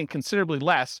saving considerably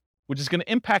less, which is going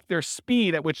to impact their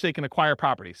speed at which they can acquire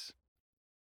properties.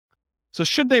 So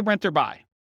should they rent or buy?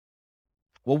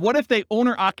 Well, what if they own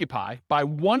or occupy, buy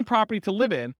one property to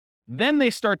live in, then they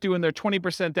start doing their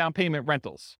 20% down payment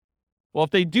rentals? Well,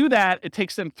 if they do that, it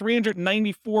takes them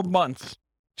 394 months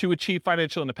to achieve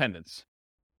financial independence.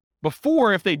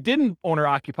 Before, if they didn't own or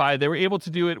occupy, they were able to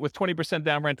do it with 20%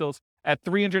 down rentals at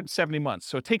 370 months.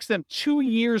 So it takes them 2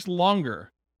 years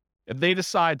longer if they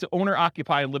decide to own or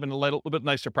occupy and live in a little bit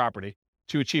nicer property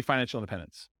to achieve financial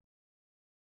independence.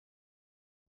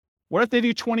 What if they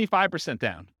do 25%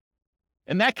 down?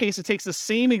 In that case, it takes the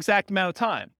same exact amount of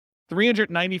time,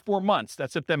 394 months.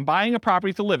 That's if them buying a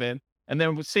property to live in and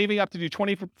then saving up to do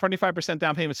 25%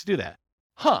 down payments to do that.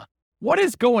 What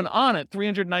is going on at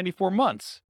 394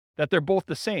 months that they're both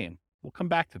the same? We'll come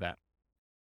back to that.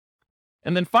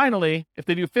 And then finally, if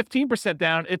they do 15%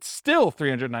 down, it's still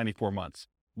 394 months.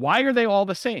 Why are they all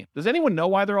the same? Does anyone know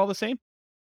why they're all the same?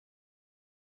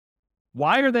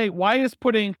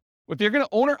 If you're going to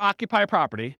own or occupy a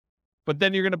property, but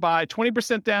then you're going to buy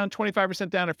 20% down, 25%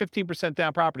 down, or 15%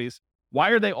 down properties, why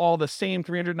are they all the same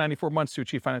 394 months to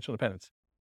achieve financial independence?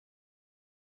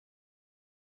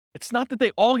 It's not that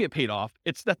they all get paid off.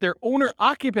 It's that their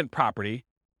owner-occupant property,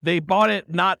 they bought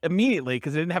it not immediately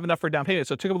because they didn't have enough for a down payment,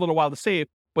 so it took them a little while to save,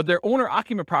 but their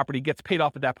owner-occupant property gets paid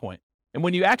off at that point. And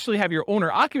when you actually have your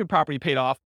owner-occupant property paid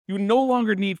off, you no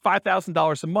longer need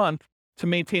 $5,000 a month to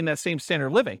maintain that same standard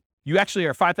of living. You actually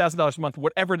are $5,000 a month,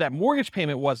 whatever that mortgage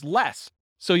payment was, less.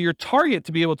 So your target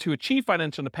to be able to achieve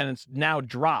financial independence now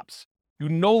drops. You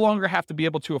no longer have to be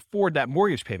able to afford that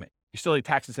mortgage payment. You still need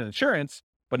taxes and insurance,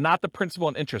 but not the principal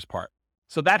and interest part.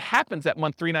 So that happens at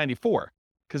month 394,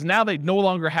 because now they no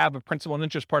longer have a principal and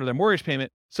interest part of their mortgage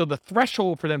payment. So the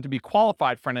threshold for them to be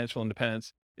qualified for financial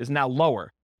independence is now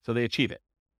lower. So they achieve it.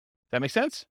 That make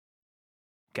sense?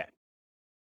 Okay.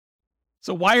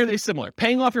 So why are they similar?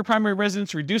 Paying off your primary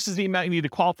residence reduces the amount you need to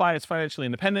qualify as financially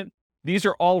independent. These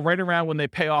are all right around when they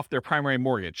pay off their primary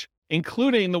mortgage,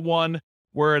 including the one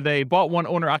where they bought one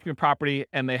owner-occupant property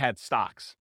and they had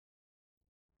stocks,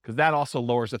 because that also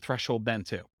lowers the threshold then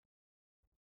too.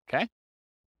 Okay?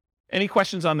 Any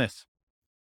questions on this?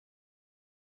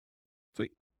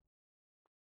 Sweet.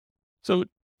 So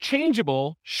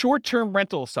changeable short-term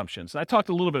rental assumptions. And I talked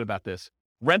a little bit about this.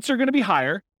 Rents are going to be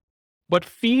higher, but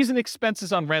fees and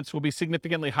expenses on rents will be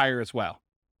significantly higher as well.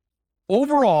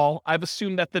 Overall, I've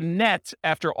assumed that the net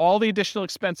after all the additional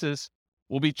expenses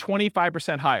will be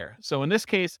 25% higher. So in this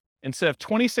case, instead of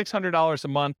 $2,600 a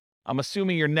month, I'm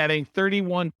assuming you're netting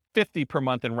 $3,150 per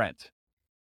month in rent.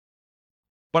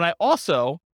 But I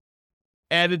also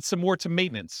added some more to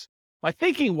maintenance. My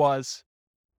thinking was,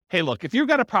 hey, look, if you've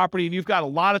got a property and you've got a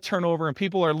lot of turnover and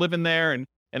people are living there and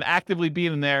actively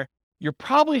being in there, you're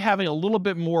probably having a little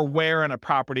bit more wear on a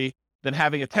property than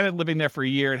having a tenant living there for a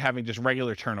year and having just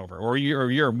regular turnover, or a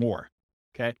year or more.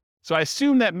 Okay. So I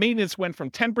assume that maintenance went from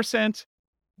 10%,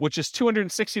 which is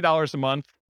 $260 a month,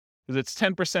 because it's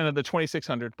 10% of the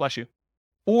 $2,600, bless you,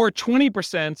 or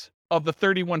 20% of the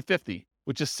 $3,150,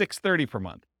 which is $630 per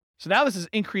month. So now this has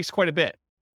increased quite a bit.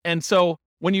 And so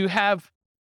when you have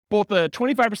both a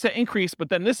 25% increase, but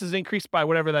then this is increased by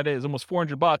whatever that is, almost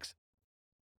 $400,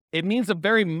 it means a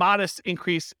very modest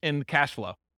increase in cash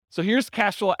flow. So here's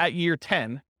cash flow at year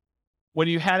 10. When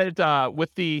you had it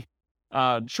with the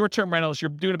short-term rentals, you're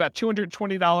doing about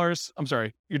 $220. I'm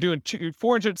sorry, you're doing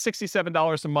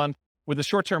 $467 a month with a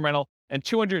short-term rental and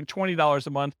 $220 a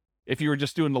month if you were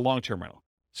just doing the long-term rental.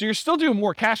 So you're still doing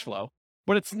more cash flow,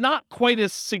 but it's not quite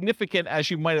as significant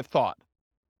as you might have thought.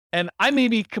 And I may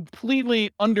be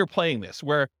completely underplaying this,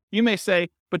 where you may say,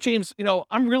 but James,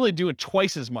 I'm really doing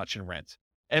twice as much in rent,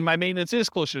 and my maintenance is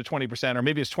closer to 20%, or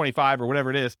maybe it's 25 or whatever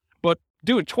it is. But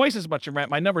doing twice as much in rent,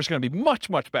 my number is going to be much,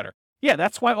 much better. Yeah,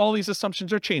 that's why all these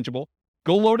assumptions are changeable.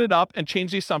 Go load it up and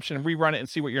change the assumption and rerun it and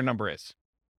see what your number is.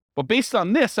 But based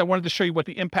on this, I wanted to show you what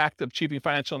the impact of achieving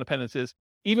financial independence is,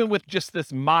 even with just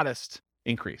this modest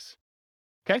increase.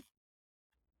 Okay?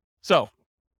 So,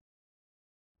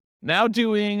 now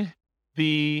doing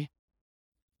the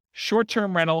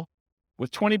short-term rental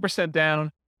with 20%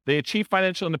 down, they achieve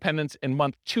financial independence in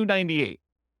month 298.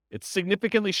 It's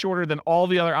significantly shorter than all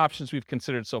the other options we've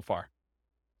considered so far.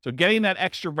 So getting that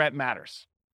extra rent matters.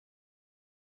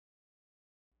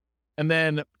 And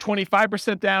then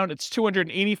 25% down, it's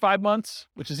 285 months,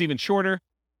 which is even shorter.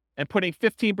 And putting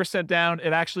 15% down,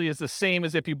 it actually is the same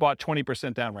as if you bought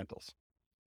 20% down rentals.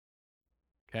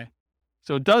 Okay.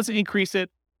 So it does increase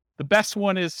it. The best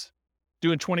one is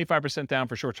doing 25% down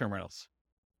for short-term rentals.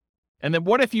 And then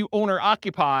what if you own or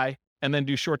occupy and then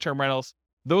do short-term rentals?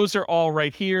 Those are all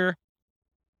right here.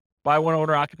 Buy one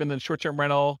owner occupant, then short-term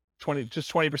rental,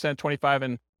 20%, 25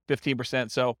 and 15%.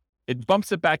 So it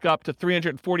bumps it back up to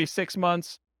 346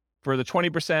 months for the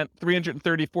 20%,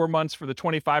 334 months for the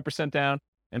 25% down,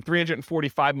 and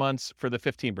 345 months for the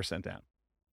 15% down.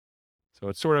 So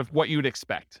it's sort of what you'd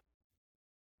expect.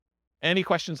 Any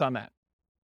questions on that?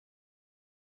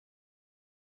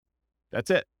 That's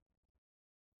it.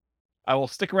 I will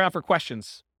stick around for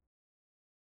questions.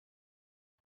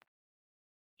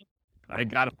 I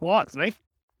got applause, right?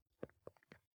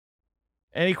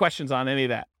 Any questions on any of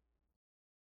that?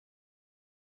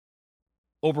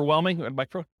 Overwhelming?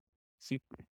 Microphone? See.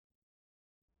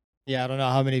 Yeah, I don't know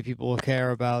how many people will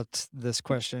care about this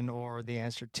question or the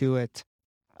answer to it.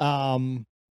 It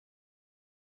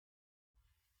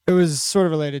was sort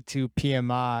of related to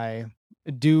PMI.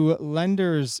 Do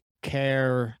lenders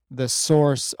care the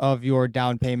source of your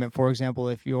down payment? For example,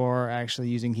 if you're actually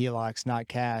using HELOCs, not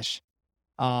cash,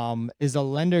 is the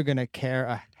lender going to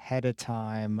care ahead of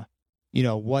time,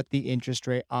 what the interest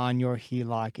rate on your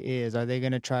HELOC is? Are they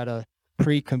going to try to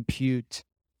pre-compute,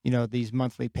 these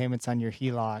monthly payments on your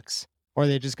HELOCs? Or are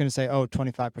they just going to say,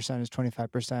 25% is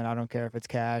 25%. I don't care if it's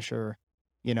cash or,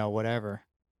 whatever.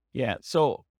 Yeah.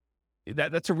 So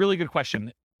that's a really good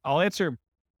question. I'll answer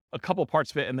a couple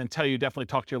parts of it and then tell you definitely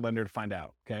talk to your lender to find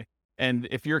out. Okay. And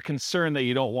if you're concerned that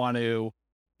you don't want to,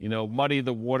 muddy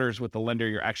the waters with the lender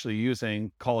you're actually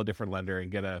using, call a different lender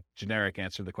and get a generic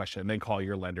answer to the question and then call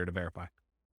your lender to verify.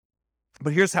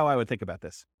 But here's how I would think about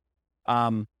this.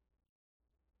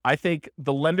 I think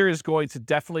the lender is going to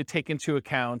definitely take into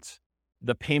account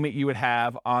the payment you would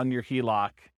have on your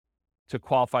HELOC to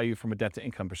qualify you from a debt to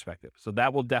income perspective. So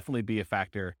that will definitely be a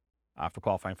factor for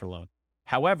qualifying for a loan.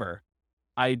 However,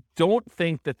 I don't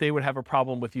think that they would have a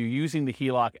problem with you using the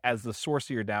HELOC as the source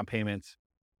of your down payments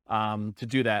to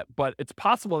do that. But it's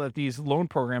possible that these loan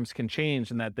programs can change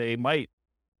and that they might,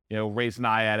 raise an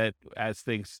eye at it as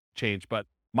things change. But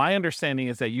my understanding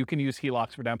is that you can use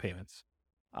HELOCs for down payments,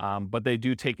 but they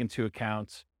do take into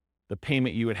account the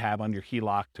payment you would have on your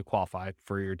HELOC to qualify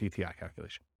for your DTI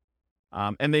calculation.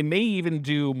 And they may even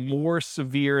do more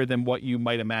severe than what you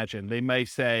might imagine. They may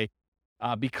say,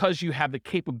 because you have the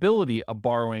capability of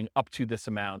borrowing up to this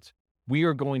amount, we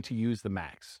are going to use the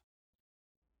max.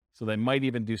 So they might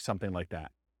even do something like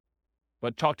that.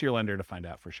 But talk to your lender to find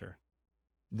out for sure.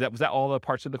 Was that all the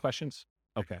parts of the questions?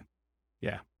 Okay.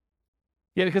 Yeah.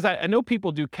 Yeah, because I know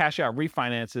people do cash out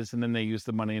refinances and then they use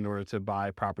the money in order to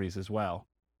buy properties as well.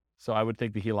 So I would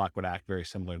think the HELOC would act very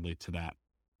similarly to that.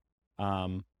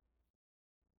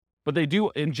 But they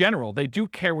do, in general, they do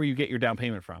care where you get your down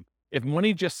payment from. If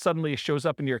money just suddenly shows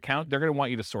up in your account, they're going to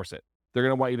want you to source it. They're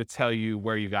going to want you to tell you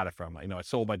where you got it from. I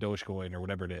sold my Dogecoin or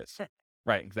whatever it is.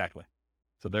 Right, exactly.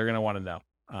 So they're going to want to know.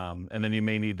 And then you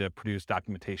may need to produce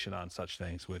documentation on such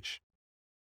things, which,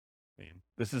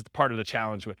 this is part of the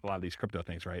challenge with a lot of these crypto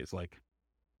things, right? It's like,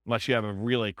 unless you have a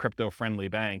really crypto-friendly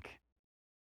bank,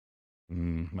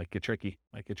 might get tricky.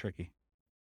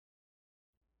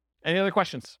 Any other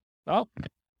questions? Oh.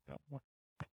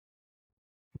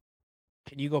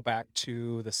 Can you go back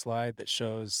to the slide that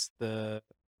shows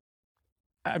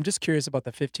I'm just curious about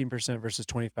the 15% versus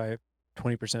 20%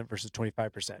 versus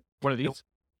 25%. What are these?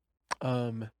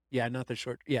 Yeah, not the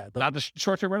short. Yeah. Not the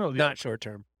short-term rental? Not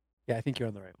short-term. Yeah, I think you're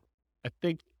on the right one. I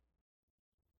think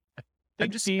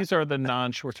these are the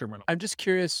non-short-term rental. I'm just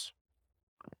curious.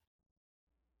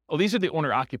 Oh, these are the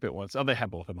owner-occupant ones. Oh, they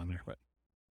have both of them on there, but.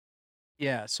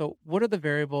 Yeah. So what are the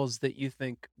variables that you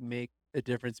think make the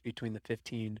difference between the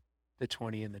 15, the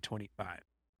 20, and the 25?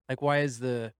 Like, why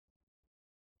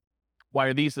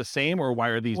are these the same or why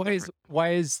are these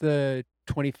why is the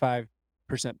 25%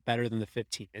 better than the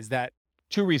 15? Is that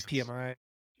two reasons? PMI?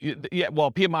 Yeah,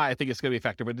 well, PMI, I think it's going to be a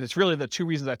factor, but it's really the two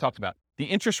reasons I talked about. The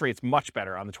interest rate's much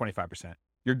better on the 25%.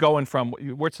 You're going from,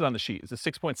 what's it on the sheet? Is it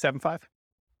 6.75?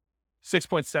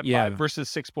 6.75 Yeah. versus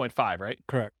 6.5, right?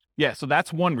 Correct. Yeah, so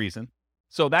that's one reason.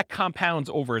 So that compounds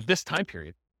over this time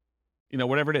period,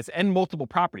 whatever it is, and multiple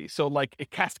properties. So like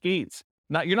it cascades.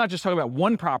 You're not just talking about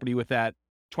one property with that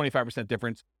 25%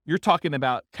 difference. You're talking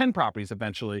about 10 properties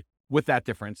eventually with that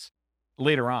difference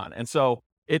later on. And so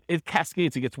it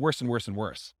cascades, it gets worse and worse and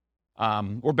worse,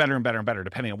 or better and better and better,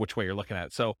 depending on which way you're looking at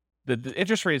it. So the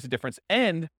interest rate is the difference.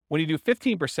 And when you do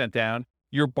 15% down,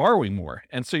 you're borrowing more.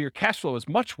 And so your cash flow is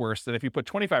much worse than if you put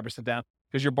 25% down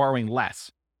because you're borrowing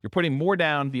less. You're putting more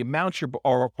down. The amount you're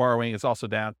borrowing is also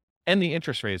down, and the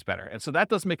interest rate is better. And so that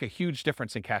does make a huge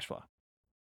difference in cash flow.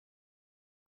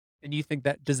 And you think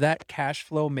does that cash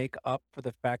flow make up for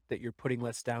the fact that you're putting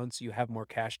less down so you have more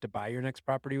cash to buy your next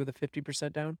property with a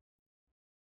 50% down?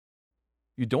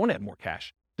 You don't have more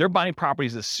cash. They're buying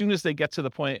properties as soon as they get to the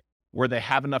point where they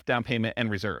have enough down payment and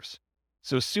reserves.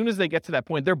 So as soon as they get to that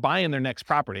point, they're buying their next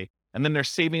property, and then they're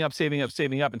saving up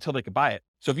until they could buy it.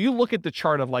 So if you look at the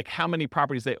chart of like how many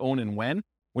properties they own and when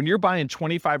you're buying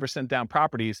 25% down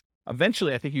properties,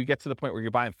 eventually I think you get to the point where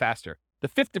you're buying faster.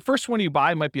 The first one you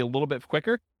buy might be a little bit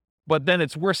quicker, but then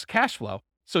it's worse cash flow.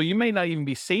 So you may not even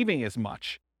be saving as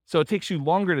much. So it takes you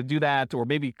longer to do that, or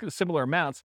maybe similar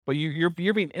amounts, but you're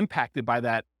being impacted by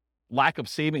that lack of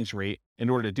savings rate in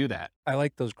order to do that. I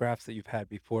like those graphs that you've had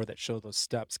before that show those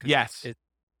steps. Yes.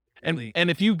 And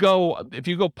if you go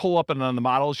pull up on the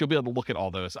models, you'll be able to look at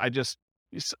all those.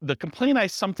 The complaint I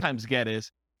sometimes get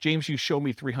is, James, you show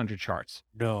me 300 charts.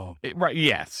 No. Right.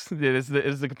 Yes. It is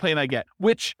the complaint I get,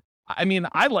 which, I mean,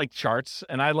 I like charts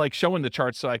and I like showing the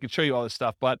charts so I can show you all this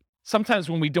stuff. But sometimes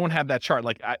when we don't have that chart,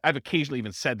 like I've occasionally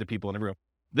even said to people in the room,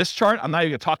 this chart, I'm not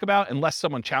even gonna talk about unless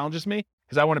someone challenges me,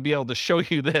 because I want to be able to show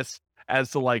you this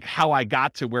as to like how I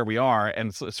got to where we are. And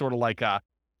it's sort of like,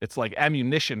 it's like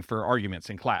ammunition for arguments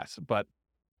in class. But,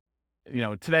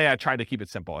 today I tried to keep it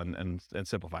simple and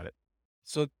simplified it.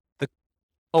 So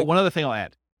one other thing I'll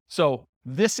add. So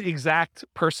this exact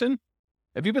person,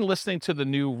 have you been listening to the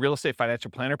new Real Estate Financial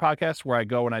Planner podcast where I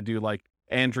go and I do like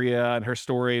Andrea and her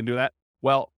story and do that?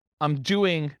 Well, I'm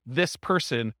doing this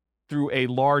person through a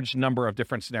large number of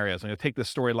different scenarios. I'm going to take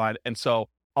this storyline. And so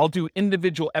I'll do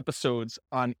individual episodes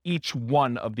on each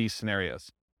one of these scenarios.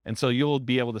 And so you'll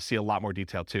be able to see a lot more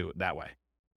detail too that way.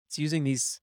 it's using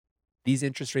these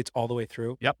interest rates all the way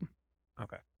through. Yep.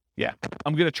 Okay. Yeah.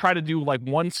 I'm going to try to do like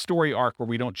one story arc where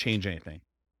we don't change anything.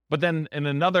 But then in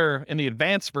the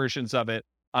advanced versions of it,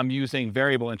 I'm using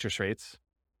variable interest rates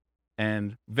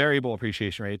and variable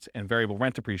appreciation rates and variable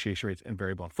rent appreciation rates and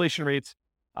variable inflation rates.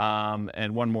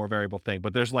 And one more variable thing,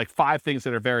 but there's like 5 things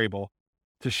that are variable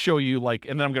to show you like,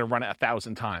 and then I'm going to run it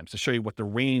 1,000 times to show you what the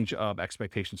range of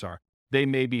expectations are. They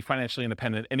may be financially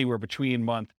independent anywhere between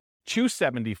month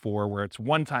 274, where it's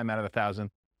 1 time out of 1,000,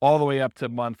 all the way up to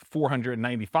month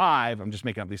 495. I'm just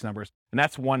making up these numbers. And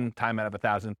that's 1 time out of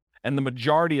 1,000. And the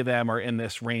majority of them are in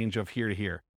this range of here to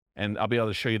here. And I'll be able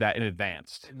to show you that in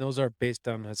advance. And those are based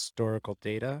on historical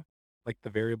data, like the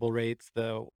variable rates,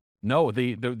 No,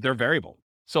 they're variable.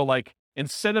 So like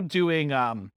instead of doing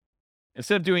an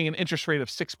interest rate of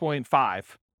 6.5,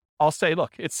 I'll say,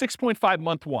 look, it's 6.5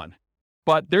 month 1,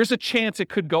 but there's a chance it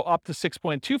could go up to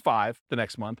 6.25 the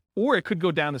next month, or it could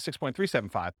go down to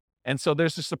 6.375. And so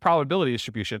there's just a probability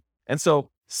distribution. And so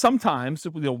sometimes,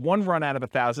 1 run out of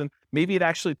 1,000, maybe it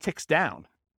actually ticks down.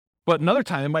 But another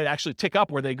time it might actually tick up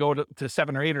where they go to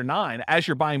 7 or 8 or 9 as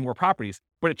you're buying more properties.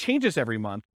 But it changes every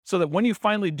month so that when you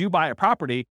finally do buy a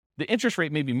property, the interest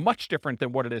rate may be much different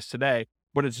than what it is today,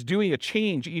 but it's doing a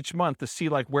change each month to see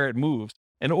like where it moves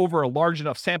and over a large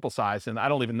enough sample size. And I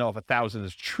don't even know if 1,000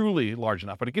 is truly large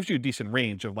enough, but it gives you a decent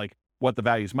range of like what the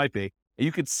values might be. And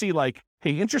you could see like,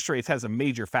 hey, interest rates has a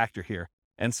major factor here.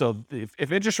 And so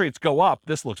if interest rates go up,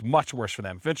 this looks much worse for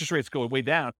them. If interest rates go way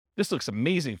down, this looks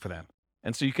amazing for them.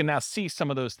 And so you can now see some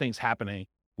of those things happening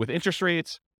with interest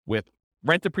rates, with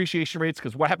rent appreciation rates,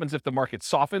 because what happens if the market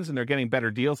softens and they're getting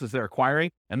better deals as they're acquiring,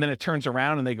 and then it turns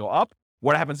around and they go up?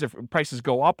 What happens if prices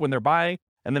go up when they're buying,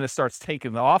 and then it starts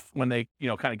taking off when they,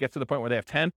 kind of get to the point where they have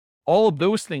 10? All of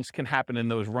those things can happen in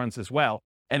those runs as well.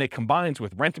 And it combines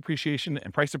with rent appreciation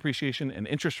and price appreciation and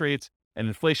interest rates and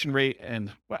inflation rate.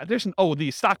 And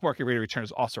the stock market rate of return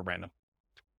is also random.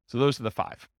 So those are the 5.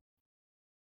 Does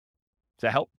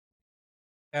that help?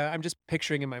 I'm just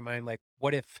picturing in my mind, like,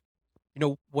 what if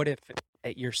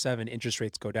at year 7 interest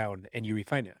rates go down and you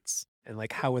refinance? And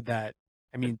like, how would that,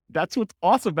 that's what's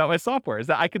awesome about my software is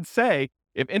that I could say,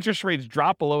 if interest rates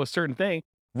drop below a certain thing,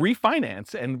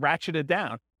 refinance and ratchet it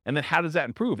down. And then how does that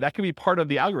improve? That could be part of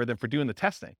the algorithm for doing the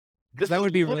testing. This That is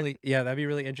would be lit- really, yeah, that'd be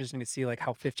really interesting to see like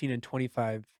how 15 and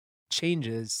 25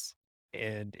 changes,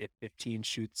 and if 15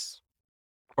 shoots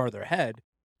farther ahead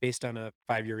based on a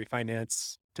 5-year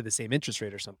refinance to the same interest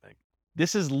rate or something.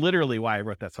 This is literally why I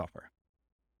wrote that software,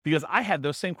 because I had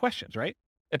those same questions, right?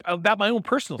 About my own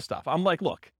personal stuff. I'm like,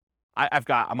 look,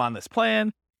 I'm on this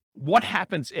plan. What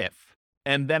happens if?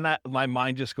 And then my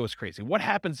mind just goes crazy. What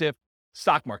happens if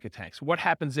stock market tanks? What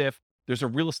happens if there's a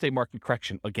real estate market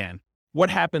correction again? What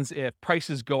happens if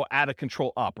prices go out of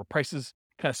control up, or prices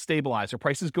kind of stabilize, or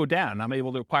prices go down and I'm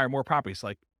able to acquire more properties?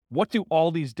 Like, what do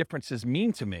all these differences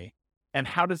mean to me? And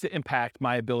how does it impact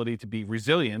my ability to be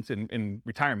resilient in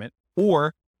retirement?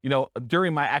 Or,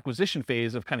 during my acquisition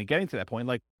phase of kind of getting to that point,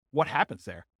 like, what happens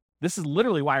there? This is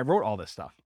literally why I wrote all this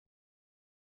stuff.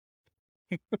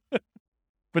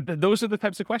 But those are the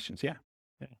types of questions. Yeah.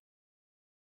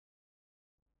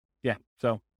 Yeah.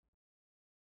 So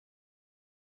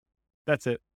that's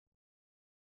it.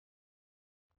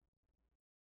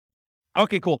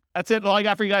 Okay, cool. That's it. All I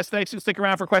got for you guys today. So stick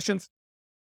around for questions.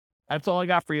 That's all I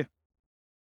got for you.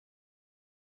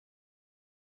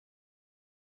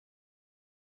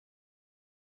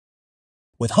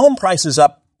 With home prices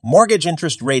up, mortgage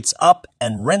interest rates up,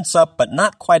 and rents up, but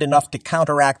not quite enough to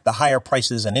counteract the higher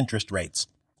prices and interest rates,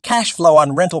 cash flow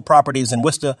on rental properties in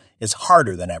Wista is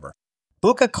harder than ever.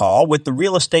 Book a call with the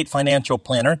Real Estate Financial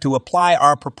Planner to apply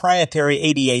our proprietary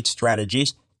 88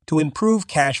 strategies to improve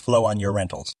cash flow on your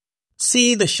rentals.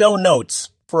 See the show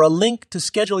notes for a link to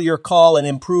schedule your call and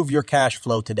improve your cash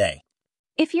flow today.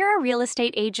 If you're a real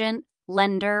estate agent,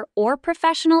 lender, or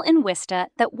professional in Wista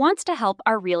that wants to help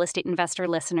our real estate investor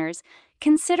listeners,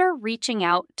 consider reaching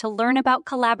out to learn about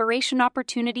collaboration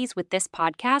opportunities with this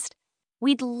podcast.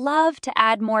 We'd love to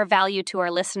add more value to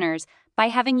our listeners by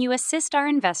having you assist our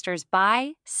investors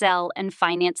buy, sell, and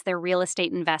finance their real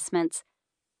estate investments.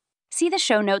 See the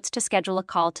show notes to schedule a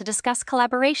call to discuss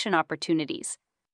collaboration opportunities.